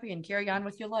they're happy, and carry on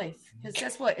with your life. Because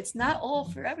guess what? It's not all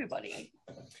for everybody.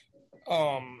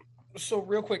 So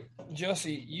real quick,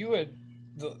 Jesse, you had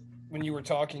when you were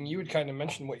talking, you had kind of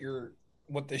mentioned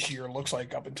what this year looks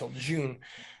like up until June.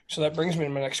 So that brings me to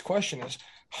my next question: is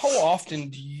how often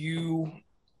do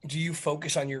you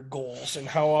focus on your goals, and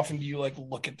how often do you like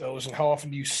look at those, and how often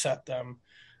do you set them?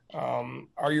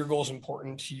 Are your goals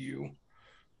important to you?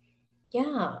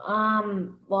 Yeah.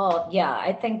 Well, yeah,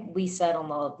 I think we said on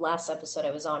the last episode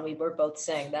I was on, we were both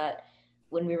saying that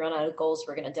when we run out of goals,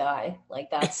 we're going to die.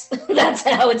 Like that's, that's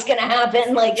how it's going to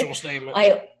happen. Like Actual statement.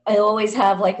 I always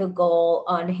have like a goal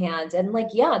on hand, and like,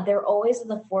 yeah, they're always at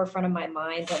the forefront of my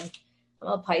mind. I'm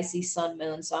a Pisces sun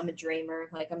moon, so I'm a dreamer.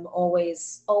 Like I'm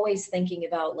always thinking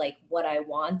about like what I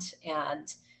want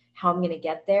and how I'm going to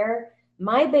get there.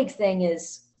 My big thing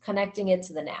is connecting it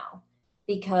to the now,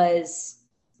 because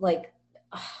like,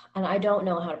 and I don't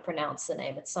know how to pronounce the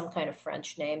name. It's some kind of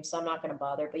French name, so I'm not going to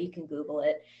bother, but you can Google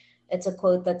it. It's a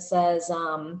quote that says,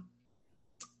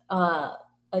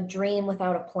 a dream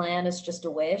without a plan is just a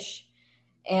wish.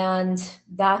 And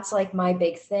that's like my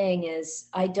big thing is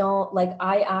I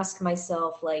ask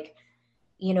myself, like,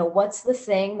 you know, what's the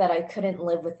thing that I couldn't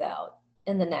live without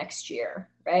in the next year,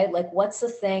 right? Like, what's the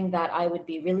thing that I would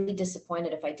be really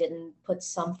disappointed if I didn't put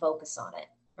some focus on it,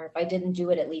 or if I didn't do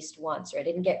it at least once, or I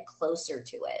didn't get closer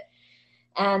to it.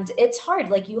 And it's hard.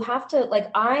 Like you have to, like,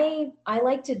 I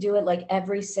like to do it like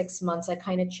every 6 months. I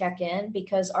kind of check in,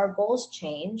 because our goals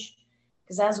change.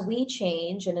 Because as we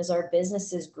change and as our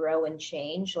businesses grow and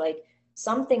change, like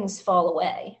some things fall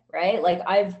away, right? Like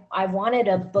I've wanted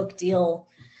a book deal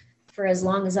for as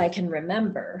long as I can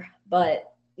remember,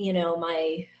 but you know,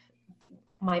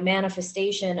 my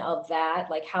manifestation of that,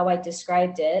 like how I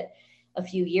described it a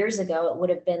few years ago, it would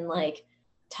have been like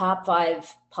top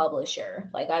 5 publisher.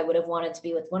 Like I would have wanted to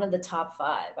be with one of the top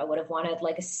 5. I would have wanted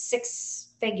like a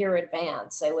 6-figure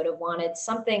advance. I would have wanted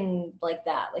something like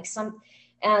that,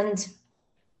 and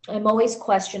I'm always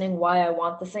questioning why I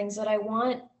want the things that I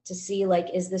want, to see like,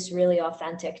 is this really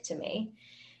authentic to me?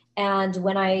 And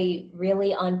when I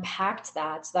really unpacked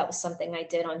that, so that was something I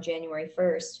did on January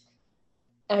 1st.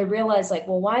 I realized like,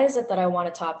 well, why is it that I want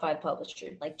a top 5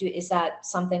 publisher? Like, is that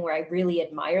something where I really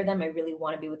admire them? I really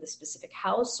want to be with a specific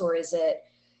house, or is it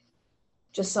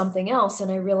just something else?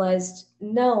 And I realized,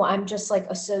 no, I'm just like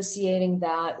associating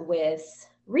that with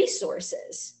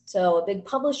resources. So a big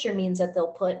publisher means that they'll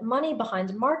put money behind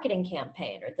a marketing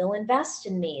campaign, or they'll invest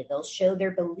in me. They'll show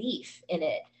their belief in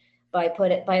it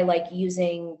by like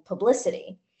using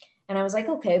publicity. And I was like,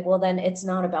 okay, well then it's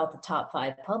not about the top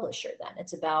 5 publisher then.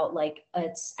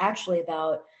 It's actually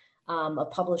about a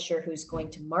publisher who's going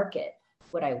to market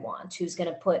what I want, who's going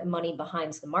to put money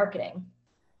behind the marketing.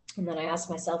 And then I asked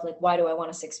myself, like, why do I want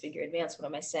a 6-figure advance? What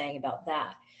am I saying about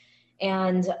that?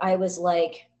 And I was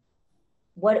like,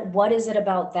 what is it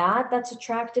about that that's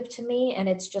attractive to me? And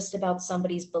it's just about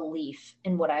somebody's belief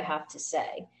in what I have to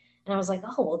say. And I was like,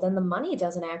 oh, well, then the money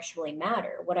doesn't actually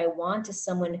matter. What I want is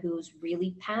someone who's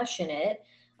really passionate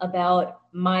about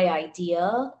my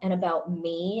idea and about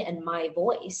me and my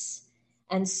voice.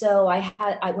 And so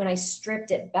when I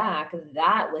stripped it back,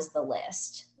 that was the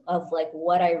list of like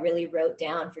what I really wrote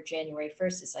down for January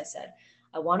 1st. Is I said,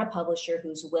 I want a publisher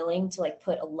who's willing to like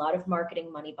put a lot of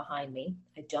marketing money behind me.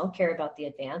 I don't care about the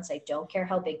advance. I don't care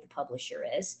how big the publisher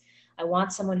is. I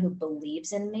want someone who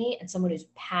believes in me and someone who's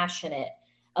passionate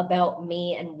about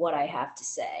me and what I have to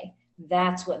say.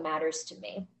 That's what matters to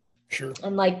me. Sure.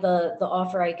 And like the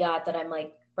offer I got that I'm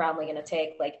like proudly going to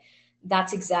take, like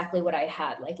that's exactly what I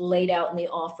had like laid out in the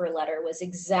offer letter, was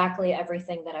exactly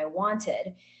everything that I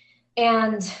wanted.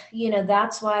 And, you know,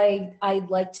 that's why I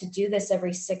like to do this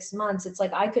every 6 months. It's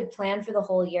like I could plan for the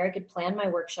whole year. I could plan my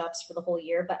workshops for the whole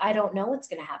year, but I don't know what's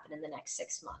going to happen in the next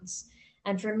 6 months.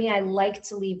 And for me, I like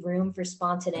to leave room for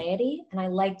spontaneity, and I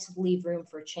like to leave room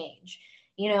for change.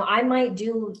 You know, I might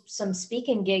do some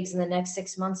speaking gigs in the next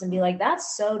 6 months and be like,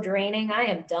 that's so draining. I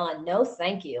am done. No,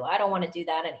 thank you. I don't want to do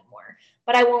that anymore.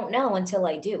 But I won't know until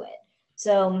I do it.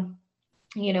 So,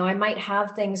 you know, I might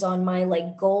have things on my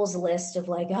like goals list of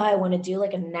like, oh, I want to do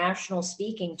like a national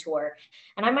speaking tour.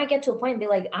 And I might get to a point and be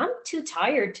like, I'm too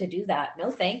tired to do that.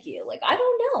 No, thank you. Like, I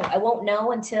don't know. I won't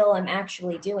know until I'm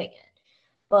actually doing it.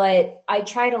 but I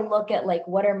try to look at like,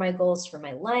 what are my goals for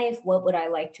my life? What would I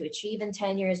like to achieve in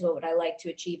 10 years? What would I like to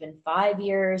achieve in 5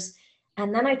 years?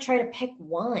 And then I try to pick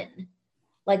one.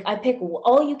 Like I pick,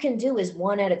 all you can do is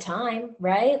one at a time,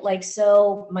 right? Like,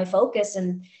 so my focus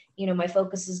my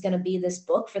focus is going to be this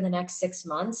book for the next 6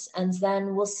 months. And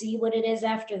then we'll see what it is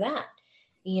after that.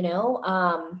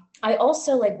 I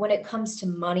also, like, when it comes to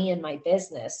money in my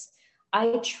business,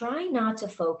 I try not to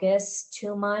focus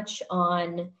too much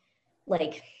on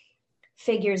like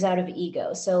figures out of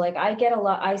ego. So like I get a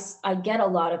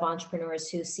lot of entrepreneurs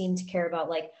who seem to care about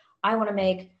like, I want to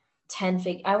make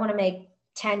 10K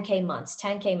months,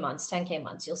 10K months, 10K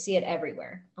months. You'll see it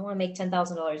everywhere. I want to make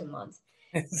 $10,000 a month.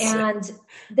 And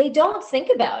they don't think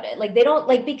about it. Like they don't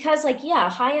like, because like, yeah,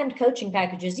 high-end coaching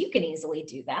packages, you can easily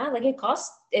do that. Like it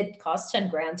costs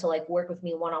 $10,000 to like work with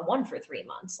me one-on-one for 3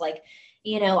 months. Like,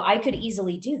 I could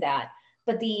easily do that.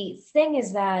 But the thing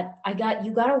is that you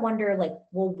got to wonder like,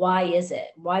 well, why is it?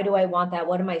 Why do I want that?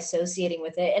 What am I associating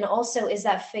with it? And also, is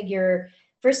that figure,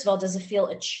 first of all, does it feel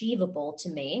achievable to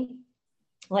me?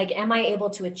 Like, am I able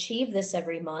to achieve this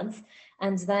every month?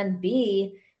 And then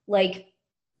B, like,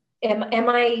 am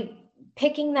I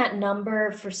picking that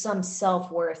number for some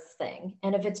self-worth thing?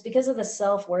 And if it's because of the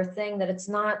self-worth thing, that it's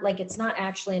not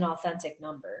actually an authentic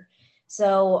number.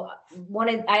 So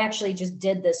I actually just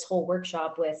did this whole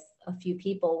workshop with a few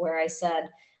people where I said,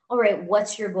 all right,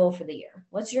 what's your goal for the year?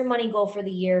 What's your money goal for the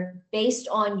year based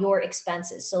on your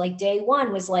expenses? So like day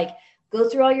one was like, go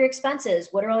through all your expenses.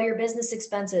 What are all your business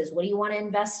expenses? What do you want to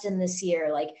invest in this year?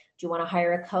 Like, do you want to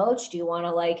hire a coach? Do you want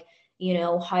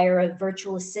to hire a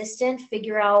virtual assistant?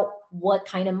 Figure out what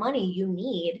kind of money you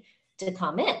need to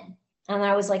come in. And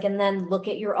I was like, and then look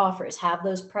at your offers, have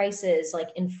those prices like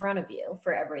in front of you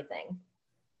for everything.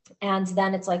 And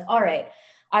then it's like, all right,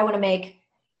 I want to make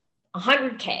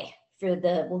 100K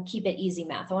we'll keep it easy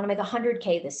math. I want to make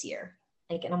 100K this year.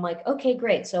 And I'm like, okay,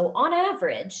 great. So on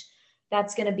average,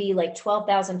 that's going to be like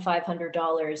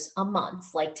 $12,500 a month,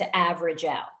 like to average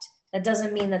out. That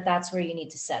doesn't mean that that's where you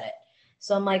need to set it.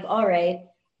 So I'm like, all right,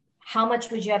 how much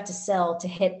would you have to sell to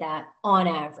hit that on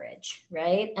average,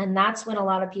 right? And that's when a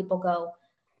lot of people go,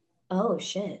 oh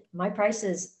shit, my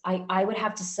prices, I would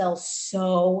have to sell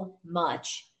so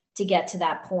much to get to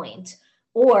that point.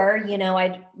 Or,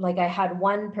 I had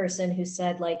one person who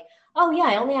said like, oh yeah,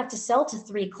 I only have to sell to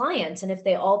 3 clients. And if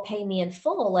they all pay me in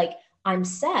full, like I'm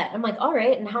set. I'm like, all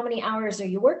right, and how many hours are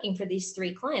you working for these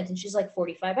 3 clients? And she's like,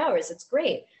 45 hours. It's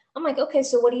great. I'm like, okay,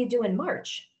 so what do you do in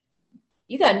March?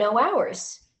 You got no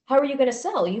hours. How are you going to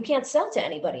sell? You can't sell to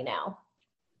anybody now.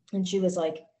 And she was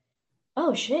like,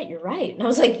 oh shit, you're right. And I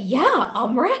was like, yeah,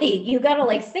 I'm right. You got to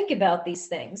like think about these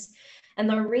things. And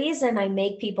the reason I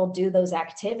make people do those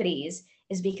activities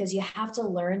is because you have to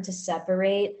learn to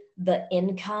separate the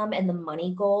income and the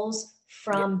money goals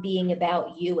from being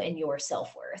about you and your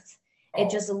self-worth. It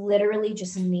just literally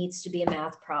just needs to be a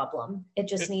math problem. It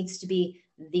just needs to be,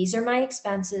 these are my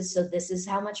expenses. So this is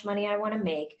how much money I want to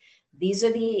make. These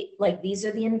are the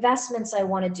investments I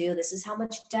want to do. This is how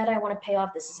much debt I want to pay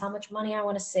off. This is how much money I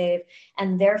want to save.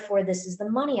 And therefore, this is the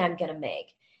money I'm going to make.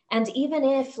 And even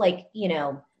if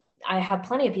I have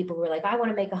plenty of people who are like, I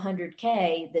want to make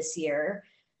 100K this year,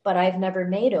 but I've never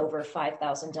made over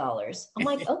 $5,000. I'm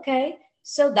like, okay,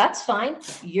 so that's fine.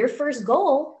 Your first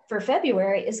goal for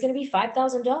February is going to be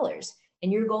 $5,000.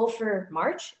 And your goal for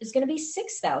March is going to be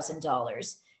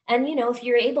 $6,000. And, if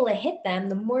you're able to hit them,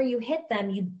 the more you hit them,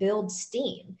 you build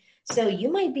steam. So you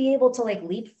might be able to like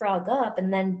leapfrog up.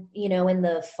 And then, in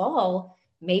the fall,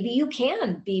 maybe you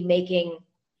can be making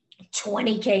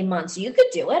 20K months. You could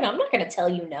do it. I'm not going to tell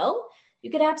you no. You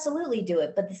could absolutely do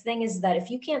it. But the thing is that if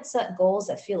you can't set goals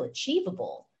that feel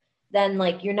achievable, then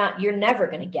like you're never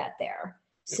going to get there.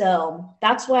 So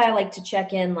that's why I like to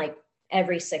check in like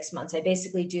every 6 months. I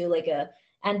basically do like a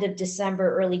end of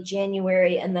December, early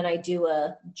January, and then I do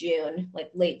a June,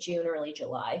 like late June, early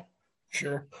July.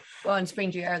 Sure. Well, in Spring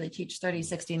GR, they teach 30,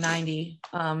 60, 90,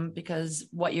 because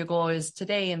what your goal is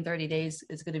today in 30 days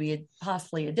is going to be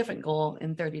possibly a different goal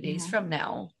in 30 days from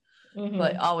now. Mm-hmm.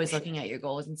 But always looking at your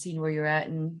goals and seeing where you're at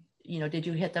and, did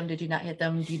you hit them? Did you not hit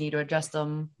them? Do you need to adjust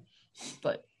them?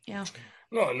 But yeah.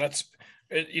 No, and that's,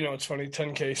 it's funny.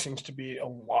 10K seems to be a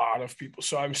lot of people.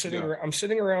 So I'm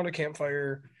sitting around a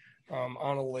campfire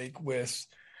on a lake with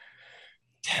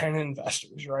 10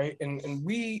 investors, right? And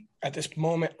we, at this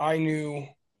moment, I knew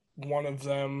one of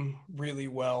them really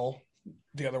well.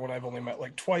 The other one I've only met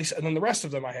like twice. And then the rest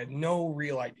of them, I had no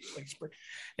real idea.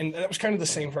 And that was kind of the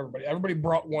same for everybody. Everybody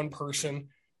brought one person.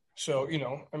 So,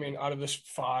 out of this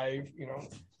 5,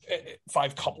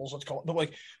 5 couples, let's call it. But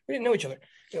like, we didn't know each other.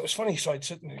 It was funny. So I'd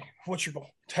sit and what's your goal?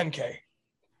 10K.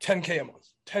 10K a month,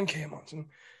 10K a month. And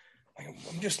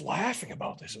I'm just laughing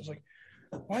about this. I was like,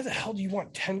 why the hell do you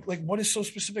want 10? Like, what is so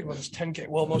specific about this 10K?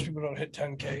 Well, most people don't hit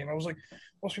 10K. And I was like,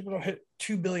 most people don't hit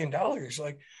 $2 billion.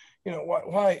 Like, you know,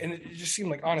 why? And it just seemed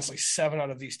like, honestly, 7 out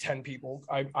of these 10 people,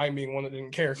 I being one that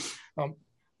didn't care,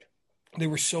 they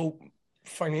were so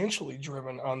financially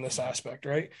driven on this aspect,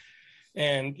 right?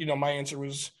 And, you know, my answer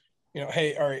was, you know,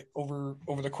 hey, all right,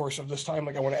 over the course of this time,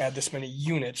 like, I want to add this many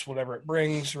units, whatever it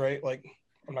brings, right? Like,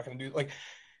 I'm not going to do, like,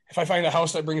 if I find a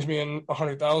house that brings me in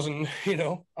 100,000, you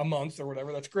know, a month or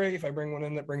whatever, that's great. If I bring one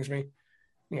in that brings me,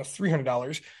 you know,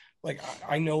 $300, like,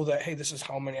 I know that, hey, this is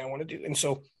how many I want to do. And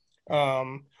so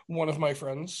one of my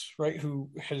friends, right, who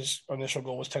his initial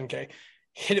goal was 10K,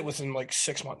 hit it within like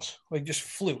 6 months, like just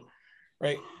flew,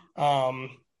 right?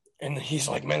 And he's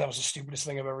like, man, that was the stupidest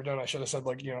thing I've ever done. I should have said,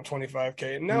 like, you know,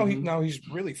 25K. And now he's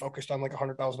really focused on like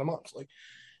 100,000 a month, like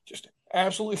just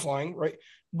absolutely flying, right?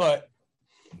 But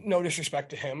no disrespect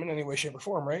to him in any way, shape, or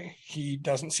form, right? He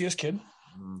doesn't see his kid,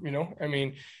 you know. I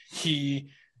mean, he's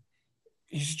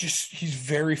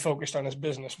very focused on his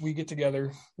business. We get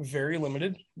together very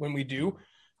limited. When we do,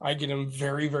 I get him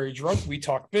very, very drunk. We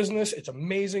talk business. It's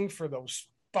amazing for those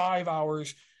 5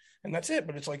 hours, and that's it.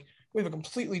 But it's like we have a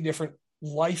completely different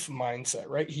life mindset,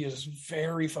 right? He is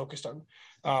very focused on.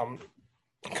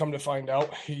 Come to find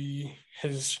out, he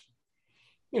has,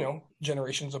 you know,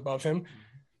 generations above him,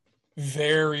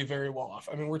 very, very well off.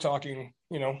 I mean, we're talking,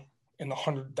 you know, in the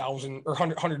 100,000 or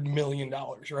 $100 million,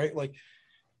 right? Like,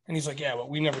 and he's like, yeah, but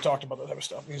we never talked about that type of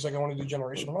stuff. He's like, I want to do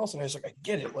generational wealth. And I was like, I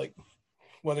get it. Like,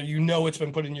 whether you know it's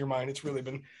been put in your mind, it's really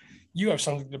been, you have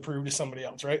something to prove to somebody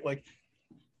else, right? Like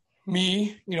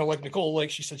me, you know, like Nicole, like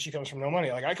she said, she comes from no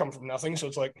money. Like I come from nothing. So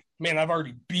it's like, man, I've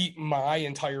already beat my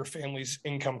entire family's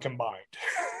income combined,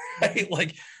 right?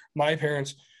 Like my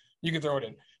parents, you could throw it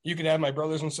in. You could add my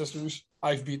brothers and sisters.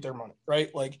 I've beat their money,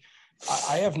 right? Like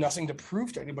I have nothing to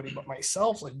prove to anybody but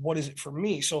myself. Like, what is it for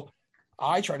me? So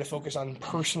I try to focus on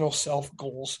personal self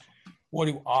goals. What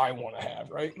do I want to have,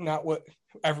 right? Not what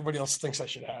everybody else thinks I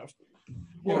should have.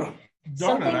 Well,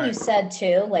 something you said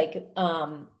too, like,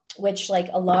 which like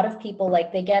a lot of people,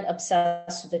 like they get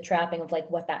obsessed with the trapping of like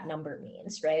what that number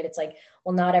means, right? It's like,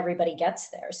 well, not everybody gets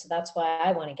there. So that's why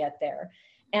I want to get there.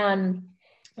 And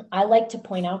I like to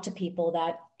point out to people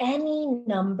that any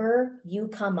number you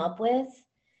come up with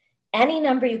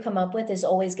is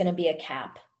always going to be a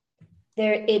cap.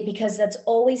 Because that's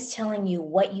always telling you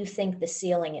what you think the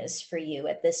ceiling is for you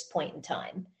at this point in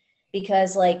time.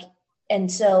 Because like, and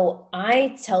so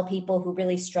I tell people who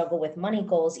really struggle with money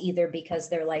goals, either because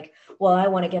they're like, well, I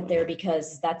want to get there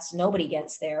because that's nobody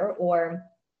gets there, or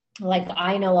like,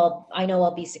 I know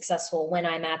I'll be successful when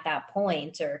I'm at that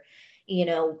point, or, you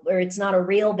know, or it's not a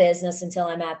real business until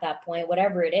I'm at that point,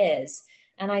 whatever it is.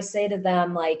 And I say to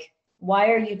them, like,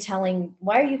 why are you telling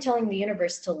the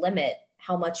universe to limit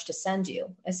how much to send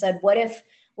you? I said, what if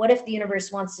the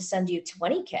universe wants to send you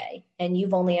 20K and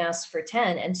you've only asked for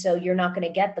 10? And so you're not going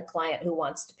to get the client who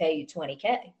wants to pay you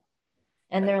 20K.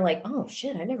 And they're like, oh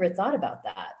shit, I never thought about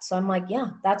that. So I'm like,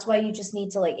 yeah, that's why you just need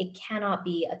to, like, it cannot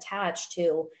be attached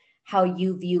to how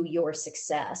you view your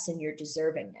success and your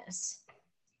deservingness.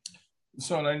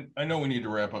 So I know we need to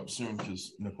wrap up soon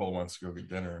because Nicole wants to go get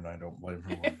dinner, and I don't blame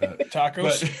her one bit.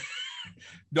 Tacos. But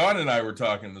Dawn and I were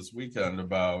talking this weekend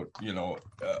about, you know,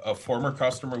 a former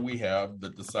customer we have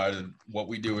that decided what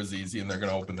we do is easy and they're going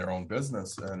to open their own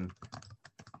business. And,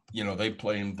 you know, they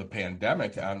blamed the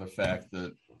pandemic on the fact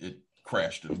that it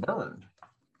crashed and burned.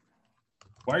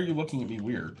 Why are you looking at me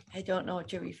weird? I don't know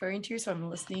what you're referring to, so I'm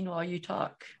listening while you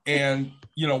talk. And,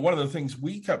 you know, one of the things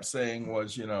we kept saying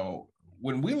was, you know,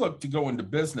 when we looked to go into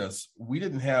business, we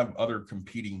didn't have other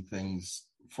competing things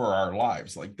for our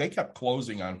lives. Like they kept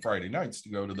closing on Friday nights to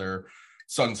go to their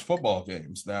son's football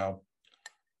games. Now,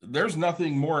 there's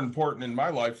nothing more important in my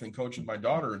life than coaching my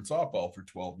daughter in softball for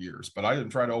 12 years, but I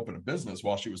didn't try to open a business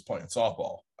while she was playing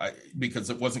softball because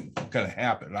it wasn't going to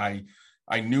happen.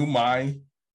 I knew my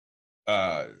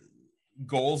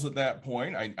goals at that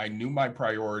point. I knew my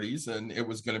priorities, and it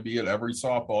was going to be at every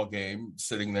softball game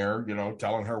sitting there, you know,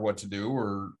 telling her what to do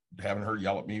or having her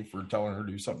yell at me for telling her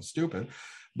to do something stupid.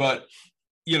 But,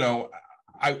 you know,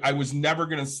 I was never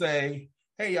going to say,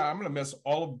 hey, I'm going to miss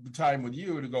all of the time with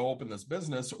you to go open this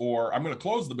business, or I'm going to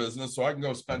close the business so I can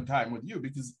go spend time with you,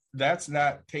 because that's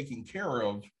not taking care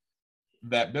of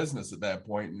that business at that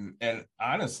point. And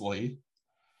honestly,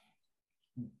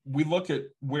 we look at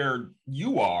where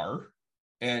you are,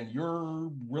 and you're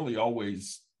really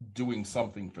always doing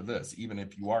something for this, even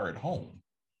if you are at home.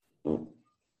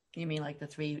 You mean like the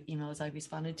 3 emails I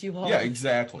responded to? Yeah,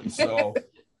 exactly. So,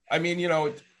 I mean, you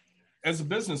know, as a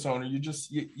business owner, you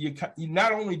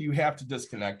not only do you have to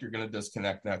disconnect, you're going to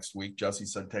disconnect next week. Jesse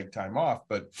said take time off,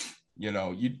 but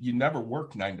you never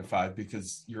work 9 to 5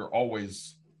 because you're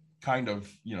always kind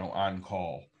of on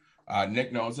call.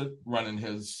 Nick knows it, running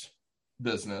his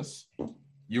business.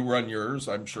 You run yours.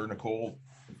 I'm sure Nicole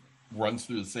runs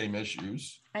through the same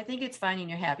issues. I think it's finding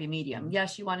your happy medium.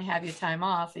 Yes, you want to have your time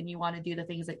off and you want to do the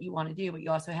things that you want to do, but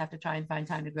you also have to try and find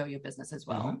time to grow your business as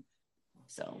well. Mm-hmm.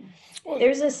 So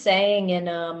there's a saying in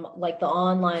like the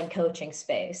online coaching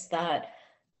space that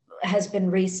has been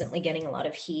recently getting a lot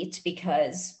of heat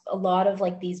because a lot of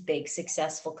like these big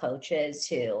successful coaches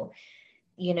who,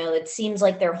 it seems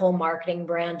like their whole marketing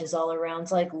brand is all around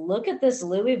like, look at this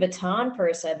Louis Vuitton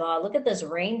purse I bought. Look at this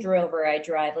Range Rover I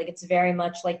drive. Like, it's very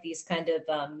much like these kind of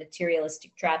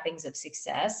materialistic trappings of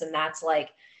success. And that's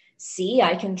like, see,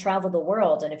 I can travel the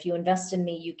world. And if you invest in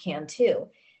me, you can too.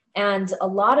 And a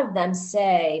lot of them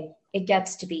say it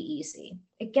gets to be easy.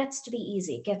 It gets to be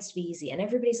easy. It gets to be easy. And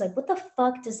everybody's like, what the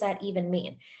fuck does that even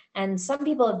mean? And some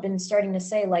people have been starting to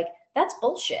say like, that's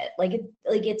bullshit.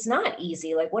 It's not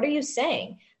easy. Like, what are you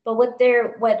saying? But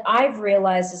what I've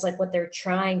realized is like what they're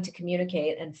trying to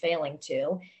communicate and failing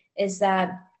to is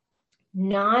that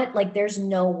not like there's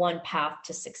no one path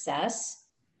to success.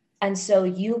 And so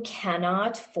you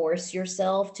cannot force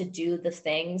yourself to do the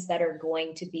things that are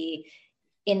going to be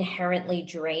inherently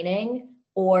draining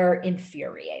or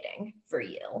infuriating for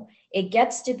you. It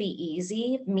gets to be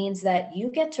easy means that you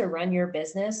get to run your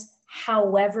business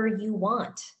however you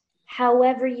want.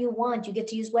 However you want. You get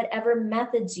to use whatever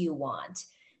methods you want.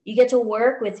 You get to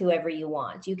work with whoever you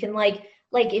want. You can like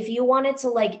if you wanted to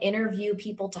like interview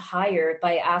people to hire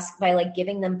by like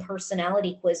giving them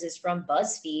personality quizzes from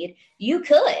BuzzFeed, you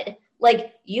could.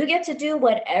 Like, you get to do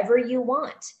whatever you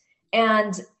want.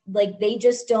 And like they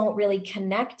just don't really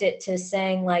connect it to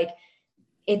saying like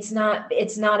it's not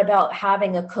about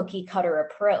having a cookie cutter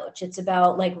approach. It's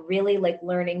about like really like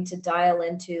learning to dial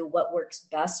into what works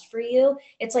best for you.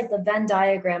 It's like the Venn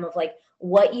diagram of like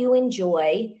what you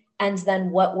enjoy and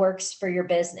then what works for your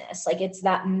business. Like, it's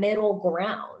that middle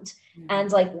ground. Mm-hmm. And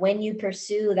like when you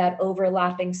pursue that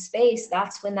overlapping space,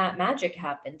 that's when that magic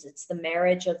happens. It's the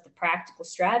marriage of the practical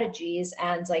strategies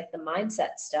and like the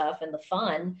mindset stuff and the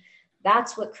fun.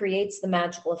 That's what creates the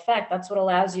magical effect. That's what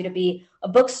allows you to be a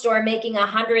bookstore making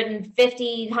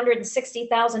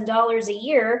 $160,000 a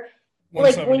year.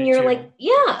 Like when you're like,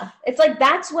 yeah, it's like,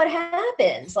 that's what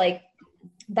happens. Like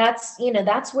that's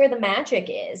where the magic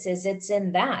is it's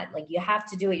in that. Like, you have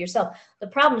to do it yourself. The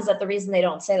problem is that the reason they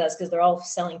don't say that is because they're all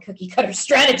selling cookie cutter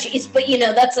strategies, but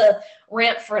that's a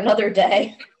rant for another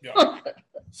day. Yeah.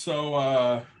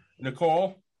 So,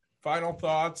 Nicole, final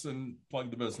thoughts and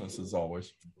plug the business as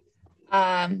always.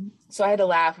 So I had to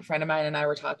laugh. A friend of mine and I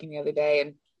were talking the other day,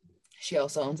 and she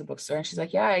also owns a bookstore, and she's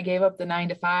like, yeah, I gave up the 9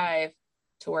 to 5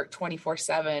 to work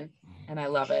 24/7 and I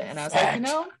love it. And I was like,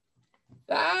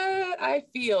 that I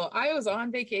was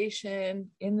on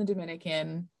vacation in the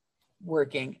Dominican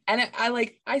working, and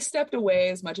I stepped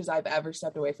away as much as I've ever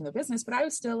stepped away from the business, but I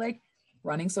was still like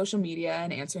running social media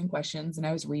and answering questions, and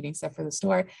I was reading stuff for the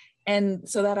store. And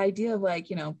so that idea of like,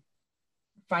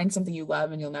 find something you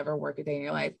love and you'll never work a day in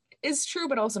your life is true,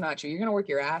 but also not true. You're going to work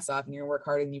your ass off and you're going to work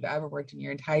harder than you've ever worked in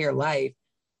your entire life,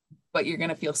 but you're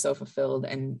going to feel so fulfilled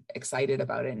and excited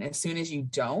about it. And as soon as you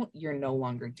don't, you're no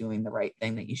longer doing the right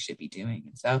thing that you should be doing.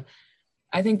 And so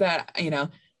I think that,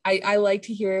 I like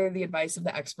to hear the advice of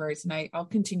the experts, and I'll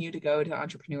continue to go to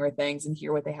entrepreneur things and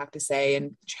hear what they have to say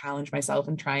and challenge myself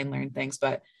and try and learn things.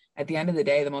 But at the end of the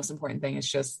day, the most important thing is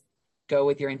just go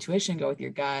with your intuition, go with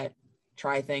your gut.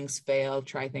 Try things, fail,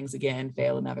 try things again,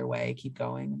 fail another way, keep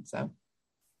going. And so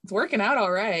it's working out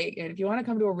all right. And if you want to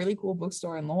come to a really cool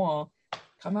bookstore in Lowell,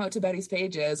 come out to Betty's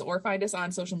Pages or find us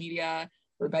on social media.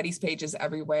 We're Betty's Pages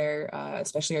everywhere,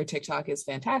 especially our TikTok is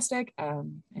fantastic.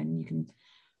 And you can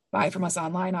buy from us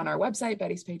online on our website,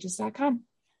 bettyspages.com.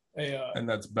 And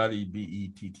that's Betty,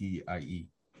 Bettie.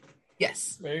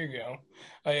 Yes. There you go.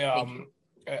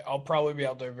 I'll probably be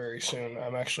out there very soon.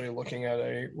 I'm actually looking at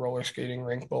a roller skating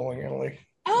rink, bowling alley.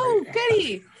 Oh,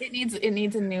 goody! It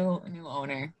needs a new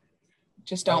owner.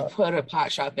 Just don't put a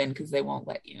pot shop in because they won't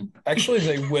let you. Actually,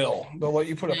 they will. They'll let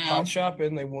you put a pot shop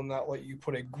in. They will not let you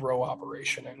put a grow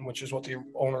operation in, which is what the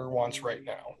owner wants right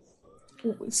now.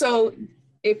 So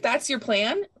if that's your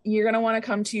plan, you're going to want to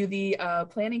come to the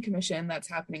planning commission that's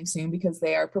happening soon, because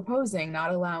they are proposing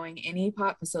not allowing any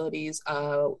pot facilities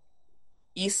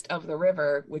east of the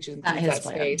river, which includes that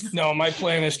space. No, my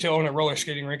plan is to own a roller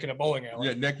skating rink and a bowling alley.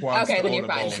 Yeah, Nick wants to own a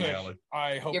bowling alley.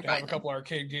 I hope to have a couple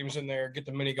arcade games in there, get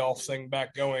the mini golf thing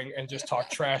back going, and just talk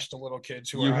trash to little kids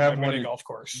who are on a mini golf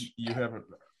course. You haven't.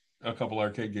 a couple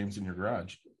arcade games in your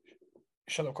garage.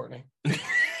 Shut up, Courtney.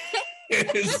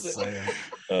 Just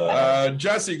saying.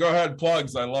 Jesse, go ahead.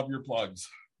 Plugs. I love your plugs.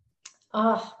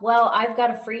 Well, I've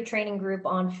got a free training group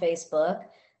on Facebook.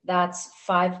 That's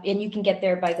 5, and you can get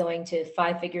there by going to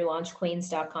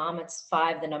 5figurelaunchqueens.com. It's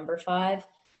 5, the number 5,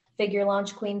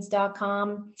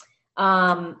 figurelaunchqueens.com.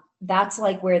 That's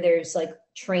like where there's like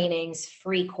trainings,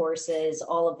 free courses,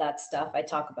 all of that stuff. I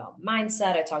talk about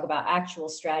mindset. I talk about actual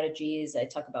strategies. I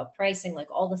talk about pricing, like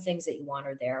all the things that you want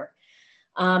are there.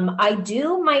 I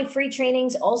do my free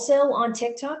trainings also on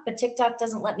TikTok, but TikTok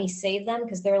doesn't let me save them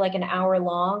because they're like an hour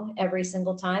long every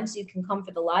single time. So you can come for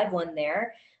the live one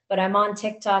there, but I'm on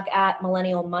TikTok at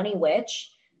Millennial Money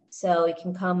Witch. So you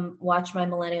can come watch my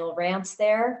millennial rants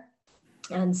there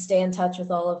and stay in touch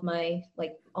with all of my,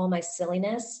 like all my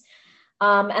silliness.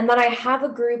 And then I have a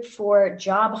group for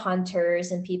job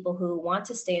hunters and people who want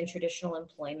to stay in traditional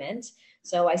employment.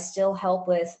 So I still help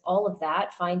with all of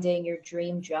that, finding your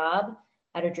dream job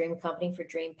at a dream company for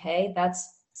dream pay.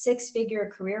 That's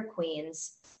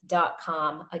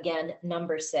sixfigurecareerqueens.com. Again,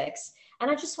 number 6. And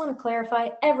I just want to clarify,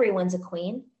 everyone's a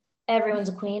queen. Everyone's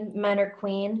a queen. Men are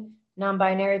queen.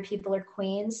 Non-binary people are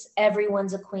queens.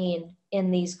 Everyone's a queen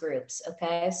in these groups.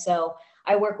 Okay. So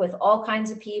I work with all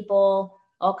kinds of people,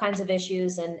 all kinds of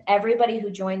issues, and everybody who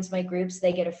joins my groups,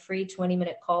 they get a free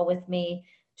 20-minute call with me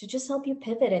to just help you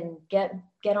pivot and get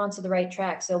onto the right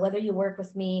track. So whether you work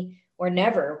with me or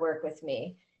never work with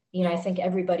me, you know, I think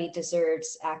everybody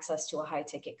deserves access to a high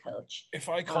ticket coach. If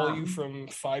I call you from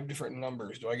 5 different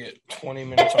numbers, do I get 20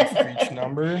 minutes off of each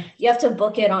number? You have to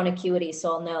book it on Acuity,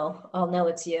 so I'll know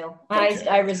it's you. Okay.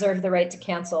 I reserve the right to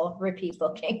cancel repeat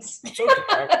bookings. It's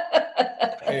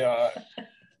okay.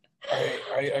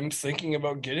 I'm thinking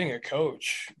about getting a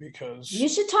coach because you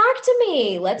should talk to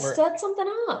me. Let's set something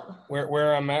up.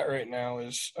 Where I'm at right now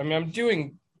is, I mean, I'm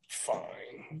doing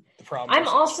fine. The problem I'm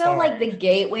also like the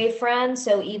gateway friend.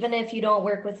 So even if you don't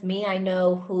work with me, I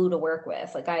know who to work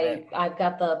with. Like I've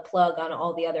got the plug on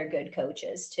all the other good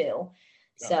coaches too.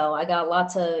 Yeah. So I got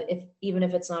lots of, even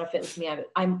if it's not a fit with me,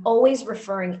 I'm always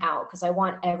referring out because I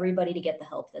want everybody to get the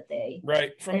help that they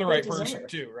from the right person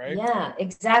too, right? Yeah,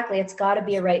 exactly. It's got to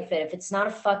be a right fit. If it's not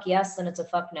a fuck yes, then it's a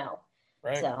fuck no.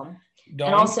 Right. So,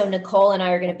 and also Nicole and I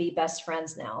are going to be best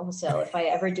friends now. So if I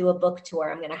ever do a book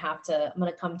tour, I'm going to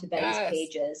come to Betty's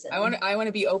pages. And... I want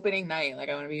to be opening night. Like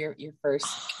I want to be your first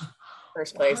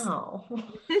place. Wow.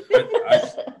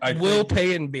 I will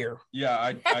pay in beer. Yeah,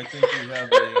 I think we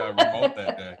have a remote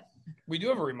that day. We do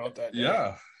have a remote that day.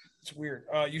 Yeah. It's weird.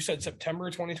 You said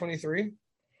September 2023?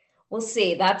 We'll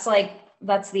see. That's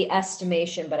the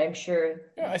estimation, but I'm sure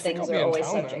things are always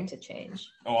subject to change.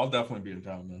 Oh, I'll definitely be in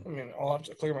town then. I mean, I'll have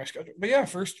to clear my schedule. But yeah,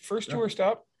 first tour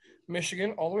stop,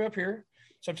 Michigan, all the way up here.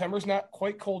 September's not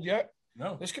quite cold yet.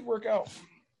 No. This could work out.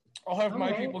 I'll have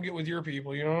my people get with your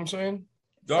people. You know what I'm saying?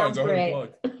 Go ahead and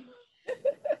plug.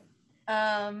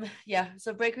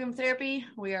 So Break Room Therapy,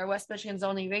 we are West Michigan's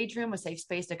only rage room, a safe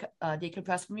space to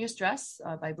decompress from your stress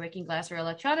by breaking glass or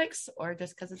electronics, or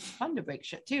just because it's fun to break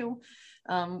shit too.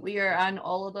 We are on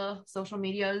all of the social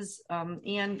medias,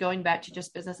 and going back to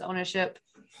just business ownership.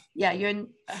 Yeah,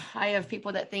 I have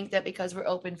people that think that because we're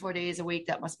open 4 days a week,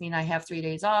 that must mean I have 3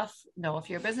 days off. No, if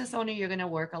you're a business owner, you're going to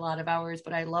work a lot of hours,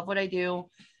 but I love what I do.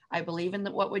 I believe in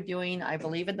what we're doing. I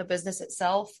believe in the business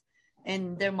itself.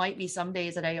 And there might be some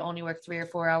days that I only work 3 or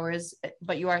 4 hours,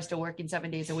 but you are still working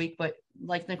 7 days a week. But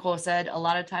like Nicole said, a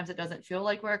lot of times it doesn't feel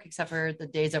like work, except for the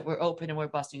days that we're open and we're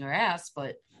busting our ass.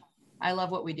 But I love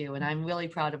what we do, and I'm really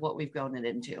proud of what we've grown it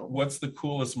into. What's the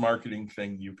coolest marketing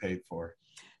thing you paid for?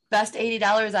 Best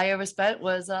 $80 I ever spent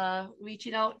was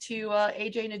reaching out to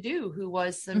AJ Nadeau, who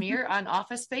was Samir on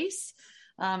Office Space.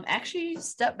 Actually,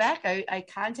 step back. I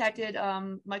contacted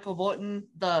Michael Bolton,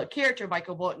 the character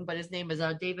Michael Bolton, but his name is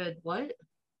David. What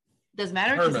doesn't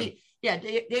matter? Herman.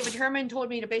 David Herman told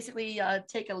me to basically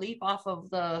take a leap off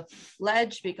of the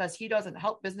ledge because he doesn't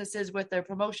help businesses with their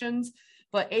promotions.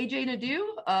 But AJ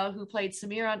Nadeau, who played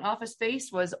Samir on Office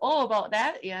Space, was all about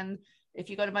that. And if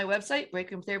you go to my website,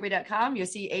 breakroomtherapy.com, you'll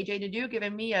see AJ Nadeau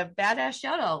giving me a badass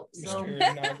shout out. So,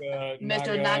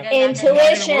 Mr. Naga.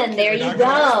 Intuition. There you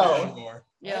go.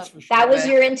 Yeah, sure. That was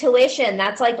your intuition.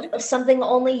 That's like something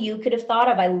only you could have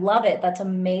thought of. I love it. That's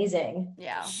amazing.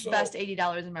 Yeah. Best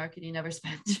 $80 in marketing ever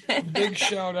spent. Big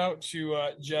shout out to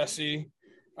Jesse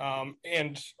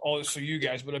and also you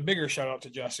guys, but a bigger shout out to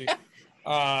Jesse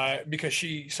because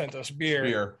she sent us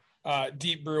beer.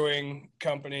 Deep Brewing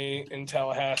Company in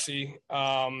Tallahassee.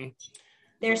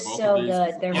 They're so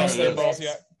good. They're my favorites.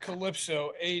 Yeah.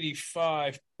 Calypso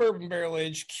 85, bourbon barrel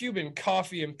aged Cuban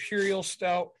coffee imperial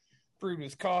stout, brewed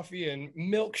with coffee and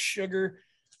milk sugar.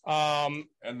 And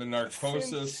the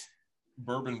Narcosis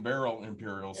Bourbon Barrel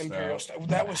Imperial Stout.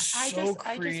 That was I so just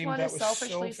cream. want That to was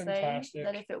selfishly so say fantastic.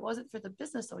 that if it wasn't for the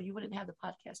business, though, you wouldn't have the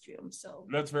podcast room. So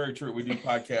That's very true. We do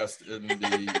podcast in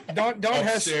the Don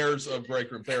upstairs of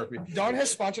Break Room Therapy. Don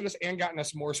has sponsored us and gotten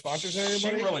us more sponsors than She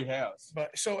anybody. really has.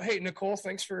 But so, hey, Nicole,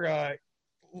 thanks for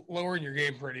lowering your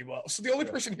game pretty well. So the only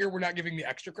person here we're not giving the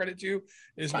extra credit to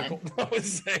is Fine. Nicole. I would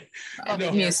say, I'm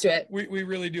used to it. we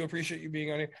really do appreciate you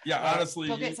being on here. Yeah, honestly,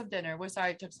 go get some dinner. We're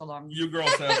sorry it took so long. you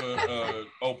girls have a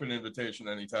open invitation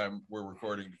anytime we're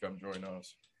recording to come join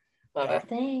us. Love it.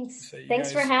 Thanks. So you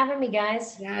Thanks for guys- having me,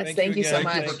 guys. Yes, Thank thank you you so again.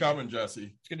 Thank much. you for coming,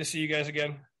 Jesse. It's good to see you guys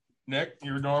again. Nick,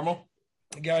 you're normal.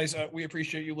 Guys, we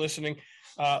appreciate you listening.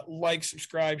 Like,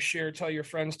 subscribe, share, tell your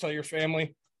friends, tell your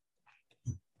family.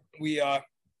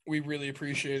 We really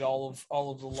appreciate all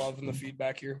of the love and the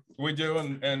feedback here. We do,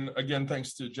 and again,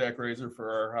 thanks to Jack Razor for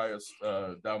our highest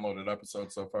downloaded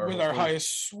episode so far. With our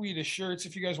highest, sweetest shirts.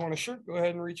 If you guys want a shirt, go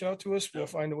ahead and reach out to us. We'll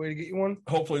find a way to get you one.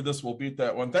 Hopefully, this will beat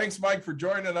that one. Thanks, Mike, for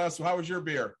joining us. How was your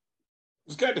beer? It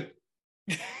was good.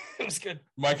 It was good.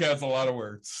 Mike has a lot of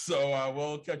words, so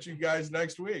we'll catch you guys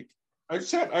next week. I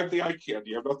said I'm the eye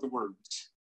candy. I'm not the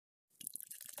words.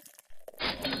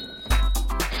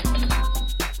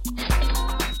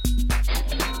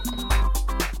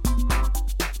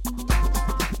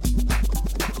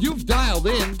 You've dialed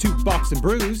in To Box and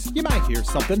Brews, you might hear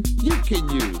something you can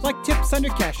use. like tips on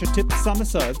your cash or tips on the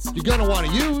suds. You're gonna want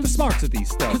to The use smarts of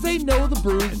these because stuff. they know the And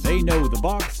brews. they know the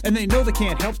box, and they know they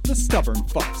can't help the stubborn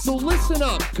fucks. So listen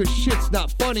up, cause shit's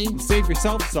not funny. Save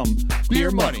yourself some Beer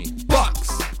money,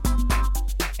 bucks,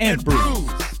 and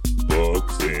brews.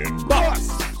 Bucks and Bucks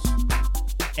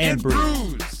brews. and brews.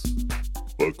 brews.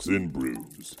 Bucks and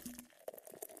brews.